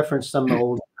 I referenced some of the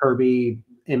old Kirby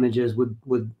images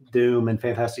with Doom and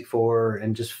Fantastic Four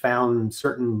and just found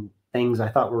certain things I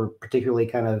thought were particularly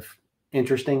kind of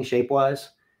interesting shape-wise.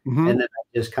 Mm-hmm. And then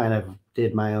I just kind of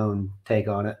did my own take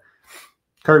on it.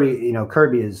 Kirby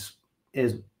is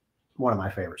one of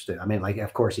my favorites too. I mean, like,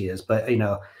 of course he is, but you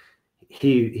know,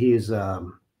 he's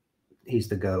the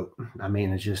GOAT. I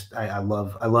mean, it's just, I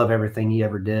love everything he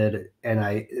ever did. And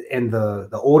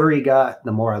the older he got,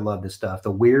 the more I loved his stuff.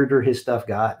 The weirder his stuff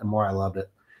got, the more I loved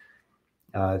it.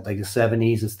 Like the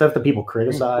 70s and stuff that people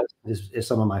criticize is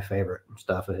some of my favorite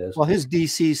stuff of his. Well, his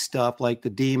DC stuff, like the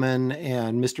Demon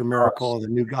and Mr. Miracle, the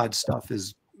New God stuff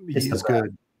is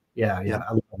good. Yeah.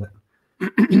 I love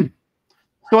it.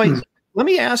 So let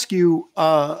me ask you,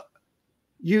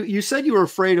 you said you were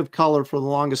afraid of color for the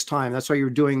longest time. That's why you were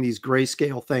doing these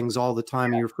grayscale things all the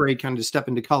time. And you're afraid kind of to step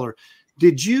into color.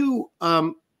 Did you,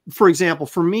 for example,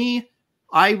 for me,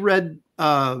 I read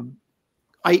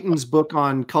Eiton's book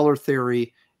on color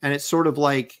theory, and it's sort of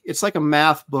like, it's like a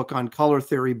math book on color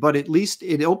theory, but at least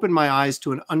it opened my eyes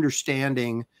to an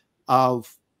understanding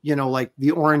of, you know, like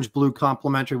the orange blue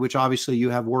complementary, which obviously you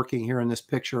have working here in this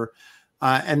picture.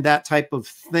 And that type of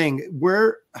thing.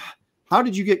 Where how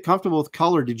did you get comfortable with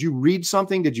color? Did you read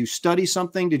something? Did you study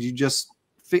something? Did you just,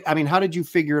 I mean, how did you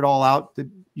figure it all out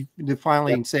to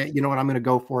finally say, you know what, I'm going to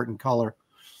go for it in color?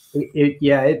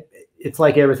 It's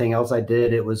like everything else I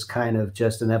did. It was kind of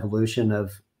just an evolution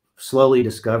of slowly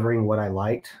discovering what I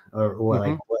liked,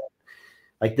 or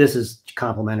like this is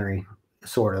complementary,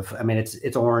 sort of. I mean,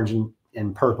 it's orange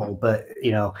and purple, but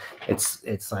you know,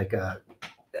 it's like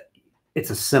it's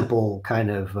a simple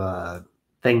kind of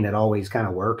thing that always kind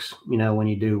of works, you know, when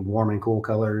you do warm and cool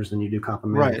colors and you do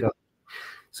complementary colors.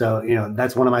 So, you know,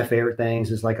 that's one of my favorite things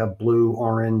is like a blue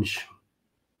orange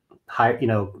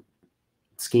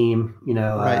scheme, you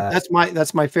know.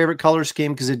 That's my favorite color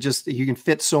scheme, because it just, you can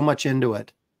fit so much into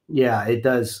it. Yeah, it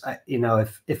does. You know,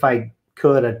 if I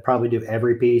could, I'd probably do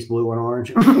every piece blue and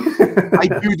orange. I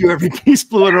do every piece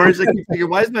blue and orange. I keep thinking,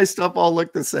 why does my stuff all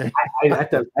look the same? I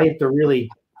have to really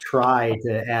try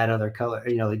to add other color,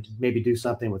 you know, maybe do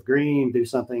something with green, do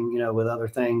something, you know, with other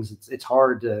things. It's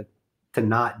hard to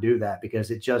not do that, because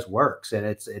it just works, and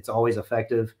it's always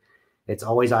effective. It's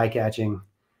always eye-catching,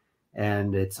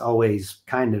 and it's always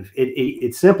kind of,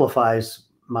 it simplifies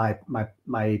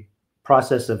my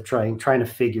process of trying to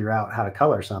figure out how to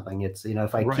color something. It's, you know,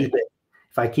 if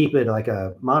I keep it like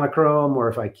a monochrome, or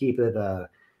if I keep it a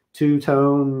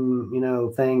two-tone, you know,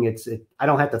 thing, I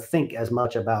don't have to think as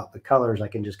much about the colors. I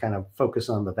can just kind of focus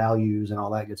on the values and all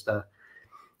that good stuff.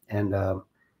 And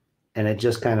it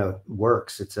just kind of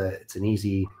works. It's an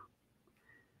easy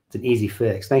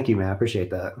fix. Thank you, man. I appreciate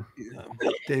that.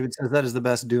 David says that is the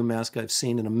best Doom mask I've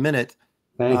seen in a minute.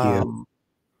 Thank you.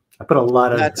 I put a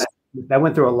lot of, I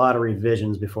went through a lot of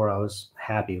revisions before I was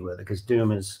happy with it, because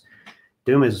Doom is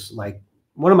like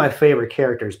one of my favorite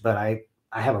characters, but I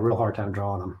have a real hard time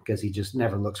drawing him, because he just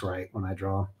never looks right when I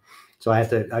draw him. So I have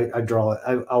to,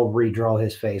 I'll redraw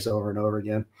his face over and over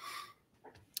again.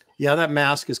 Yeah, that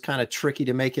mask is kind of tricky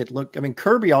to make it look. I mean,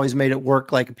 Kirby always made it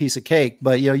work like a piece of cake,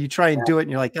 but you know, you try and do it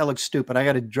and you're like, that looks stupid. I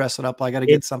got to dress it up. I got to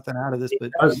get something out of this.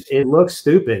 But it looks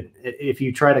stupid. If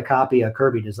you try to copy a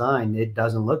Kirby design, it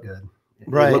doesn't look good.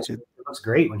 Right. It looks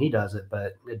great when he does it,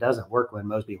 but it doesn't work when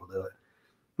most people do it.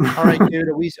 All right, dude,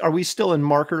 are we still in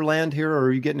marker land here, or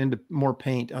are you getting into more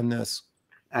paint on this?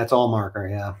 That's all marker.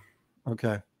 Yeah.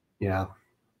 Okay. Yeah.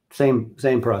 Same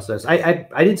process. I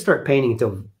didn't start painting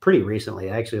until pretty recently.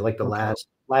 Actually, like the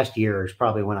last year is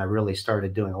probably when I really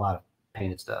started doing a lot of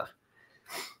painted stuff.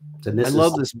 So I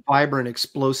love this vibrant,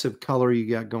 explosive color you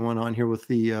got going on here with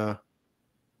the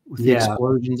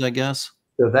explosions, I guess.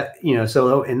 So that, you know,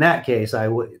 so in that case,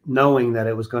 knowing that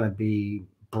it was going to be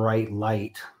bright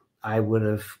light, I would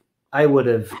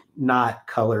have not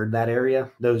colored that area.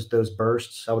 Those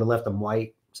bursts, I would have left them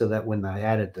white, so that when I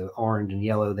added the orange and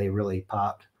yellow, they really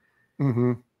popped.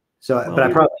 Mm-hmm. So, well, but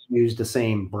I probably used the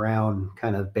same brown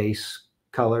kind of base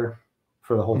color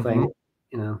for the whole thing,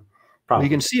 you know. Probably. Well, you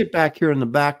can see it back here in the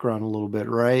background a little bit,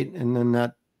 right? And then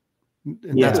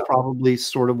that's probably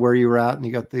sort of where you were at, and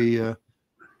you got the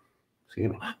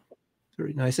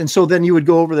very nice. And so then you would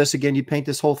go over this again. You paint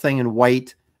this whole thing in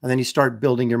white, and then you start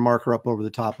building your marker up over the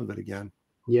top of it again.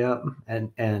 Yeah,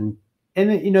 and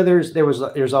you know,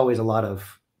 there's always a lot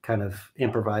of kind of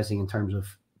improvising in terms of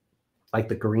like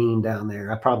the green down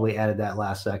there. I probably added that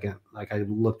last second. Like I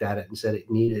looked at it and said it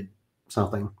needed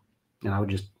something, and I would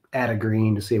just add a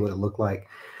green to see what it looked like.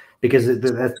 Because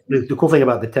the cool thing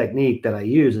about the technique that I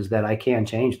use is that I can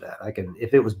change that. I can,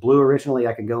 if it was blue originally,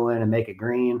 I can go in and make it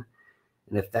green,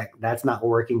 and if that's not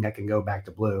working, I can go back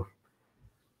to blue.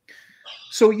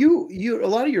 So you a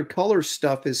lot of your color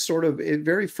stuff is sort of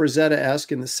very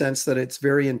Frazetta-esque in the sense that it's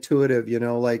very intuitive, you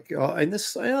know, like, and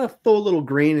this, I gotta throw a little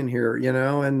green in here, you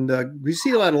know, and we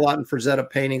see that a lot in Frazetta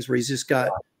paintings where he's just got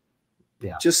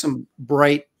just some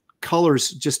bright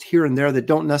colors just here and there that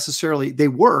don't necessarily, they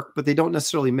work, but they don't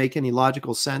necessarily make any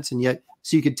logical sense. And yet,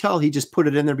 so you could tell he just put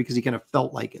it in there because he kind of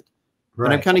felt like it. Right.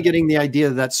 And I'm kind of getting the idea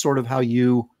that that's sort of how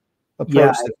you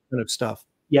approach that kind of stuff.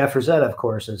 Yeah, Frazetta, of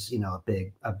course, is, you know,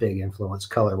 a big influence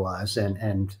color wise,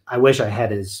 and I wish I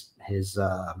had his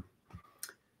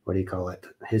what do you call it,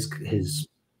 his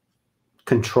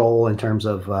control in terms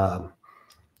of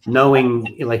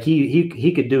knowing, like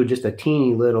he could do just a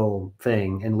teeny little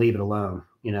thing and leave it alone,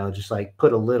 you know, just like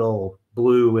put a little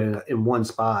blue in one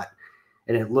spot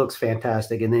and it looks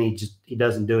fantastic, and then he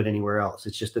doesn't do it anywhere else.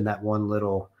 It's just in that one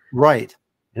little right.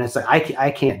 And it's like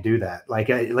I can't do that. Like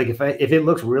if it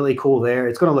looks really cool there,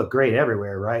 it's going to look great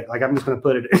everywhere, right? Like I'm just going to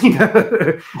put it. You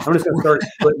know, I'm just going to start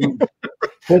putting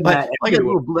that. I got a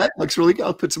little blend. Looks really good.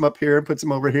 I'll put some up here and put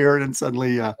some over here, and then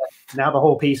suddenly, now the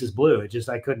whole piece is blue. It just,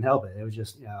 I couldn't help it. It was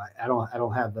just, you know, I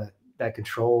don't have that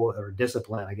control or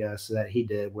discipline, I guess, that he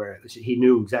did, where he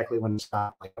knew exactly when to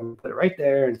stop. Like, I'm gonna put it right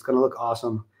there, and it's gonna look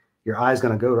awesome. Your eye's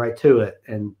gonna go right to it,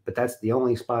 but that's the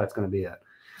only spot it's gonna be at.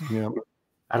 Yeah.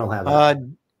 I don't have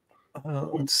that.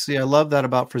 Let's see. I love that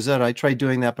about Frazetta. I tried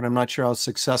doing that, but I'm not sure how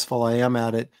successful I am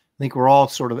at it. I think we're all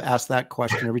sort of asked that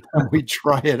question every time we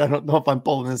try it. I don't know if I'm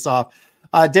pulling this off.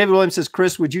 David Williams says,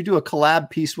 Chris, would you do a collab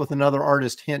piece with another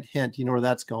artist? Hint, hint. You know where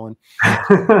that's going.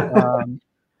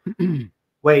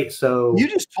 Wait, so you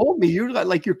just told me you're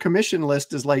like your commission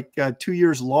list is like 2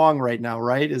 years long right now,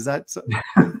 right? Is that so?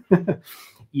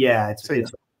 Yeah,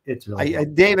 it's really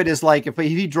David is like, if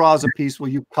he draws a piece, will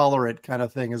you color it, kind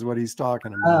of thing is what he's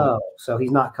talking about. Oh, so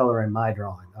he's not coloring my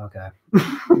drawing. Okay.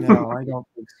 No, I don't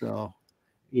think so.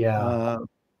 Yeah.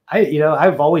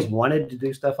 I've always wanted to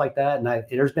do stuff like that, and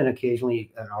there's been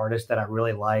occasionally an artist that I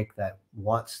really like that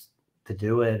wants to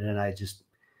do it, and I just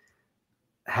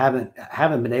haven't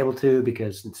been able to,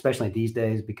 because especially these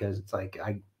days, because it's like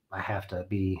I have to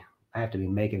be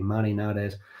making money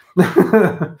nowadays.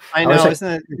 I know,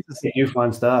 isn't it? Do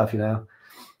fun stuff,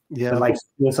 Yeah, but like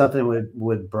doing something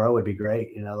with Bro would be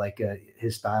great. Like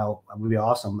his style would be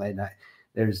awesome. And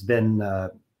there's been,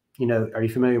 are you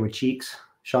familiar with Cheeks,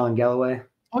 Sean Galloway?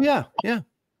 Oh yeah, yeah.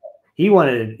 He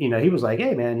wanted, he was like,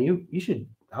 hey man, you should.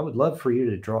 I would love for you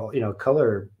to draw,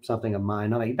 color something of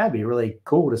mine. I'm like, that'd be really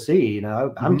cool to see.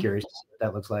 I'm curious to see what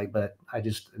that looks like, but I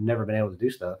just have never been able to do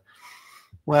stuff.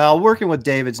 Well, working with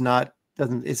David's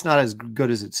it's not as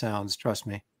good as it sounds. Trust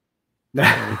me.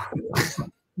 Yeah.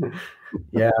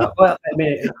 Well, I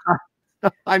mean,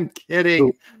 I'm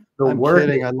kidding. I'm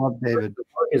kidding. I love David. The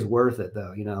work is worth it,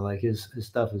 though. Like his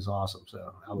stuff is awesome.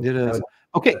 So it is.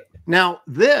 Okay, now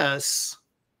this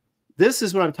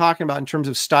is what I'm talking about in terms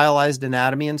of stylized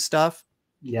anatomy and stuff.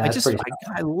 Yeah,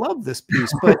 I love this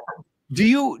piece. But do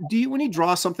you when you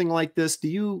draw something like this, do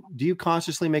you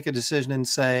consciously make a decision and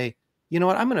say, you know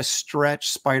what, I'm going to stretch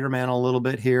Spider-Man a little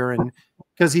bit here, and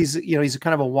because he's a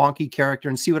kind of a wonky character,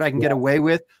 and see what I can get away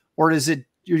with, or do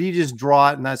you just draw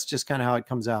it and that's just kind of how it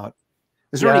comes out?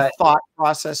 Is there any thought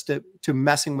process to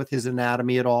messing with his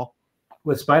anatomy at all?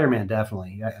 With Spider-Man,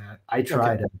 definitely. I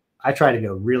try to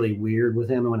go really weird with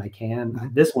him when I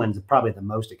can. This one's probably the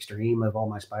most extreme of all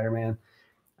my Spider-Man.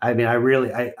 I mean,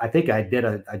 I think I did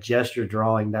a gesture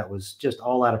drawing that was just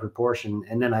all out of proportion,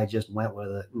 and then I just went with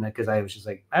it, because I was just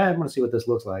like, I want to see what this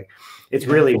looks like. It's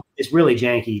really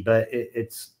janky, but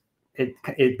it's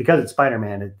because it's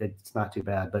Spider-Man, it's not too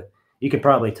bad. But you could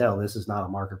probably tell this is not a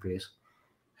marker piece.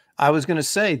 I was going to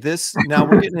say this. Now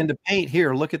we're getting into paint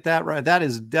here. Look at that, right? That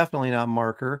is definitely not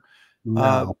marker.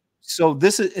 No. So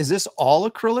is this all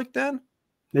acrylic then?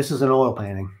 This is an oil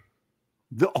painting.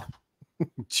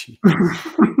 Gee.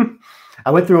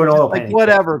 I went through an oil painting.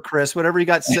 Whatever, Chris, whatever you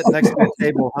got sitting next to the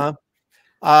table, huh?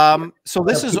 So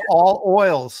this is all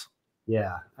oils.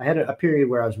 Yeah. I had a period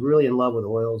where I was really in love with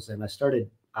oils, and I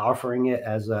started offering it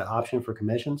as an option for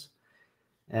commissions.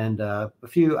 And I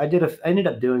ended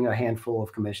up doing a handful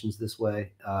of commissions this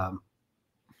way.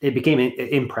 It became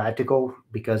impractical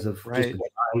because of just the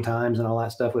buying times and all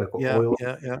that stuff with oil.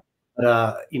 Yeah.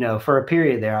 But, for a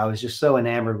period there, I was just so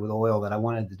enamored with oil that I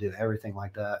wanted to do everything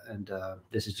like that. And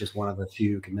this is just one of the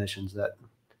few commissions that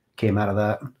came out of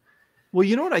that. Well,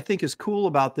 you know what I think is cool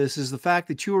about this is the fact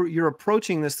that you're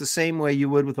approaching this the same way you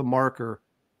would with a marker,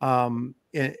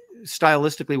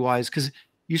 stylistically wise, because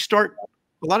you start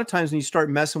a lot of times when you start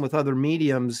messing with other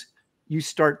mediums, you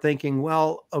start thinking,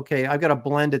 well, okay, I've got to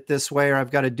blend it this way, or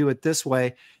I've got to do it this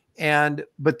way.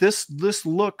 But this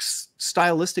looks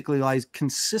stylistically like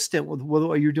consistent with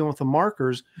what you're doing with the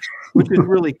markers, which is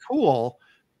really cool.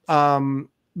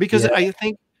 Because I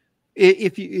think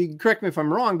if you correct me if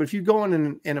I'm wrong, but if you go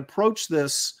in and approach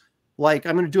this, like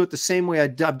I'm going to do it the same way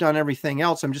I've done everything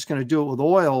else, I'm just going to do it with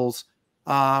oils.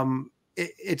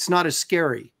 It's not as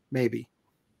scary, maybe,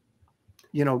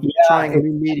 trying a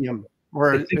new medium,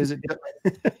 or is it,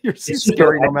 you're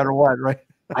scary no matter what, right?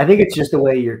 I think it's just the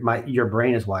way your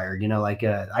brain is wired,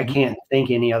 I can't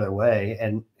think any other way.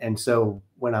 And so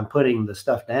when I'm putting the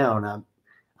stuff down,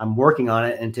 I'm working on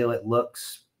it until it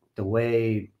looks the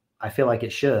way I feel like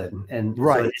it should. And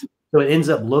so it ends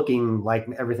up looking like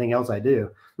everything else I do.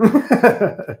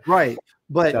 Right.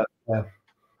 But,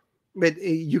 but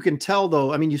you can tell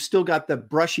though, I mean, you still got the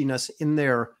brushiness in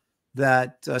there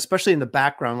that, especially in the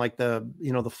background, like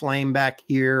the flame back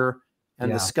here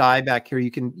and the sky back here,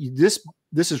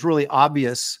 this is really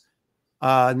obvious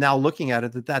now looking at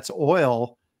it, that's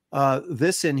oil.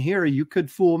 This in here, you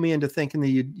could fool me into thinking that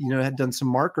you had done some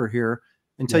marker here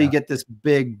until you get this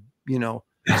big,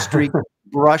 streak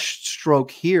brush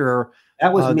stroke here.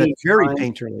 That was me that's very trying,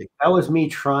 painterly. that was me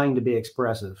trying to be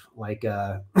expressive, like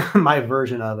my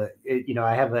version of it. You know,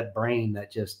 I have that brain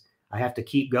that just, I have to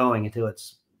keep going until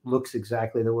it's looks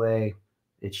exactly the way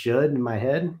it should in my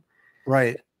head.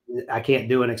 Right. I can't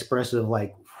do an expressive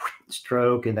like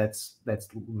stroke and that's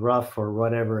rough or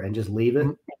whatever and just leave it.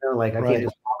 You know, like I can't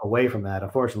just walk away from that.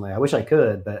 Unfortunately, I wish I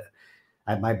could, but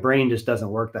my brain just doesn't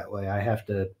work that way. I have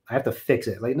to fix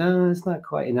it. Like, no, it's not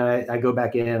quite. You know, I go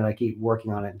back in and I keep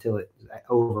working on it until I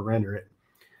over render it.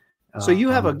 So you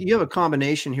have a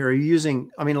combination here. Are you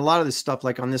using, I mean, a lot of this stuff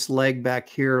like on this leg back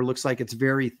here looks like it's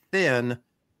very thin,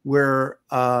 where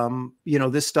you know,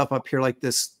 this stuff up here, like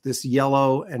this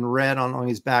yellow and red on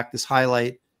his back, this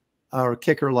highlight or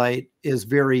kicker light is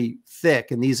very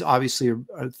thick, and these obviously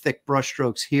are thick brush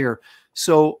strokes here.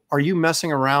 So are you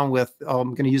messing around with,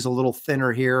 I'm going to use a little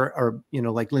thinner here, or, you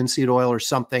know, like linseed oil or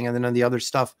something, and then on the other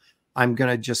stuff, I'm going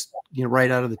to just, you know, right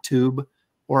out of the tube?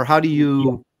 Or how do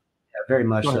you? Yeah, very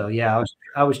much so. Yeah,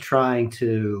 I was trying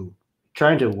to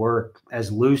work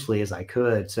as loosely as I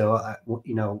could. So,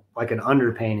 you know, like an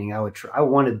underpainting, I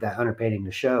wanted that underpainting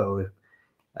to show,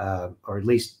 or at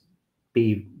least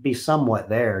be somewhat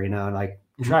there, you know, and I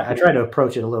try to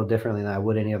approach it a little differently than I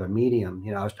would any other medium.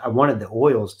 You know, I wanted the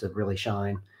oils to really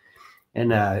shine,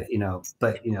 and you know,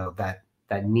 but you know, that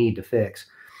need to fix.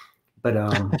 But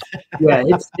yeah,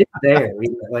 it's there.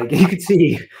 You know, like you could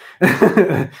see,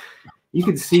 you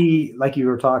could see, like you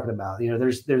were talking about. You know,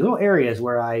 there's little areas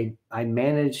where I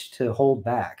managed to hold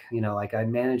back. You know, like I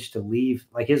managed to leave,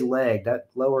 like his leg, that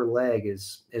lower leg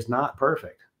is not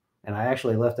perfect, and I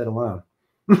actually left it alone.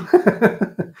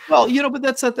 Well, you know, but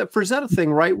that's not the Frazetta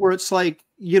thing, right? Where it's like,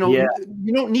 you know,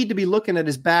 you don't need to be looking at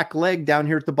his back leg down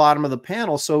here at the bottom of the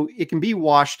panel, so it can be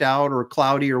washed out or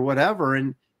cloudy or whatever,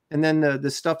 and then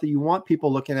the stuff that you want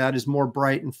people looking at is more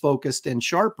bright and focused and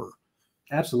sharper.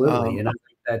 Absolutely, and I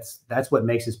think that's what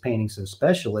makes his painting so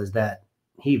special, is that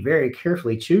he very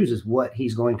carefully chooses what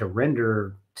he's going to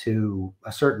render to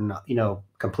a certain, you know,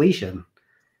 completion,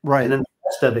 right? And then the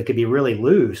rest of it could be really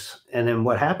loose, and then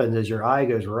what happens is your eye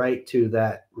goes right to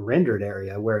that rendered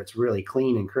area where it's really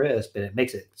clean and crisp, and it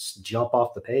makes it jump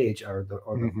off the page or the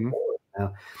board. You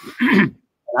know?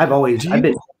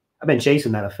 I've been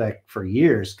chasing that effect for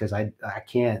years, because I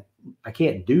can't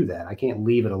do that. I can't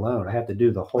leave it alone. I have to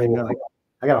do the whole.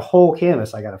 I got a whole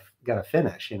canvas. I gotta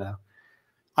finish. You know.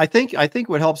 I think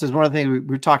what helps is one of the things we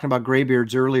were talking about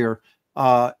graybeards earlier,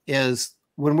 is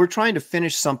when we're trying to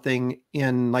finish something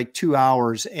in like 2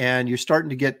 hours and you're starting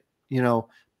to get, you know,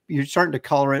 you're starting to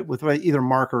color it with either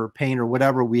marker or paint or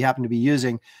whatever we happen to be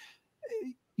using,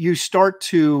 you start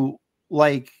to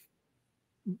like,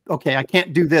 okay, I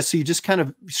can't do this. So you just kind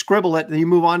of scribble it and you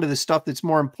move on to the stuff that's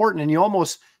more important. And you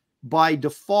almost by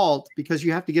default, because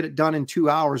you have to get it done in 2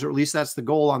 hours, or at least that's the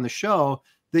goal on the show,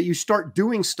 that you start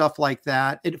doing stuff like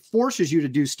that. It forces you to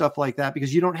do stuff like that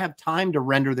because you don't have time to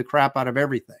render the crap out of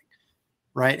everything.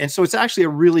 Right. And so it's actually a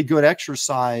really good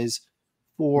exercise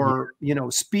for, you know,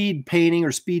 speed painting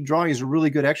or speed drawing is a really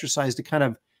good exercise to kind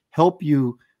of help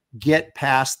you get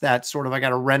past that sort of, I got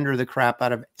to render the crap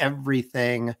out of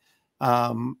everything.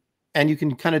 And you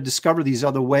can kind of discover these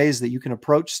other ways that you can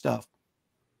approach stuff.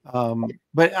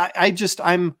 But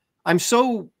I'm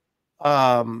so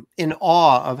in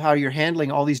awe of how you're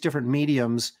handling all these different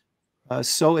mediums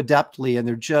so adeptly. And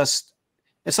they're just,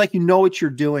 it's like, you know what you're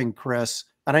doing, Chris.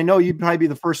 And I know you'd probably be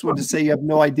the first one to say you have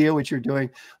no idea what you're doing,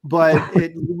 but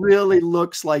it really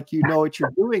looks like you know what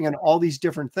you're doing and all these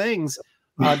different things,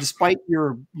 despite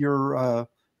your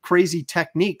crazy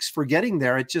techniques for getting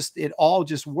there. It all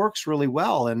just works really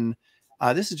well. And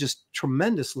this is just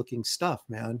tremendous looking stuff,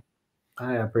 man.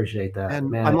 I appreciate that. And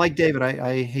man. I'm like David.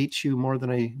 I hate you more than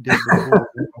I did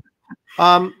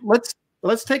before.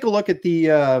 Let's take a look at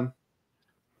the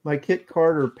my Kit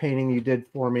Carter painting you did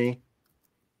for me.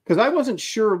 Because I wasn't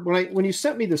sure when you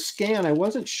sent me the scan, I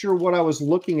wasn't sure what I was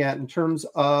looking at in terms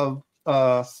of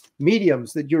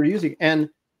mediums that you were using. And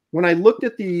when I looked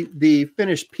at the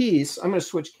finished piece, I'm going to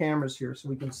switch cameras here so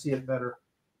we can see it better.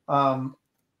 I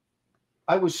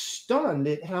was stunned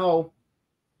at how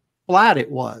flat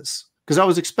it was, because I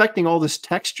was expecting all this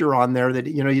texture on there that,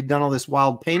 you know, you'd done all this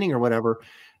wild painting or whatever.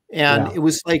 And it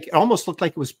was like, it almost looked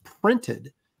like it was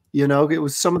printed, you know, it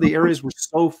was, some of the areas were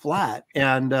so flat.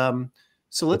 And,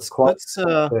 so let's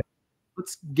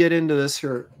get into this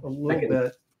here a little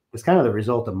bit. It's kind of the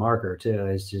result of marker too.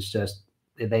 It's just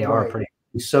they are pretty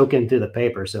soak into the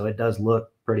paper, so it does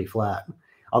look pretty flat.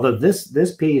 Although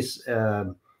this piece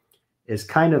is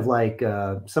kind of like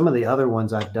some of the other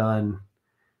ones I've done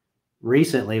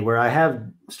recently, where I have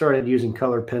started using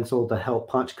colored pencil to help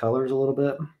punch colors a little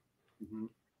bit.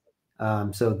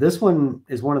 So this one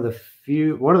is one of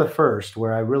the first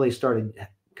where I really started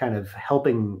kind of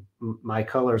helping my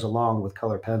colors along with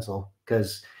color pencil,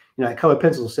 because that color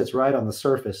pencil sits right on the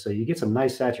surface, so you get some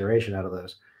nice saturation out of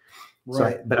those.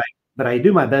 Right. So, but I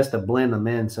do my best to blend them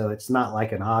in, so it's not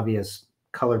like an obvious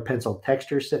color pencil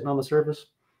texture sitting on the surface.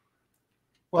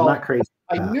 Well, I'm not crazy.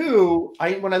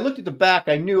 When I looked at the back,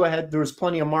 I knew there was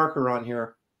plenty of marker on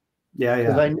here.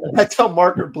 Yeah. That's how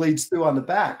marker bleeds through on the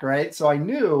back, right? So I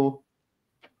knew.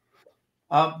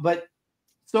 But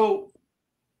so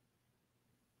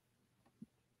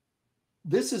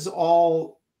this is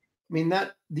all. I mean,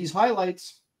 these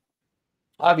highlights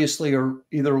obviously are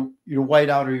either your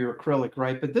whiteout or your acrylic,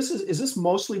 right? But is this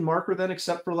mostly marker then,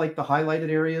 except for like the highlighted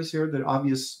areas here, the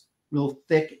obvious real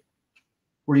thick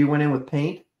where you went in with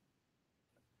paint?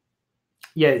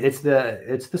 Yeah, it's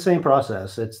the same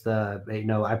process. It's I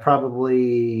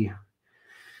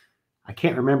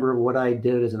can't remember what I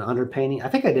did as an underpainting. I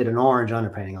think I did an orange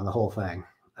underpainting on the whole thing.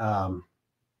 Or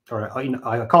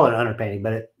I call it an underpainting,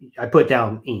 but I put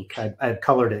down ink. I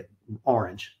colored it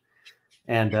orange.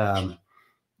 And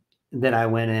then I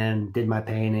went in, did my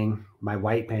painting, my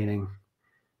white painting,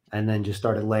 and then just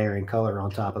started layering color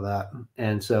on top of that.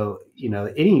 And so,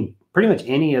 pretty much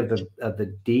any of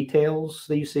the details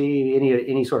that you see,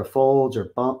 any sort of folds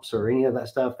or bumps or any of that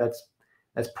stuff, that's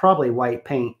probably white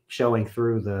paint showing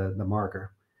through the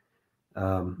marker.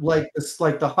 Like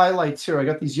the highlights here. I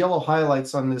got these yellow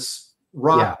highlights on this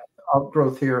rock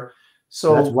outgrowth here.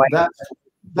 So that's white.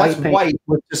 That's white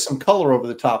with just some color over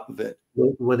the top of it.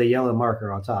 With a yellow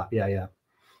marker on top. Yeah.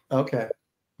 Okay.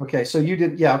 So you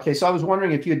did. Yeah. Okay. So I was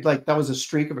wondering if you'd that was a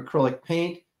streak of acrylic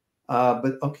paint.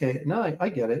 But okay. No, I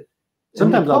get it.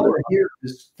 Sometimes the color here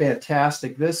is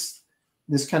fantastic. This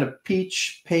kind of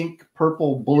peach, pink,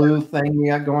 purple, blue thing we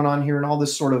got going on here, and all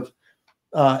this sort of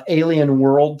alien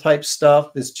world type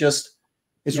stuff is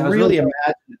really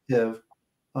imaginative.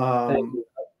 I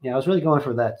was really going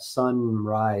for that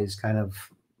sunrise kind of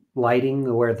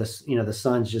lighting where the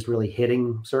sun's just really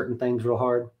hitting certain things real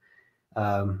hard.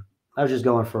 I was just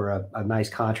going for a nice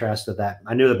contrast to that.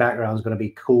 I knew the background was going to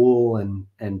be cool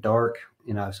and dark,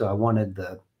 so I wanted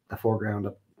the foreground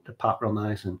to pop real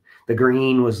nice. And the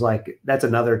green was that's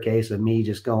another case of me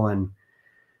just going,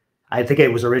 I think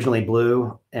it was originally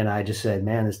blue, and I just said,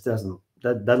 man, this doesn't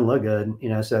look good,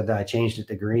 so I changed it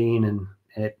to green, and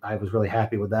I was really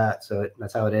happy with that. So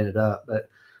that's how it ended up. But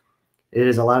it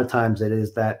is a lot of times it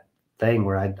is that thing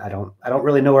where I don't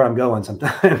really know where I'm going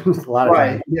sometimes. A lot of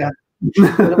times. Yeah.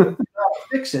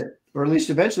 Fix it, or at least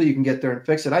eventually you can get there and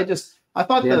fix it. I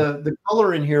thought the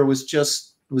color in here was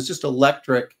just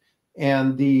electric,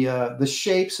 and the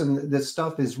shapes and the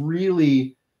stuff is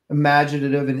really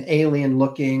imaginative and alien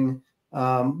looking,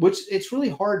 which it's really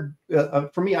hard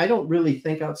for me. I don't really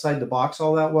think outside the box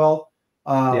all that well.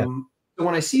 So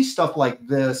when I see stuff like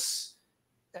this,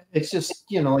 it's just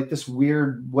like this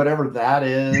weird whatever that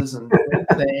is and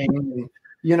thing, and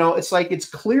it's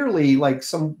clearly like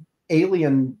some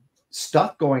alien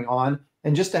stuff going on,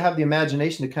 and just to have the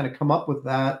imagination to kind of come up with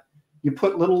that, you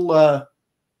put little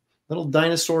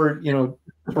dinosaur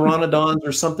pteranodons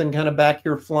or something kind of back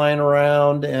here flying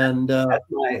around, and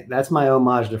that's my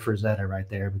homage to Frazetta right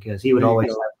there, because he would always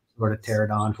have sort of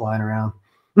pterodon flying around.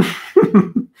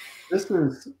 This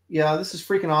is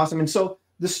freaking awesome. And so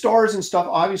the stars and stuff,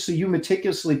 obviously you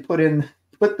meticulously put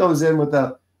those in with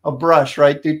a brush,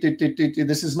 right?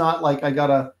 This is not like I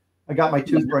got my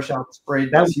toothbrush out and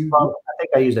sprayed. I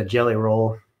think I used a jelly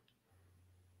roll.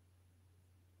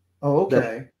 Oh,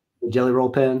 okay. The jelly roll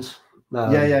pens.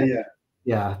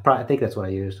 Yeah. I think that's what I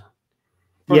used.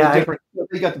 You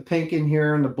got the pink in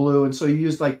here and the blue, and so you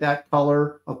used that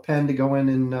color of pen to go in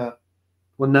and.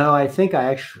 Well, no, I think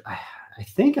I don't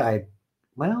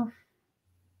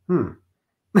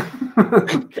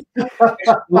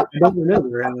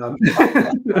remember.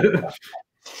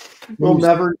 We'll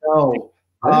never know.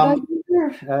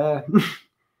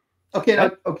 Okay.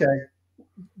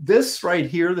 This right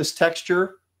here, this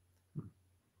texture,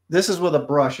 this is with a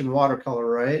brush and watercolor,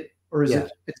 right? Or is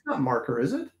it? It's not marker,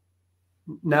 is it?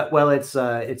 No. Well, it's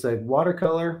a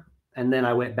watercolor, and then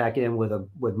I went back in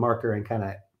with marker and kind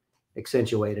of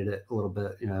accentuated it a little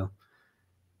bit,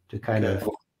 to kind of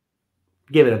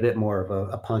give it a bit more of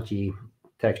a punchy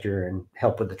texture and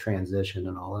help with the transition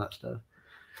and all that stuff.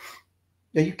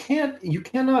 Yeah, you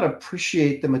cannot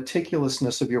appreciate the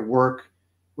meticulousness of your work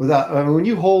without. I mean, when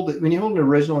you hold an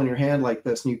original in your hand like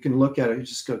this, and you can look at it, you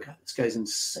just go, God, this guy's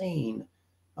insane.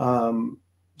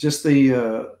 Just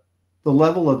the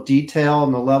level of detail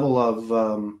and the level of,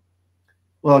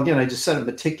 well, again, I just said a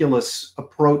meticulous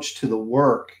approach to the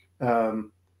work.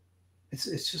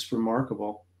 It's just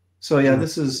remarkable. So yeah,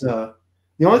 this is the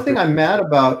only thing I'm mad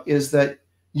about is that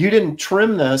you didn't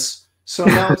trim this. So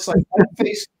now it's like I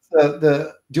face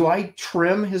the do I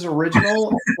trim his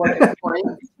original like a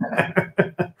frame?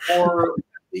 Or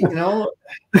I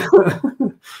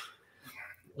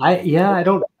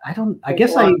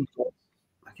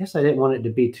guess I didn't want it to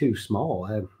be too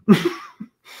small.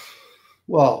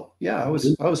 Well, yeah, I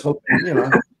was hoping,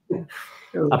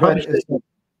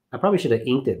 I probably should have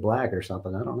inked it black or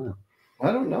something. I don't know.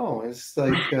 I don't know. It's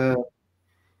like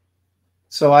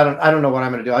so I don't know what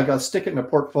I'm going to do. I got to stick it in a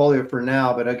portfolio for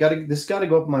now, but this got to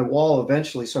go up on my wall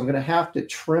eventually. So I'm going to have to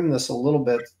trim this a little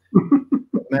bit,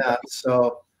 Matt.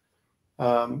 So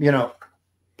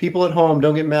people at home,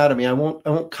 don't get mad at me. I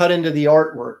won't cut into the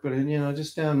artwork, but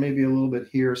just down maybe a little bit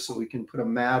here so we can put a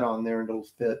mat on there and it'll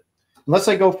fit. Unless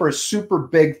I go for a super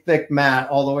big, thick mat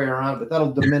all the way around, but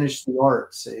that'll diminish the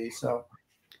art. See, so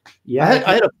yeah,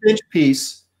 I had a Finch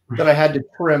piece that I had to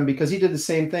trim because he did the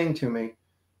same thing to me.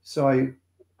 So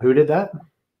who did that?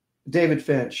 David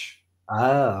Finch.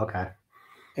 Oh, okay.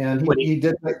 And he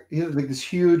did like this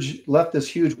huge, left this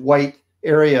huge white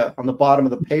area on the bottom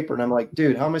of the paper, and I'm like,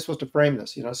 dude, how am I supposed to frame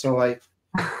this? So I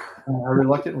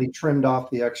reluctantly trimmed off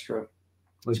the extra.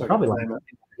 Well, so probably like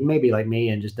he may be like me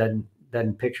and just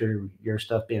doesn't picture your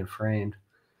stuff being framed.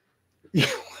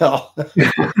 Well,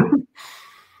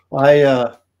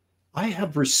 I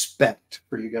have respect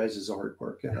for you guys'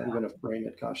 artwork, and I'm going to frame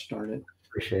it. Gosh darn it!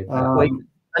 Appreciate that.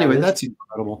 Anyway, that's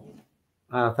incredible.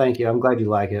 Thank you. I'm glad you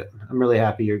like it. I'm really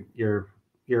happy you're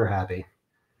happy.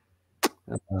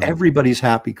 Everybody's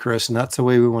happy, Chris, and that's the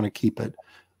way we want to keep it.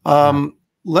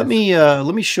 Let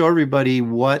me show everybody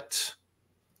what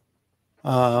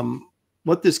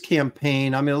this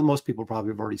campaign. I mean, most people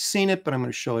probably have already seen it, but I'm going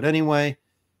to show it anyway.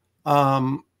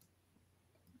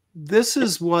 This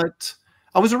is what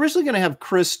I was originally going to have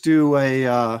Chris do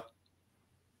a.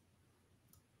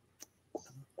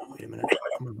 Wait a minute,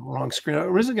 I'm on the wrong screen. I was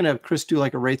originally going to have Chris do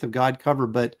like a Wraith of God cover,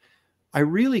 but I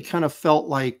really kind of felt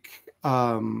like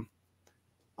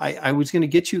I was going to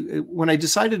get you when I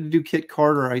decided to do Kit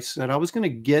Carter. I said I was going to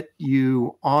get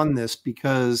you on this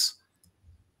because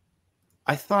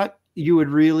I thought you would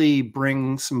really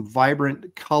bring some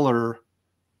vibrant color.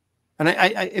 And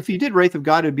if you did Wraith of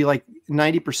God, it'd be like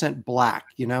 90% black.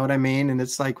 You know what I mean? And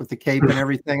it's like with the cape and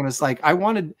everything. And it's like I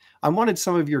wanted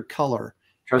some of your color.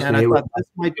 Trust and me, I thought this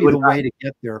might be the way to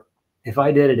get there. If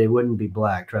I did it, it wouldn't be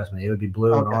black. Trust me, it would be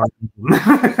blue and orange.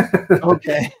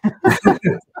 Okay.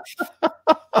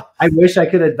 I wish I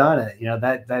could have done it.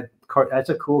 That's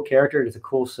a cool character. It's a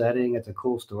cool setting. It's a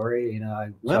cool story.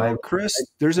 Chris,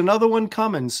 there's another one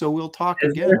coming, so we'll talk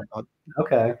again.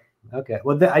 Okay.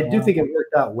 Well, I do think it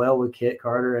worked out well with Kit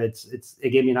Carter. It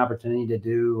gave me an opportunity to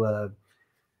do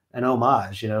an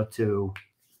homage, to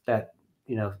that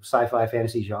sci-fi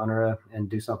fantasy genre and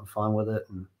do something fun with it.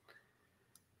 And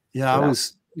I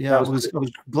was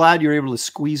glad you were able to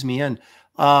squeeze me in.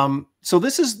 So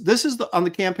this is on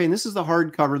the campaign. This is the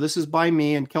hardcover. This is by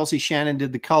me, and Kelsey Shannon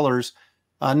did the colors.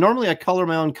 Normally I color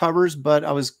my own covers, but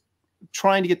I was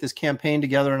trying to get this campaign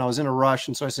together and I was in a rush.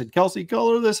 And so I said, Kelsey,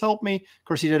 color this, help me. Of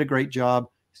course, he did a great job.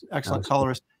 Excellent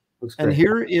colorist. And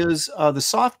here is the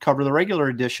soft cover, the regular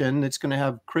edition. It's going to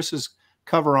have Chris's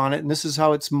cover on it. And this is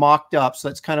how it's mocked up. So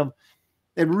that's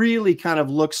it really kind of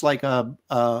looks like a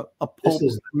pulp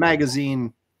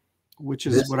magazine, which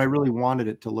is what I really wanted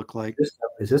it to look like.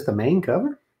 Is this the main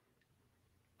cover?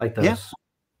 Like those? Yeah.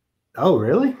 Oh,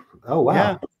 really? Oh, wow.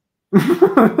 Yeah.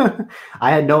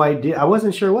 I had no idea. I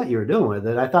wasn't sure what you were doing with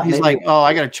it. I thought he's like, oh,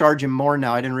 I got to charge him more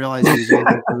now. I didn't realize he was using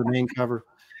it for the main cover.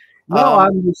 No,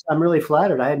 I'm really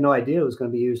flattered. I had no idea it was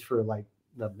going to be used for like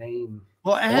the main.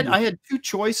 Well, I had two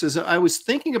choices. I was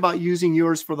thinking about using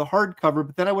yours for the hardcover,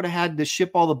 but then I would have had to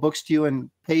ship all the books to you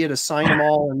and pay you to sign them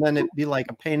all, and then it'd be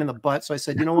like a pain in the butt. So I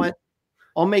said, you know what?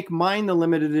 I'll make mine the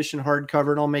limited edition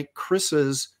hardcover, and I'll make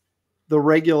Chris's the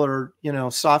regular,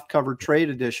 soft cover trade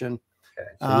edition. Okay.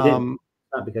 So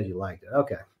not because you liked it.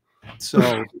 Okay.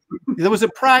 So there was a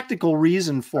practical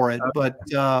reason for it, but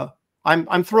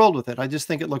I'm thrilled with it. I just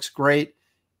think it looks great,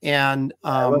 and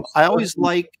I always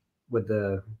like with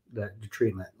the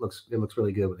treatment. It looks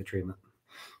really good with the treatment.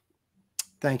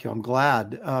 Thank you. I'm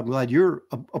glad you're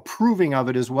approving of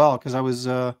it as well, because I was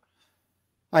I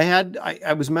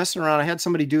was messing around. I had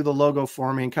somebody do the logo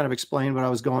for me and kind of explain what I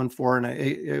was going for, and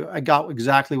I got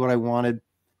exactly what I wanted.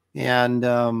 And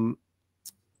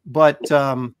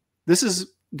this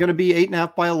is going to be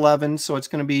 8.5 by 11, so it's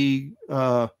going to be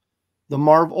the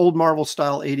old Marvel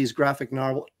style 80s graphic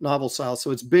novel style.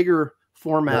 So it's bigger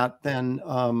format than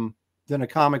a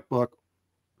comic book.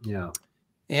 Yeah.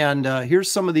 And here's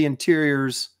some of the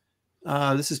interiors.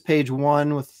 This is page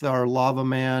 1 with our Lava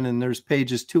Man, and there's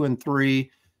pages 2 and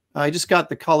 3. I just got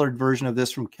the colored version of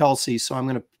this from Kelsey, so I'm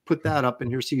going to put that up in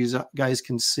here so you guys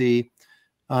can see.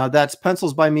 That's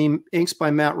pencils by me, inks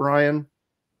by Matt Ryan,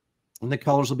 and the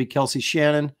colors will be Kelsey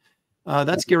Shannon.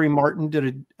 That's Gary Martin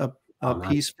did a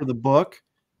piece for the book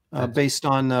based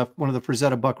on one of the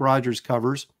Frazetta Buck Rogers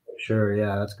covers. Sure,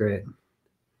 yeah, that's great.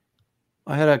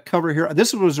 I had a cover here.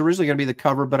 This was originally going to be the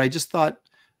cover, but I just thought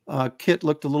Kit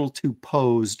looked a little too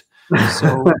posed.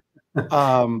 So,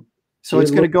 so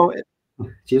it's going to go.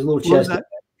 She has a little chest.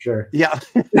 Sure. Yeah.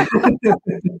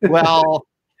 Well,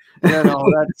 you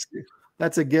know,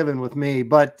 that's a given with me.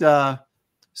 But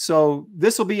so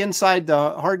this will be inside the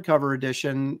hardcover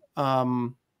edition.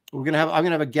 I'm gonna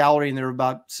have a gallery in there of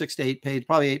about 6 to 8 pages,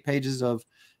 probably 8 pages of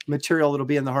material that'll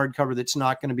be in the hardcover that's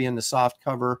not going to be in the soft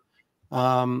cover.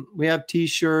 We have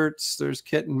T-shirts. There's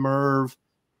Kit and Merv.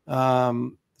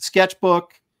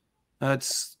 Sketchbook.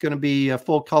 It's going to be a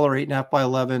full color 8.5 by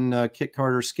 11 Kit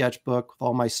Carter sketchbook with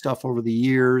all my stuff over the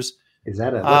years. Is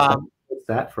that what's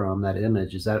that from? That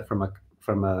image? Is that from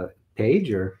a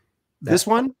page or this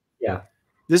one? Yeah,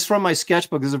 this is from my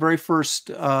sketchbook. This is the very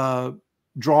first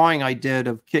drawing I did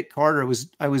of Kit Carter.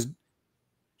 I was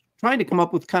trying to come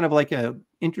up with kind of like a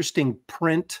interesting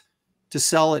print to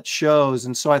sell at shows,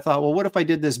 and so I thought, well, what if I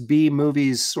did this B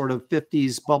movies sort of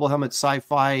 50s bubble helmet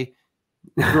sci-fi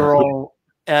girl?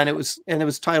 And it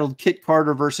was titled Kit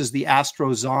Carter versus the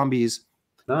Astro Zombies.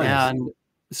 Nice. And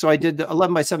so I did the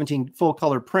 11 by 17 full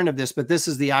color print of this, but this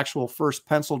is the actual first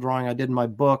pencil drawing I did in my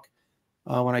book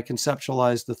when I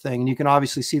conceptualized the thing. And you can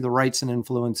obviously see the Wrightson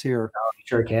influence here. Oh, you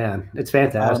sure can. It's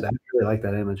fantastic. I really like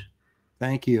that image.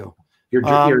 Thank you.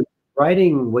 You're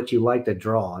writing what you like to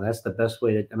draw, and that's the best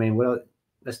way to. I mean, well,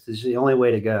 that's the only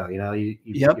way to go. You know,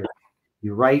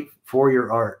 you write for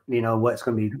your art. You know what's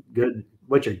going to be good.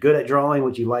 What you're good at drawing,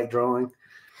 what you like drawing.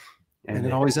 And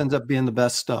it always ends up being the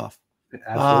best stuff.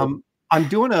 Absolutely. I'm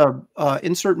doing a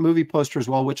insert movie poster as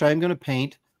well, which I'm going to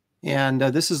paint. And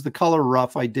this is the color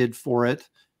rough I did for it.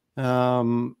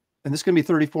 And this is going to be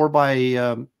 34 by,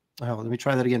 let me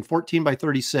try that again, 14 by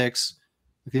 36.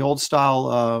 With the old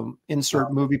style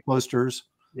insert movie posters.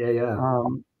 Yeah, yeah.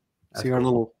 See our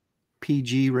little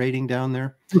PG rating down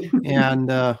there.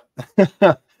 And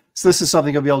so this is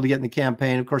something I'll be able to get in the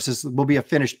campaign. Of course, this will be a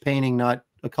finished painting, not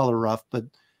a color rough. But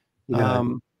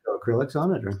acrylics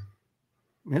on it, or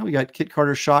we got Kit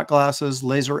Carter shot glasses,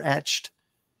 laser etched,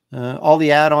 all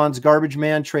the add-ons, Garbage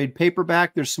Man trade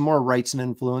paperback. There's some more Wrightson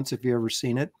influence if you've ever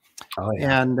seen it. Oh,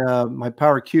 yeah. And my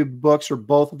Power Cube books are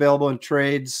both available in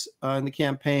trades in the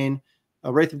campaign.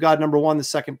 Wraith of God #1, the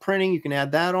second printing, you can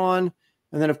add that on.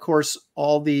 And then, of course,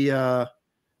 all the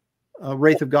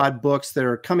Wraith of God books that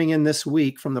are coming in this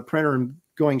week from the printer and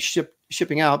going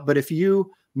shipping out. But if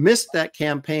you missed that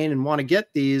campaign and want to get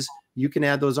these, you can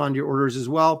add those onto your orders as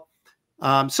well.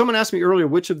 Someone asked me earlier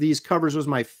which of these covers was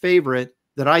my favorite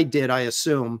that I did, I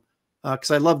assume, because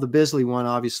I love the Bisley one,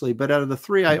 obviously. But out of the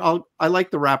three, I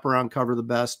like the wraparound cover the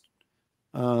best.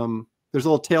 There's a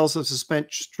little Tales of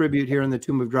Suspense tribute here and the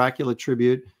Tomb of Dracula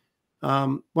tribute.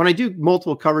 When I do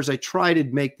multiple covers, I try to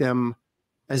make them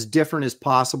as different as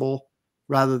possible,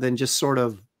 rather than just sort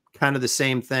of kind of the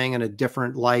same thing in a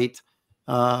different light.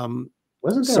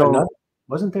 Wasn't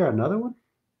there another one?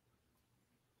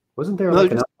 Wasn't there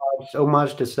like an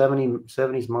homage to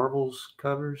 70s Marvels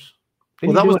covers?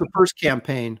 Well, that was the first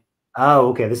campaign. Oh,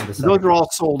 okay. This is the second. Those are all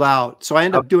sold out. So I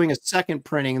ended up doing a second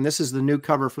printing, and this is the new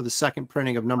cover for the second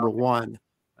printing of #1.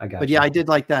 I got But yeah, I did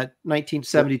like that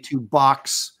 1972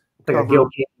 box like cover, a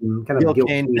Gil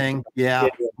Kane thing. Yeah.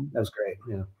 That was great.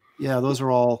 Yeah. Yeah, those are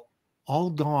all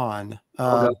gone.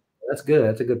 That's good.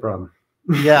 That's a good problem.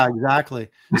 Yeah, exactly.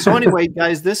 So anyway,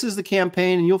 guys, this is the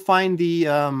campaign, and you'll find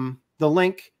the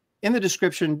link in the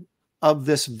description of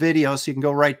this video, so you can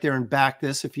go right there and back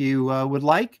this if you would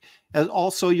like. And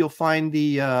also, you'll find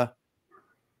the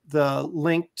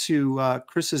link to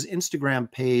Chris's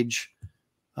Instagram page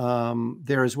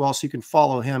there as well, so you can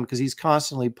follow him, because he's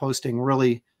constantly posting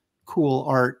really cool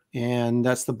art, and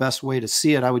that's the best way to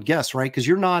see it, I would guess, right? Because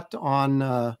you're not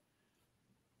on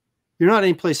you're not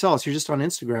anyplace else. You're just on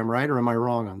Instagram, right? Or am I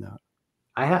wrong on that?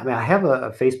 I have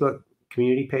a Facebook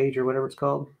community page or whatever it's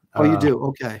called. Oh, you do?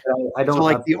 Okay. I don't so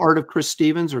like the Art of Chris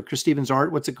Stevens or Chris Stevens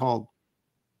Art. What's it called?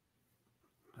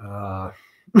 That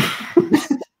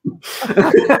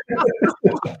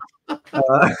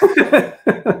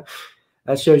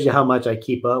shows you how much I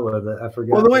keep up with it. I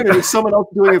forgot. Well, wait a minute. Is someone else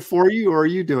doing it for you, or are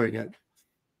you doing it?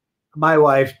 My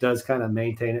wife does kind of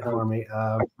maintain it for me.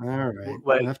 All right.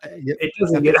 It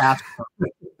doesn't get asked.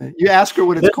 You ask her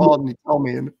what it's called, and you tell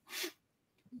me.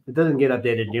 And it doesn't get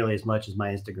updated nearly as much as my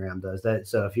Instagram does. That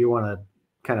so if you want to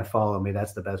kind of follow me,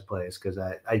 that's the best place because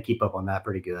I keep up on that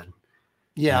pretty good.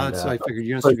 Yeah, And, that's what I figured.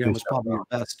 Your post Instagram new was stuff probably your on.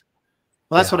 best.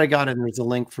 Well, that's Yeah. what I got, and there's a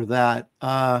link for that.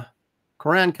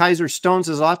 Coran Kaiser Stone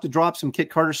says, I'll have to drop some Kit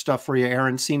Carter stuff for you,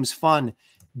 Aaron. Seems fun.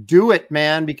 Do it,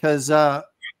 man, because the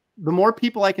more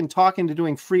people I can talk into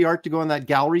doing free art to go in that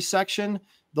gallery section,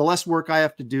 the less work I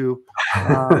have to do.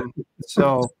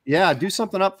 So, yeah, do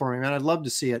something up for me, man. I'd love to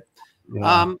see it.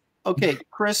 Yeah. Okay,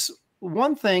 Chris,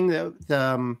 one thing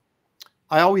that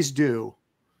I always do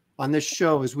on this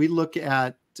show is we look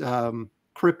at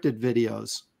cryptid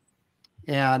videos.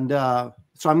 And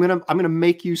so I'm gonna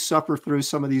make you suffer through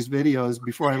some of these videos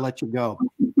before I let you go.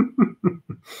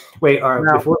 Wait,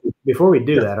 Now, before we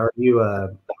do that, are you a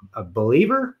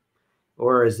believer,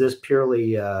 or is this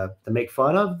purely to make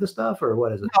fun of the stuff, or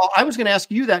what is it? no, I was going to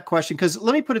ask you that question because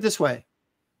let me put it this way: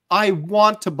 I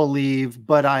want to believe,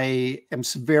 but I am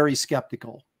very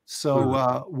skeptical.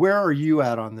 So where are you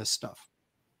at on this stuff?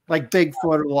 Like Bigfoot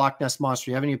or the Loch Ness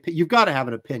Monster? You have any? You've got to have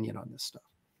an opinion on this stuff.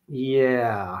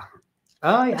 Yeah,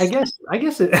 I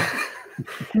guess it.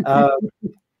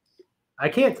 I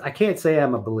can't say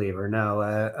I'm a believer. No,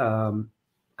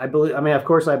 I believe. I mean, of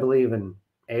course, I believe in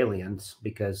aliens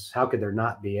because how could there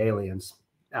not be aliens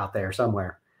out there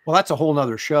somewhere? Well, that's a whole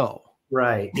nother show,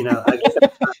 right? You know, I guess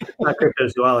that's not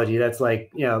cryptozoology. That's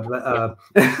like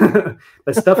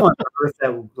but stuff on Earth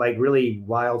that like really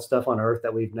wild stuff on Earth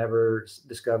that we've never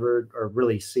discovered or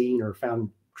really seen or found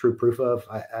true proof of.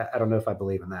 I don't know if I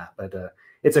believe in that, but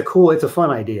it's a fun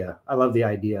idea. I love the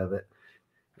idea of it.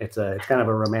 It's kind of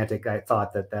a romantic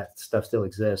thought that stuff still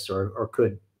exists or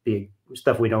could be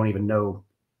stuff we don't even know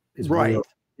is real,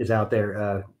 is out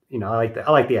there. You know, I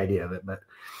like the idea of it, but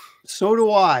so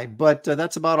do I. But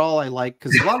that's about all I like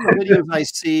because a lot of the videos I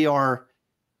see are,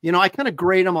 you know, I kind of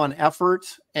grade them on effort,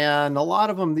 and a lot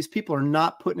of them, these people are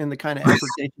not putting in the kind of effort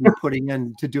they should be putting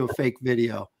in to do a fake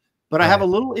video. But I have a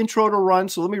little intro to run,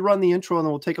 so let me run the intro, and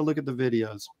then we'll take a look at the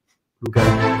videos. Okay.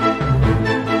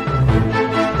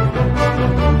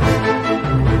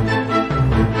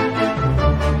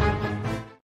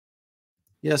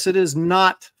 Yes, it is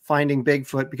not Finding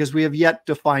Bigfoot because we have yet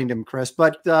to find him, Chris.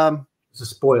 But it's a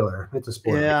spoiler. It's a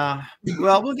spoiler. Yeah.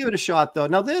 Well, we'll give it a shot, though.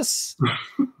 Now, this,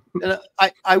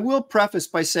 I will preface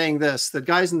by saying this. The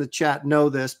guys in the chat know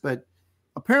this, but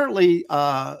apparently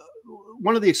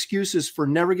one of the excuses for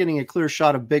never getting a clear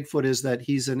shot of Bigfoot is that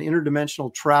he's an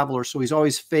interdimensional traveler, so he's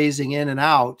always phasing in and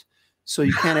out, so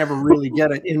you can't ever really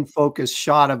get an in-focus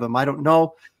shot of him. I don't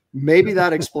know. Maybe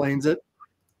that explains it.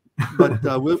 But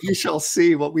we shall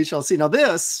see what we shall see. Now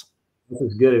this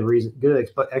is good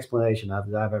explanation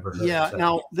I've ever heard. Yeah. So.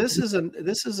 Now this is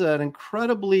an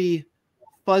incredibly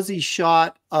fuzzy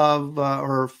shot of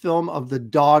or film of the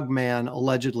Dog Man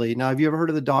allegedly. Now, have you ever heard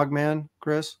of the Dog Man,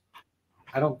 Chris?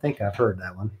 I don't think I've heard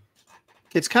that one.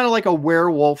 It's kind of like a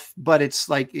werewolf, but it's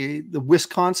like the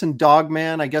Wisconsin Dog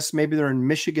Man. I guess maybe they're in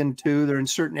Michigan too. They're in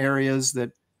certain areas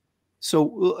that.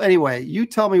 So anyway, you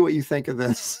tell me what you think of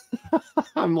this.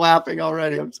 I'm laughing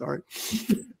already. I'm sorry.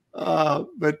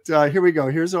 But here we go.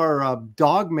 Here's our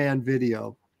Dog Man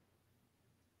video.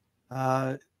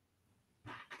 As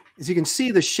you can see,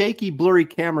 the shaky, blurry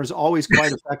camera is always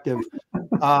quite effective.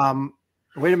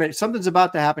 Wait a minute. Something's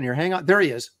about to happen here. Hang on. There he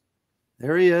is.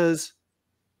 There he is.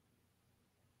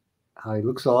 He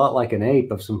looks a lot like an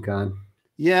ape of some kind.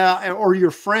 Yeah, or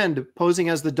your friend posing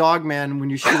as the Dog Man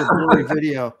when you shoot a blurry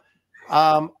video.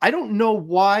 I don't know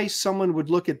why someone would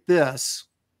look at this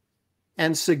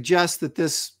and suggest that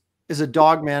this is a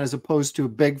Dog Man as opposed to a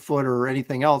Bigfoot or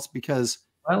anything else, because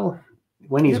well,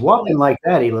 when he's walking like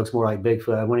that, he looks more like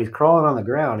Bigfoot. When he's crawling on the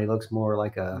ground, he looks more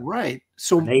like a right.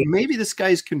 So maybe this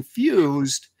guy's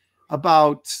confused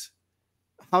about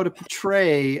how to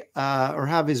portray or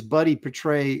have his buddy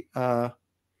portray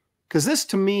because this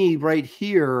to me right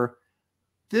here,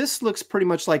 this looks pretty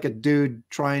much like a dude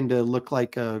trying to look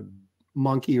like a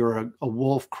monkey or a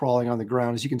wolf crawling on the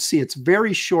ground. As you can see, it's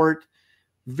very short,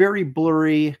 very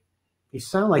blurry. You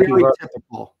sound like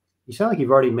typical. You sound like you've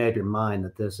already made up your mind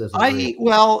that this isn't.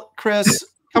 Well, Chris,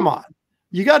 come on.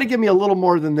 You got to give me a little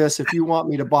more than this if you want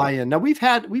me to buy in. Now we've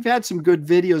had some good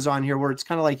videos on here where it's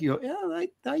kind of like you go,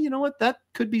 yeah, you know what, that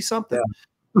could be something.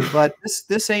 Yeah. But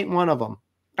this ain't one of them.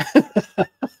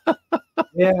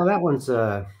 Yeah, that one's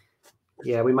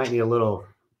yeah, we might need a little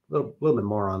bit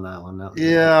more on that one.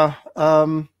 Yeah.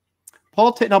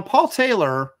 Paul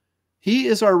Taylor, he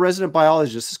is our resident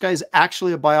biologist. This guy is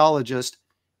actually a biologist.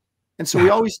 And so we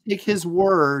always take his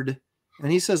word,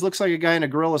 and he says, looks like a guy in a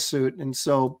gorilla suit. And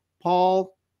so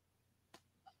Paul,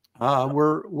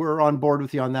 we're on board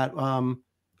with you on that. I'm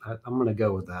going to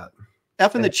go with that.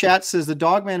 F in the chat says the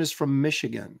dog man is from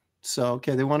Michigan. So,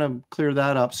 okay, they want to clear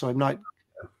that up. So I'm not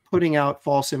putting out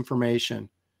false information.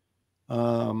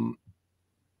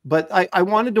 But I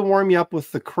wanted to warm you up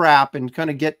with the crap and kind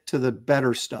of get to the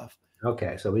better stuff.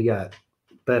 Okay, so we got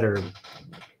better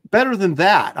than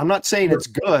that. I'm not saying it's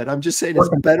good. I'm just saying it's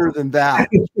better than that.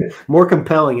 More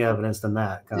compelling evidence than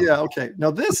that. Yeah. Okay.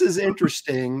 Now this is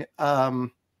interesting. I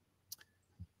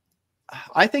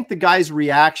think the guy's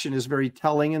reaction is very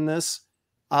telling in this.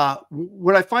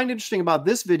 What I find interesting about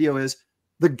this video is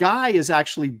the guy is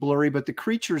actually blurry, but the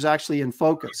creature is actually in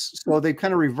focus. So they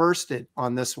kind of reversed it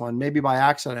on this one, maybe by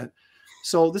accident.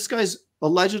 So this guy's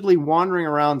allegedly wandering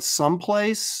around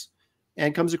someplace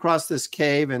and comes across this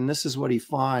cave, and this is what he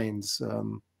finds.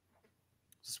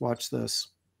 Just watch this.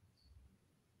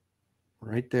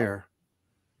 Right there.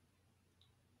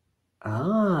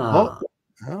 Ah.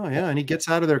 Oh, yeah, and he gets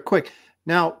out of there quick.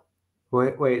 Now,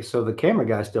 wait. So the camera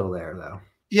guy's still there, though.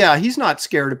 Yeah, he's not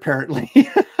scared, apparently.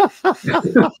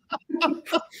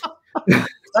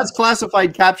 That's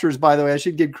classified captures, by the way. I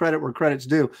should give credit where credit's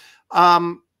due.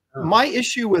 My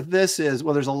issue with this is,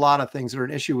 well, there's a lot of things that are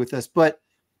an issue with this, but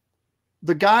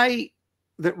the guy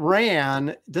that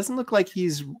ran doesn't look like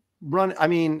he's run. I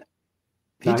mean,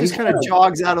 he just kind of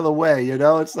jogs out of the way, you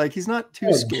know? It's like he's not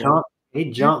too scared. He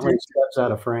jauntily steps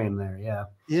out of frame there, yeah.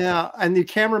 Yeah, and the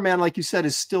cameraman, like you said,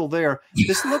 is still there.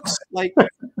 This looks like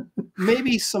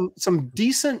maybe some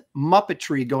decent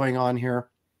Muppetry going on here.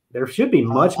 There should be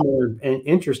much more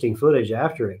interesting footage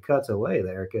after it cuts away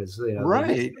there, because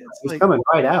right, he's coming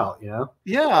right out, you know.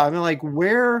 Yeah, I mean, like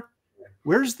where's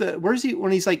he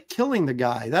when he's like killing the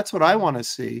guy? That's what I want to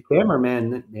see.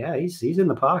 Cameraman, yeah, he's in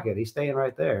the pocket. He's staying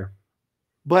right there.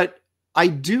 But I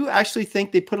do actually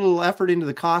think they put a little effort into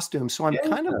the costume, so I'm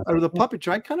or the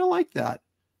puppetry. I kind of like that.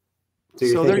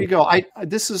 So there you go.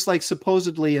 This is like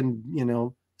supposedly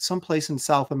in someplace in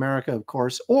South America, of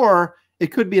course, or it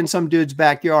could be in some dude's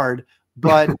backyard.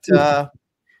 But you're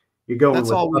going. That's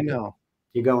all we know.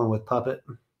 You're going with puppet.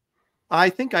 I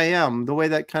think I am. The way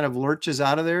that kind of lurches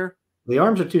out of there. The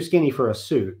arms are too skinny for a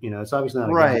suit. It's obviously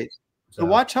not right. Guy, so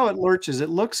watch how it lurches. It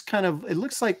looks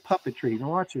like puppetry. Now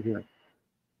watch it here.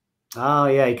 Oh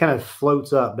yeah, he kind of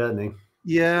floats up, doesn't he?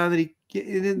 Yeah,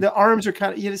 the arms are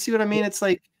kind of. You see what I mean? It's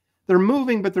like they're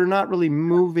moving, but they're not really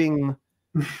moving.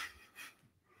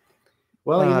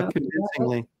 Well,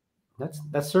 convincingly.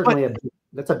 That's certainly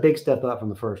a big step up from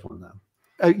the first one,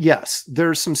 though. Yes,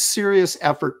 there's some serious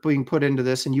effort being put into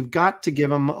this, and you've got to give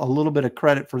him a little bit of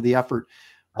credit for the effort.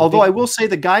 Although I will say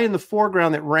the guy in the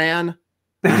foreground that ran,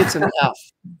 he gets an F.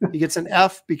 He gets an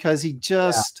F because he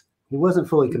just. Yeah. He wasn't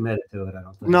fully committed to it, I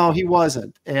don't think. No, he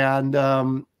wasn't. And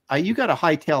you got to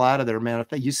hightail out of there, man. If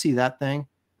you see that thing.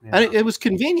 Yeah. And it was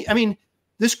convenient. I mean,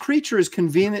 this creature is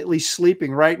conveniently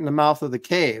sleeping right in the mouth of the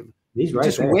cave. He's right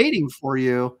just there. Waiting for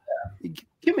you. Yeah.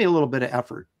 Give me a little bit of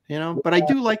effort, But I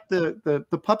do like the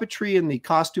puppetry and the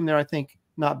costume there. I think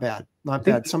not bad. Not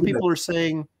bad. Some people are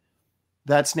saying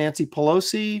that's Nancy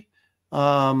Pelosi.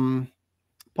 Paul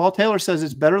Taylor says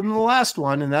it's better than the last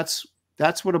one, and that's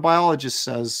what a biologist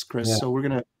says, Chris. Yeah. So we're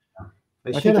gonna.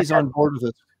 I think he's on board with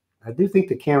it. I do think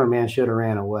the cameraman should have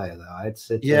ran away, though.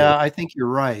 Yeah, I think you're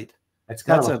right. It's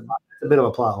a bit of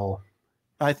a plot hole.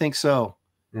 I think so.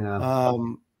 Yeah.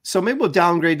 So maybe we'll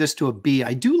downgrade this to a B.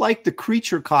 I do like the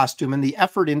creature costume and the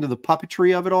effort into the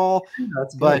puppetry of it all.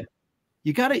 That's but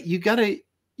you've got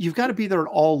to be there at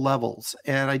all levels.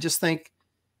 And I just think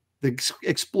the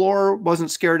explorer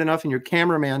wasn't scared enough, and your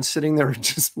cameraman sitting there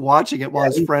just watching it while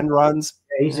his friend runs.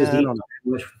 Yeah, he's just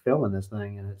filming this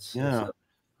thing, and it's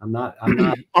I'm not.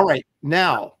 All right,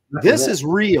 now this is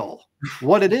real.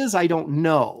 What it is, I don't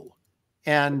know,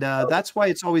 and that's why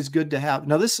it's always good to have.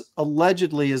 Now, this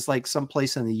allegedly is like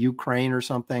someplace in the Ukraine or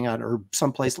something, or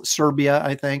someplace Serbia,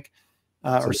 I think,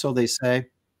 or so they say.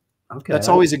 Okay, that's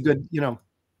always a good,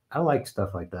 I like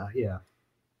stuff like that. Yeah.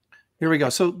 Here we go.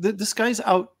 So this guy's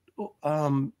out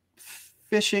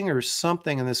fishing or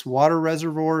something in this water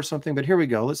reservoir or something, but here we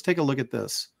go. Let's take a look at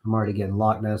this. I'm already getting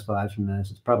Loch Ness vibes from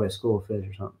this. It's probably a school of fish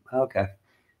or something. Okay.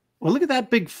 Well, look at that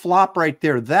big flop right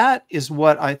there. That is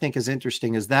what I think is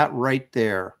interesting, is that right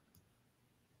there.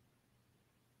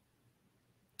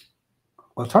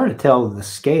 Well, it's hard to tell the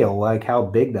scale, like how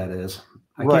big that is.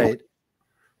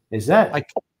 Is that?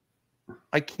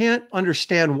 I can't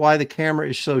understand why the camera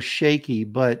is so shaky,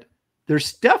 but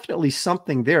there's definitely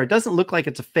something there. It doesn't look like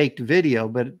it's a faked video,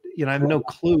 but I have no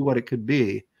clue what it could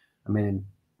be. I mean,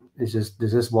 does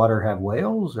this water have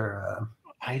whales or?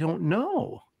 I don't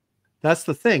know. That's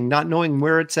the thing. Not knowing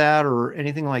where it's at or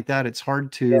anything like that, it's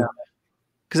hard to.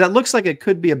 Because that looks like it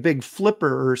could be a big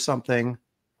flipper or something.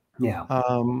 Yeah.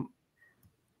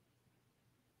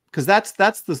 because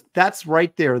that's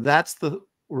right there. That's the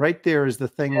right there is the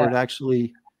thing where it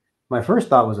actually. My first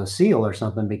thought was a seal or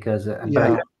something because,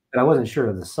 Yeah. but I wasn't sure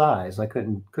of the size. I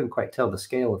couldn't quite tell the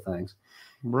scale of things.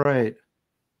 Right.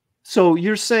 So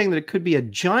you're saying that it could be a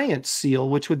giant seal,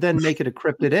 which would then make it a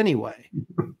cryptid anyway.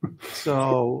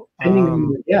 So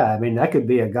yeah, I mean that could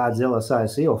be a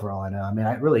Godzilla-sized seal for all I know. I mean,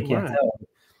 I really can't tell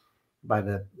by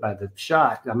the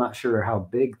shot. I'm not sure how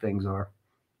big things are.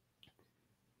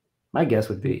 My guess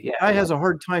would be, yeah. Guy has a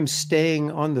hard time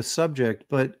staying on the subject,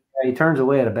 but he turns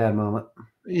away at a bad moment.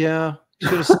 Yeah,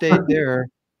 should have stayed there.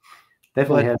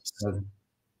 Definitely has a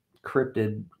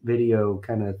cryptid video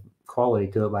kind of quality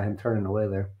to it by him turning away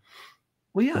there.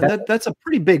 Well, yeah, that's a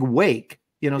pretty big wake.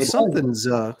 You know, something's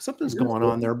going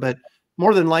on there, but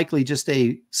more than likely just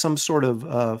some sort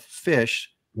of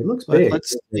fish. It looks big.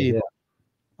 Let's see.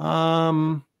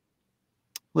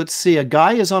 Let's see. A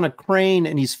guy is on a crane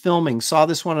and he's filming. Saw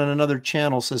this one on another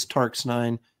channel, says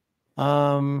Tarks9.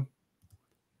 Paul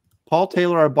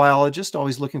Taylor, our biologist,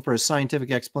 always looking for a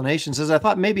scientific explanation, says, I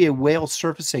thought maybe a whale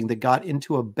surfacing that got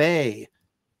into a bay.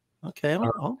 Okay,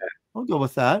 I'll go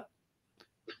with that.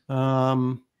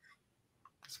 And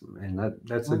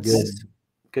that's a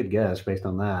good guess based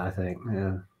on that, I think.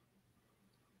 Yeah.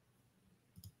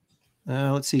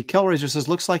 Let's see. Kellraiser says,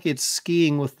 looks like it's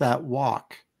skiing with that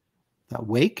walk. That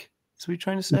wake? Is what you're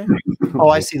trying to say? Oh,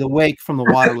 I see. The wake from the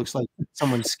water looks like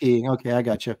someone skiing. Okay, I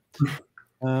got you.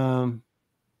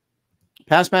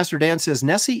 Past Master Dan says,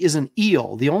 Nessie is an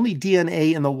eel. The only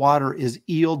DNA in the water is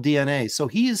eel DNA. So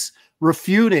he's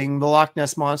refuting the Loch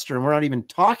Ness Monster, and we're not even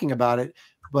talking about it.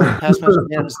 But Past Master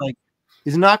Dan is like,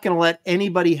 he's not going to let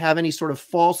anybody have any sort of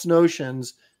false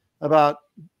notions about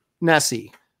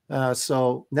Nessie.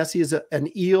 So Nessie is an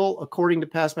eel, according to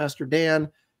Past Master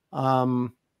Dan.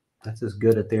 That's as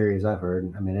good a theory as I've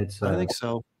heard. I mean, it's. I think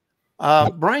so.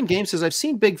 Brian Game says, I've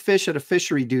seen big fish at a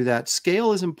fishery do that.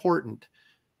 Scale is important.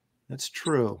 That's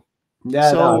true.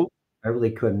 Yeah, so no, I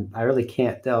really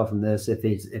can't tell from this if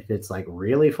it's like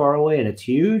really far away and it's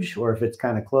huge, or if it's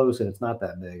kind of close and it's not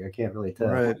that big. I can't really tell.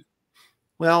 Right.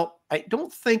 Well, I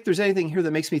don't think there's anything here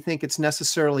that makes me think it's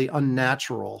necessarily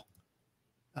unnatural.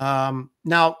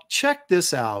 Now check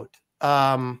this out.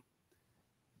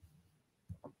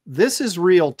 This is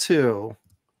real too,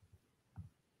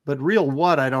 but real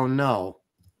what, I don't know.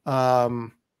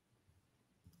 All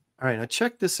right, now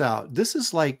check this out. This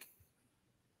is like,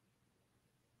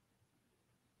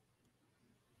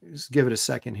 just give it a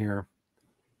second here.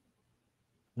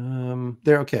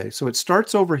 There, okay. So it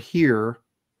starts over here.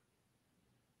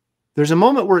 There's a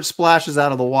moment where it splashes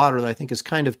out of the water that I think is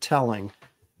kind of telling.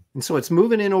 And so it's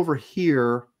moving in over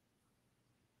here,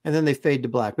 and then they fade to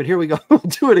black. But here we go. We'll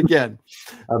do it again.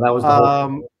 Oh, that was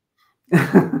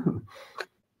the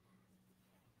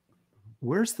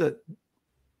where's the,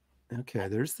 okay,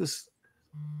 there's this.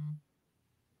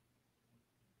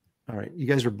 All right, you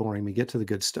guys are boring me. Get to the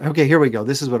good stuff. Okay, here we go.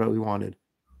 This is what we wanted.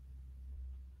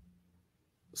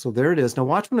 So there it is. Now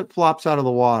watch when it flops out of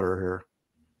the water here.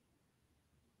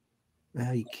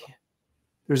 Now you can't.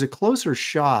 There's a closer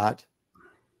shot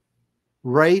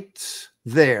right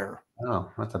there.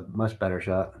 Oh, that's a much better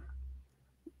shot.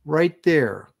 Right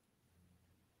there.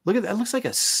 Look at that. It looks like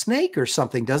a snake or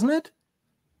something, doesn't it?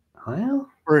 Well,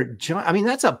 or a giant. I mean,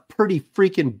 that's a pretty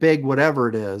freaking big whatever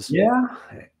it is. Yeah.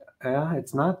 Yeah,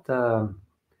 it's not.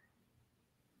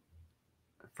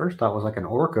 First thought was like an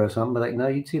orca or something, but like no,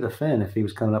 you'd see the fin if he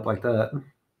was coming up like that.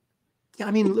 Yeah,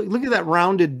 I mean, look at that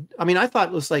rounded. I mean, I thought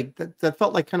it was like that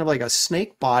felt like kind of like a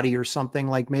snake body or something,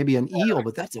 like maybe an eel,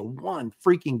 but that's a one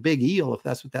freaking big eel if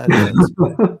that's what that is.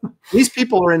 These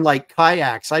people are in like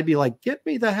kayaks. I'd be like, get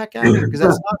me the heck out of here, because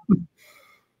that's not.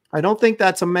 I don't think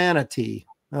that's a manatee.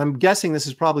 I'm guessing this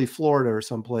is probably Florida or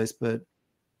someplace, but.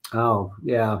 Oh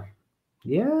yeah.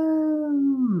 Yeah.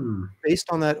 Based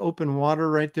on that open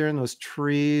water right there in those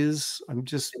trees, I'm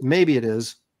just, maybe it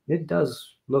is. It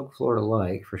does look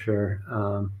Florida-like for sure.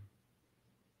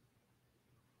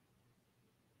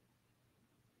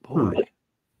 Boy.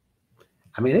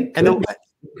 I mean, it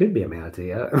could be a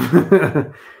manatee.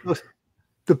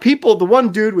 The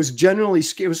one dude was genuinely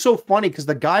scared. It was so funny because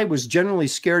the guy was genuinely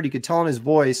scared. You could tell in his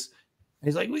voice. And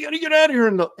he's like, we got to get out of here.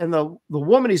 And the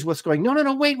woman he's with going, no,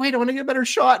 wait, I want to get a better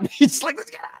shot. And he's like,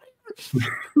 let's get out of here.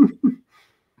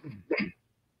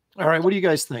 All right, what do you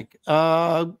guys think?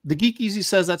 The Geek Easy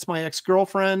says that's my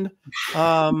ex-girlfriend.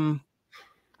 Paul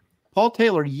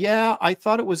Taylor, yeah, I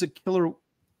thought it was a killer.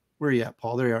 Where are you at,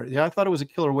 Paul? There you are. Yeah, I thought it was a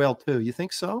killer whale too. You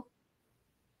think so?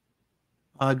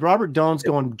 Robert Doan's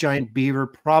going giant beaver.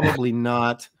 Probably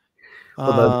not.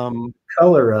 Well, the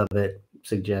color of it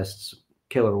suggests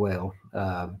killer whale,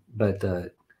 but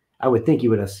I would think you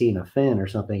would have seen a fin or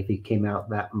something if he came out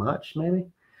that much, maybe.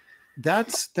 That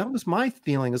was my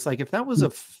feeling. It's like, if that was a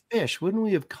fish, wouldn't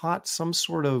we have caught some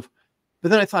sort of, but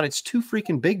then I thought it's too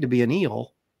freaking big to be an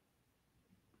eel.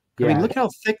 I mean, look how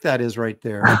thick that is right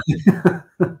there. I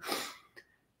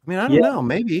mean, I don't know.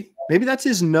 Maybe that's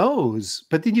his nose,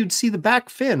 but then you'd see the back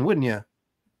fin, wouldn't you?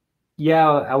 Yeah,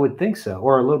 I would think so.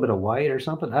 Or a little bit of white or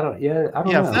something. I don't know.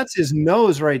 If that's his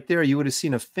nose right there, you would have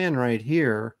seen a fin right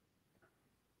here.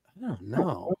 I don't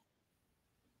know.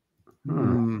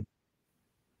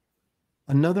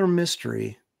 Another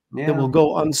mystery that will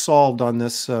go unsolved on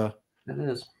this. It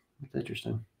is. It's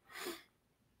interesting.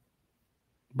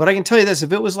 But I can tell you this,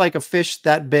 if it was like a fish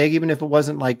that big, even if it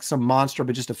wasn't like some monster,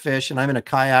 but just a fish, and I'm in a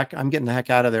kayak, I'm getting the heck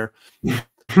out of there.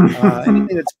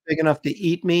 Anything that's big enough to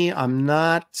eat me, I'm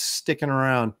not sticking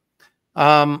around.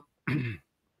 Oh,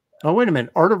 wait a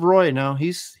minute. Art of Roy. Now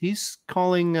he's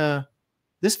calling,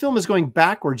 this film is going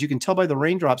backwards. You can tell by the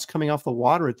raindrops coming off the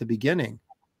water at the beginning.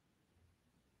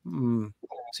 So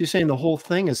you're saying the whole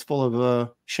thing is full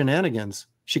of shenanigans,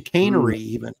 chicanery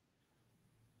even.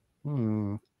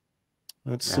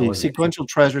 Let's see. Sequential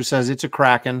Treasure says it's a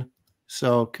kraken,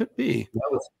 so it could be.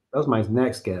 That was my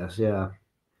next guess. Yeah.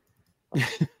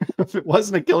 If it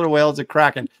wasn't a killer whale, it's a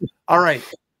kraken. All right.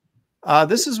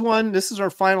 This is our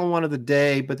final one of the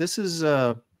day, but this is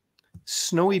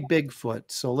Snowy Bigfoot.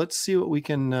 So let's see what we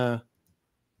can.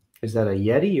 Is that a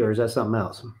Yeti or is that something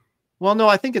else? Well, no,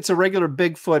 I think it's a regular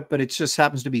Bigfoot, but it just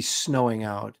happens to be snowing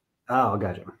out. Oh,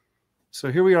 gotcha.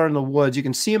 So here we are in the woods. You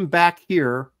can see him back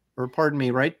here, or pardon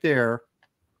me, right there.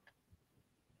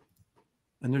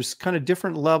 And there's kind of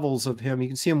different levels of him. You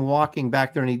can see him walking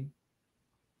back there, and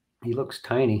he looks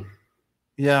tiny.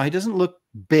 Yeah, he doesn't look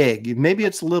big. Maybe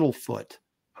it's Littlefoot.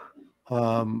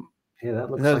 Yeah,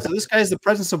 that looks. So this guy has the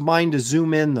presence of mind to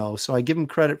zoom in, though. So I give him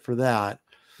credit for that.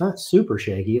 Not super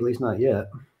shaky, at least not yet.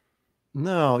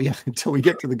 No, yeah, until we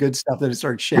get to the good stuff, then it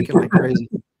starts shaking like crazy.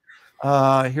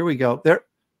 Here we go. There.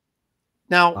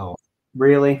 Now, oh,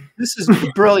 really? This is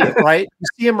brilliant, right? You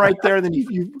see him right there, and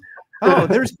then oh,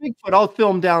 there's Bigfoot. I'll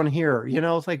film down here. You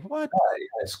know, it's like, what?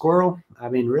 A squirrel? I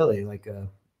mean, really, like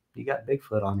you got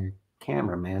Bigfoot on your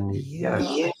camera, man. You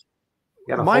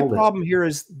gotta My hold problem here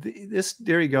is this.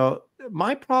 There you go.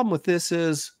 My problem with this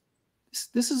is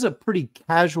a pretty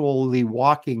casually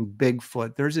walking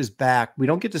Bigfoot. There's his back. We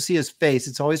don't get to see his face.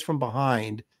 It's always from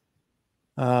behind.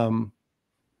 The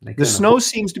snow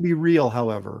seems to be real,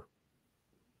 however.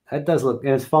 That does look,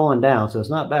 and it's falling down, so it's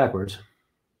not backwards.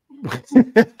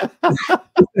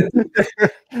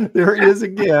 There he is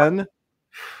again.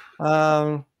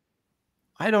 I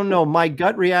don't know. My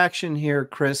gut reaction here,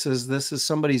 Chris, is this is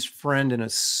somebody's friend in a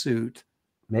suit.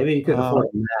 Maybe he couldn't afford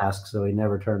a mask, so he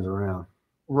never turns around.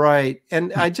 Right.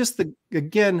 And I just,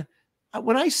 again,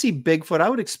 when I see Bigfoot, I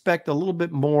would expect a little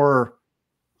bit more,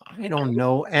 I don't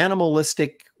know,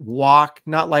 animalistic walk,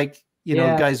 not like, you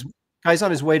know, guys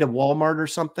on his way to Walmart or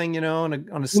something, you know,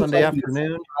 on a Sunday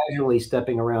afternoon. Casually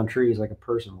stepping around trees like a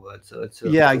person would. So it's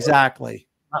exactly.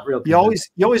 Not real. You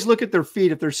always look at their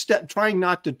feet. If they're trying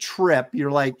not to trip,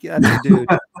 you're like, that's a dude.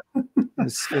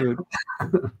 This dude.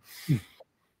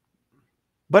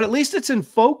 But at least it's in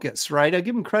focus, right? I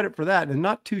give him credit for that, and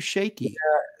not too shaky.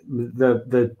 Yeah,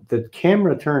 the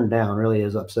camera turned down really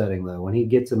is upsetting though. When he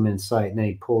gets him in sight and then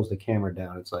he pulls the camera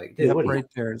down, it's like, dude, right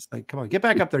there. It's like, come on, get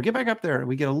back up there, get back up there. And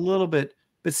we get a little bit,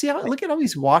 but see how look at how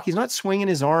he's walking. He's not swinging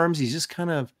his arms. He's just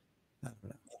kind of.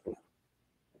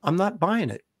 I'm not buying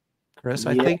it, Chris.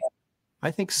 I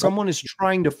think someone is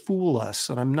trying to fool us,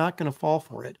 and I'm not going to fall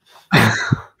for it.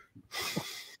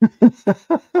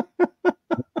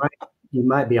 You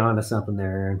might be onto something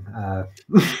there, Aaron.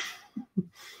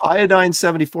 Iodine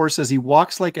 74 says he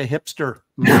walks like a hipster.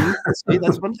 See,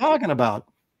 that's what I'm talking about.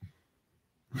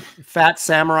 Fat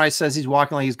Samurai says he's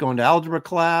walking like he's going to algebra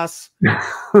class.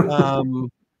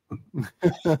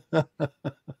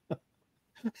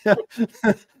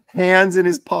 Hands in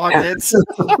his pockets.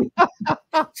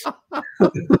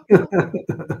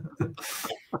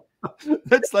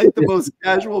 That's like the most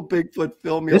casual Bigfoot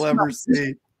film you'll ever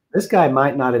see. This guy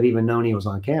might not have even known he was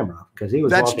on camera because he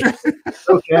was walking true.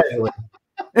 So casually.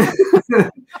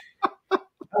 That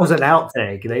was an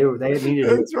outtake. They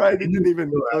needed. That's right. He didn't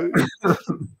even know.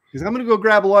 He's, I'm going to go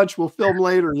grab lunch. We'll film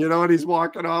later, you know. And he's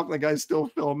walking off. The guy's still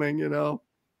filming, you know.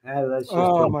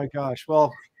 Oh my gosh.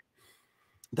 Well,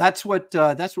 that's what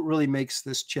really makes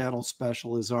this channel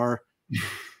special is our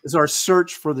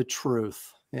search for the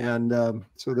truth. And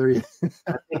so there you.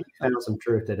 I think you found some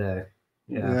truth today.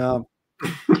 Yeah.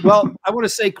 Well, I want to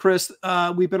say, Chris,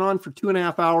 we've been on for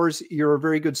 2.5 hours. You're a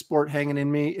very good sport hanging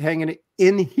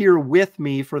in here with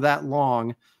me for that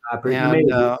long.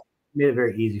 And made it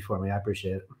very easy for me. I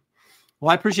appreciate it.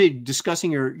 Well, I appreciate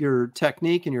discussing your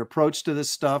technique and your approach to this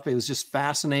stuff. It was just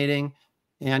fascinating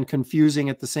and confusing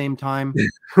at the same time,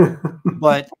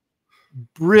 but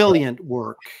brilliant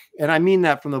work. And I mean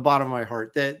that from the bottom of my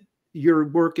heart, that your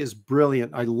work is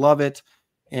brilliant. I love it.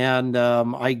 And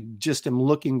I just am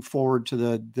looking forward to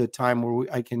the time where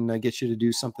I can get you to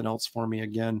do something else for me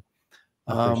again.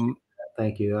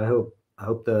 Thank you. I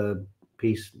hope the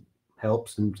piece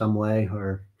helps in some way,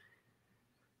 or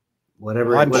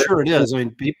whatever. I'm sure it is. I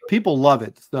mean, people love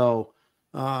it. So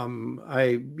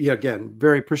again,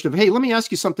 very appreciative. Hey, let me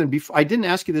ask you something. Before I didn't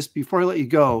ask you this before I let you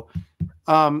go.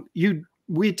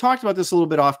 We talked about this a little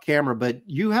bit off camera, but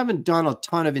you haven't done a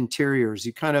ton of interiors.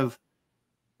 You kind of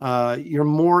you're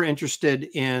more interested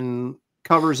in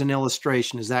covers and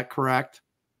illustration. Is that correct?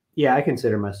 Yeah, I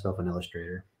consider myself an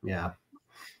illustrator. Yeah.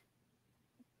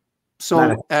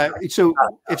 So, so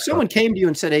if someone came to you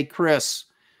and said, "Hey, Chris,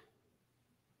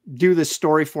 do this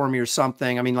story for me," or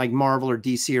something, I mean, like Marvel or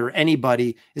DC or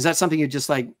anybody, is that something you just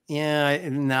like? Yeah,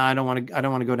 no, I don't want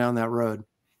to go down that road.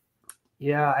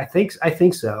 Yeah, I think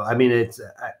so. I mean, it's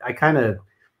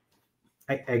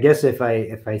I guess if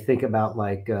I think about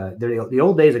like the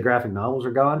old days of graphic novels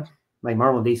are gone. Like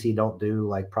Marvel and DC don't do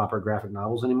like proper graphic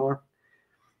novels anymore,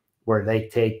 where they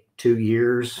take 2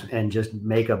 years and just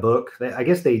make a book. I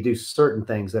guess they do certain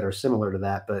things that are similar to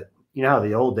that, but you know how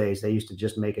the old days they used to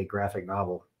just make a graphic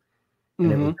novel,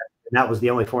 and that was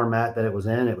the only format that it was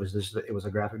in. It was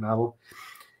a graphic novel.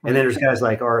 And then there's guys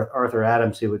like Arthur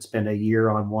Adams who would spend a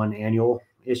year on one annual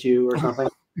issue or something.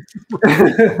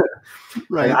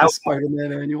 Right. The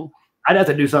Spider-Man annual. I'd have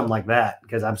to do something like that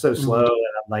because I'm so slow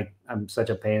and I'm such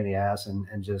a pain in the ass and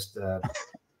just I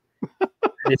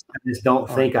just don't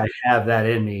think I have that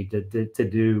in me to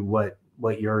do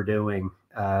what you're doing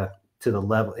to the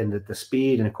level and the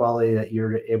speed and the quality that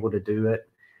you're able to do it.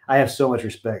 I have so much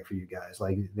respect for you guys,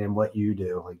 like than what you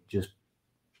do, like just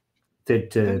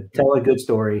to tell a good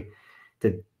story,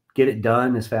 to get it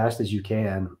done as fast as you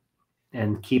can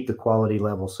and keep the quality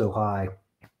level so high.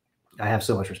 I have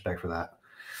so much respect for that.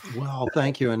 Well,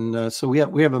 thank you. And so we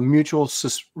have a mutual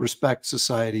respect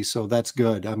society. So that's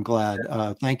good. I'm glad.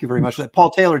 Thank you very much for that.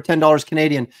 Paul Taylor, $10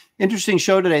 Canadian. Interesting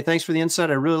show today. Thanks for the insight.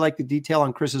 I really like the detail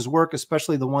on Chris's work,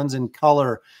 especially the ones in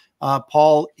color.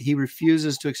 Paul, he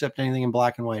refuses to accept anything in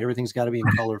black and white. Everything's got to be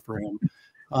in color for him.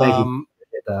 Thank you.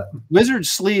 Wizard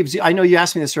Sleeves. I know you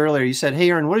asked me this earlier. You said, "Hey,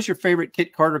 Aaron, what is your favorite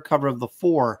Kit Carter cover of the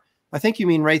 4?" I think you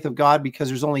mean Wraith of God because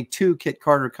there's only 2 Kit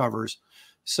Carter covers.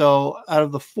 So out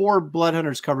of the 4 Blood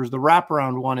Hunters covers, the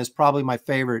wraparound one is probably my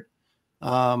favorite.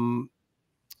 If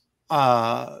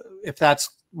that's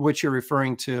what you're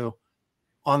referring to.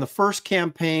 On the first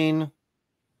campaign,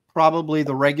 probably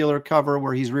the regular cover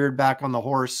where he's reared back on the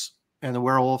horse and the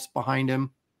werewolves behind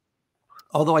him.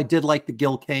 Although I did like the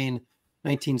Gil Kane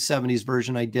 1970s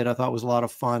version I thought it was a lot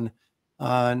of fun.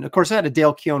 And of course I had a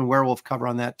Dale Keown werewolf cover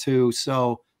on that too.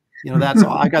 So, you know, that's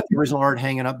all. I got the original art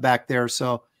hanging up back there.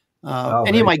 So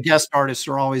any of my guest artists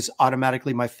are always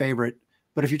automatically my favorite.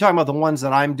 But if you're talking about the ones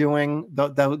that I'm doing,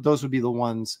 those would be the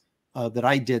ones that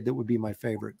I did that would be my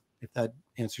favorite, if that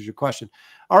answers your question.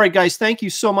 All right, guys, thank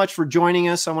you so much for joining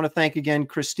us. I want to thank again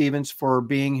Chris Stevens for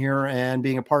being here and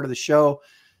being a part of the show.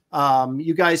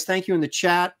 You guys, thank you in the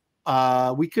chat.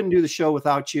 We couldn't do the show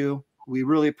without you. We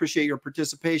really appreciate your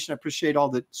participation. I appreciate all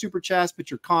the super chats,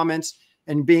 but your comments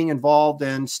and being involved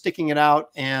and sticking it out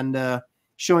and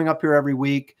showing up here every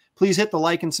week. Please hit the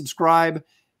like and subscribe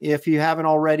if you haven't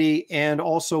already. And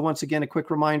also, once again, a quick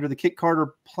reminder, the Kit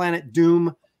Carter Planet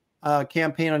Doom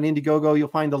campaign on Indiegogo. You'll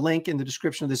find the link in the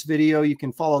description of this video. You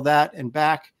can follow that and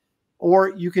back, or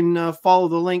you can follow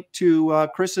the link to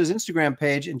Chris's Instagram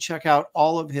page and check out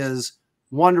all of his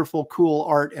wonderful, cool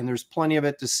art. And there's plenty of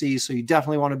it to see. So you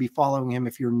definitely want to be following him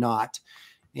if you're not.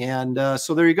 And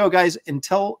so there you go, guys.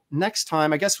 Until next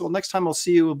time, I guess next time we'll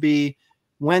see you will be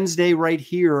Wednesday right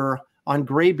here on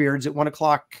Graybeards at 1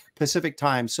 o'clock Pacific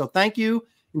time. So thank you.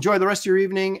 Enjoy the rest of your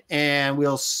evening, and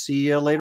we'll see you later.